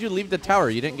 Wait, why'd you leave the tower?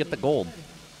 You didn't get the gold.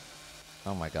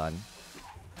 Oh my god.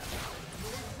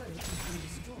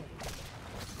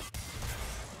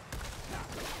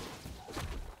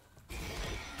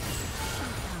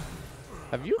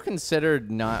 Have you considered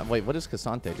not... Wait, what is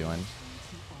Cassante doing?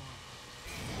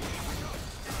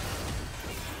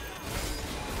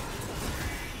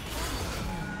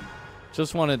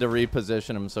 Just wanted to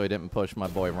reposition him so he didn't push my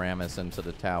boy Rammus into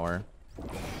the tower.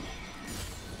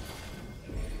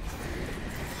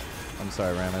 I'm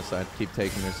sorry, Rammus. I keep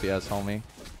taking your CS, homie.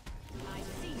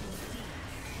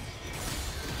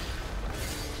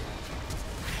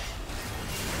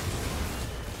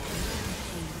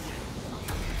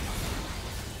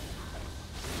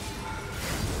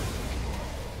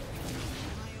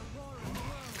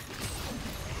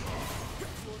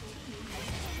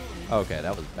 Okay,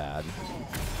 that was bad.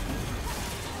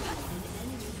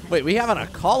 Wait, we have an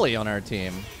Akali on our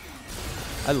team.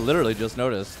 I literally just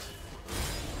noticed.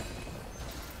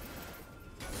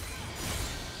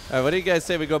 All right, what do you guys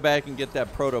say we go back and get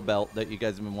that proto belt that you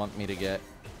guys have been wanting me to get?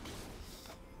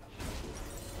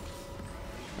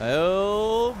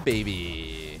 Oh,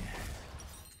 baby.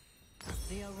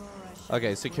 The Aurora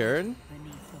Okay, secured.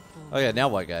 beneath the full Okay, now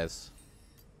what, guys?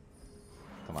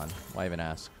 Come on. Why even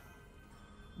ask?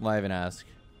 Why even ask?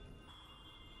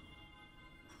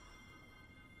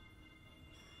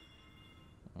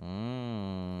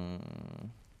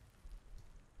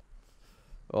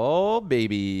 Oh,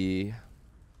 baby.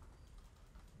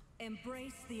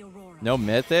 Embrace the Aurora. No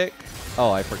mythic? Oh,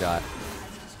 I forgot.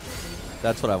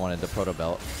 That's what I wanted, the proto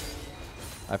belt.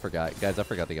 I forgot. Guys, I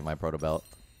forgot to get my proto belt.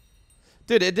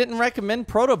 Dude, it didn't recommend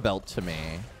proto belt to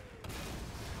me.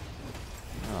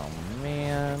 Oh,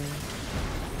 man.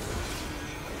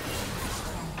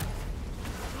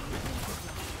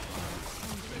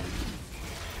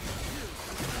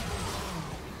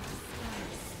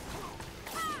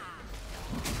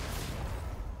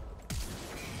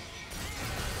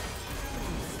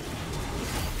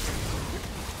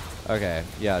 Okay,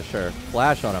 yeah, sure.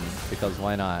 Flash on him, because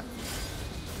why not?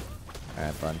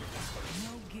 Alright, bud.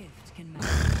 No gift can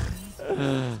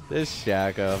match. This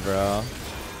Shaka, bro.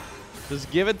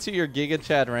 Just give it to your Giga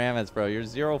Chad Rammus, bro. You're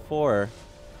 0-4.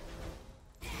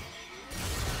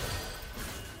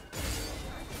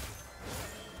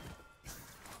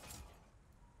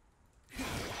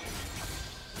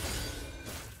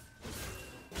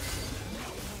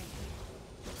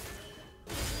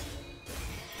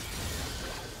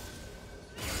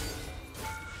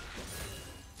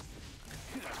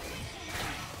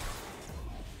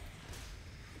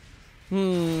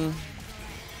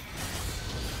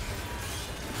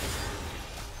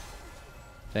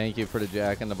 Thank you for the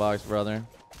Jack in the Box, brother.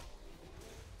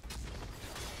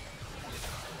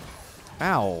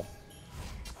 Ow.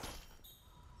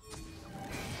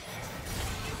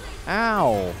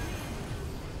 Ow.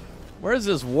 Where's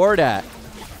this ward at?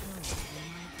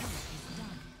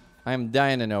 I'm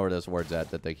dying to know where this ward's at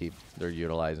that they're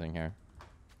utilizing here.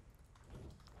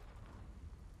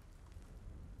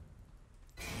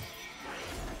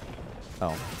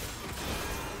 Oh.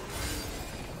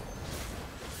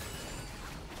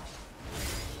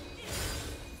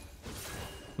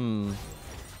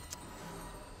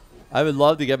 I would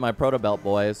love to get my proto belt,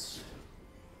 boys.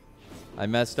 I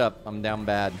messed up. I'm down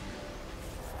bad.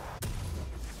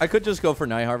 I could just go for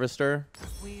Night Harvester,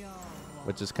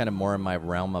 which is kind of more in my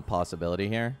realm of possibility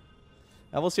here.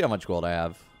 And we'll see how much gold I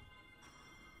have.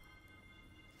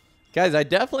 Guys, I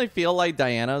definitely feel like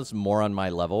Diana's more on my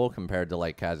level compared to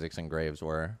like Kha'Zix and Graves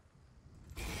were.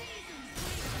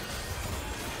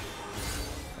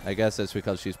 I guess it's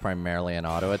because she's primarily an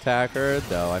auto attacker,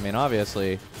 though. I mean,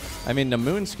 obviously, I mean, the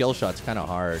moon skill shot's kind of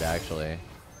hard, actually.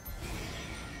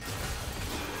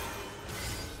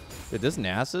 Dude, this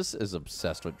Nasus is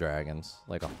obsessed with dragons.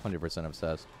 Like, 100%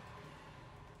 obsessed.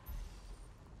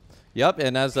 Yep,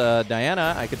 and as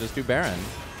Diana, I could just do Baron.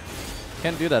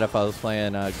 Can't do that if I was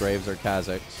playing Graves or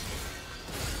Kha'Zix.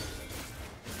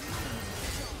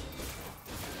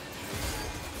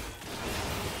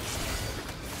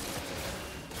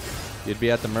 You'd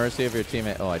be at the mercy of your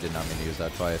teammate. Oh, I did not mean to use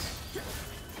that twice.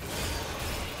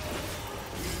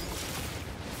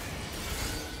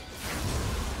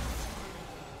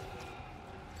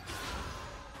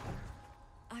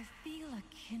 I feel a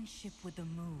kinship with the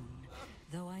moon,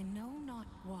 though I know not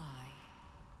why.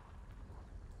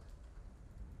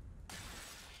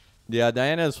 Yeah,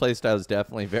 Diana's playstyle is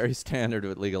definitely very standard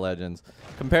with League of Legends.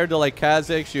 Compared to like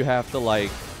Kha'Zix, you have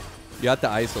to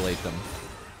isolate them.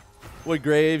 With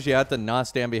Graves, you have to not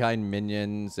stand behind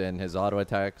minions, and his auto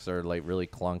attacks are like really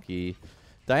clunky.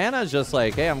 Diana's just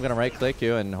like, hey, I'm gonna right click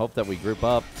you and hope that we group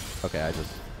up. Okay,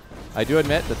 I do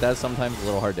admit that that's sometimes a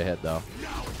little hard to hit though.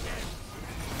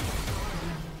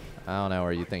 I don't know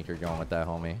where you think you're going with that,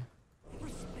 homie.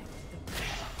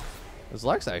 This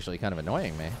Lux actually kind of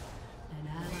annoying me.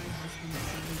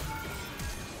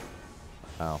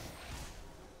 Oh.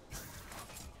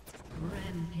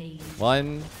 Rampage.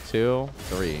 1, 2,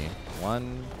 3.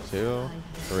 1, 2,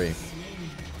 3.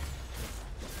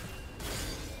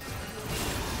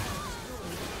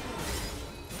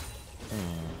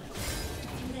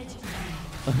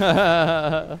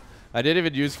 I didn't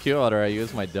even use Q order, I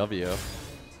used my W.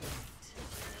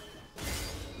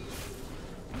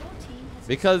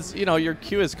 Because, you know, your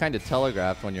Q is kind of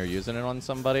telegraphed when you're using it on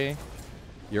somebody.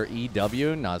 Your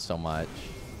EW, not so much.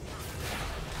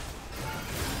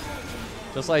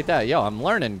 Just like that. Yo, I'm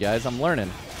learning, guys. I'm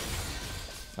learning.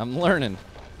 I'm learning.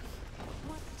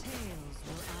 What tales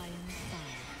will I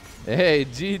inspire? Hey,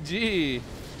 GG.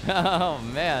 Oh,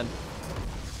 man.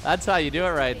 That's how you do it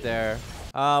right there.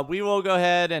 We will go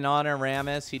ahead and honor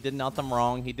Rammus. He did nothing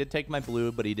wrong. He did take my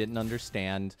blue, but he didn't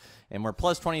understand. And we're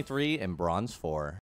plus 23 and bronze 4.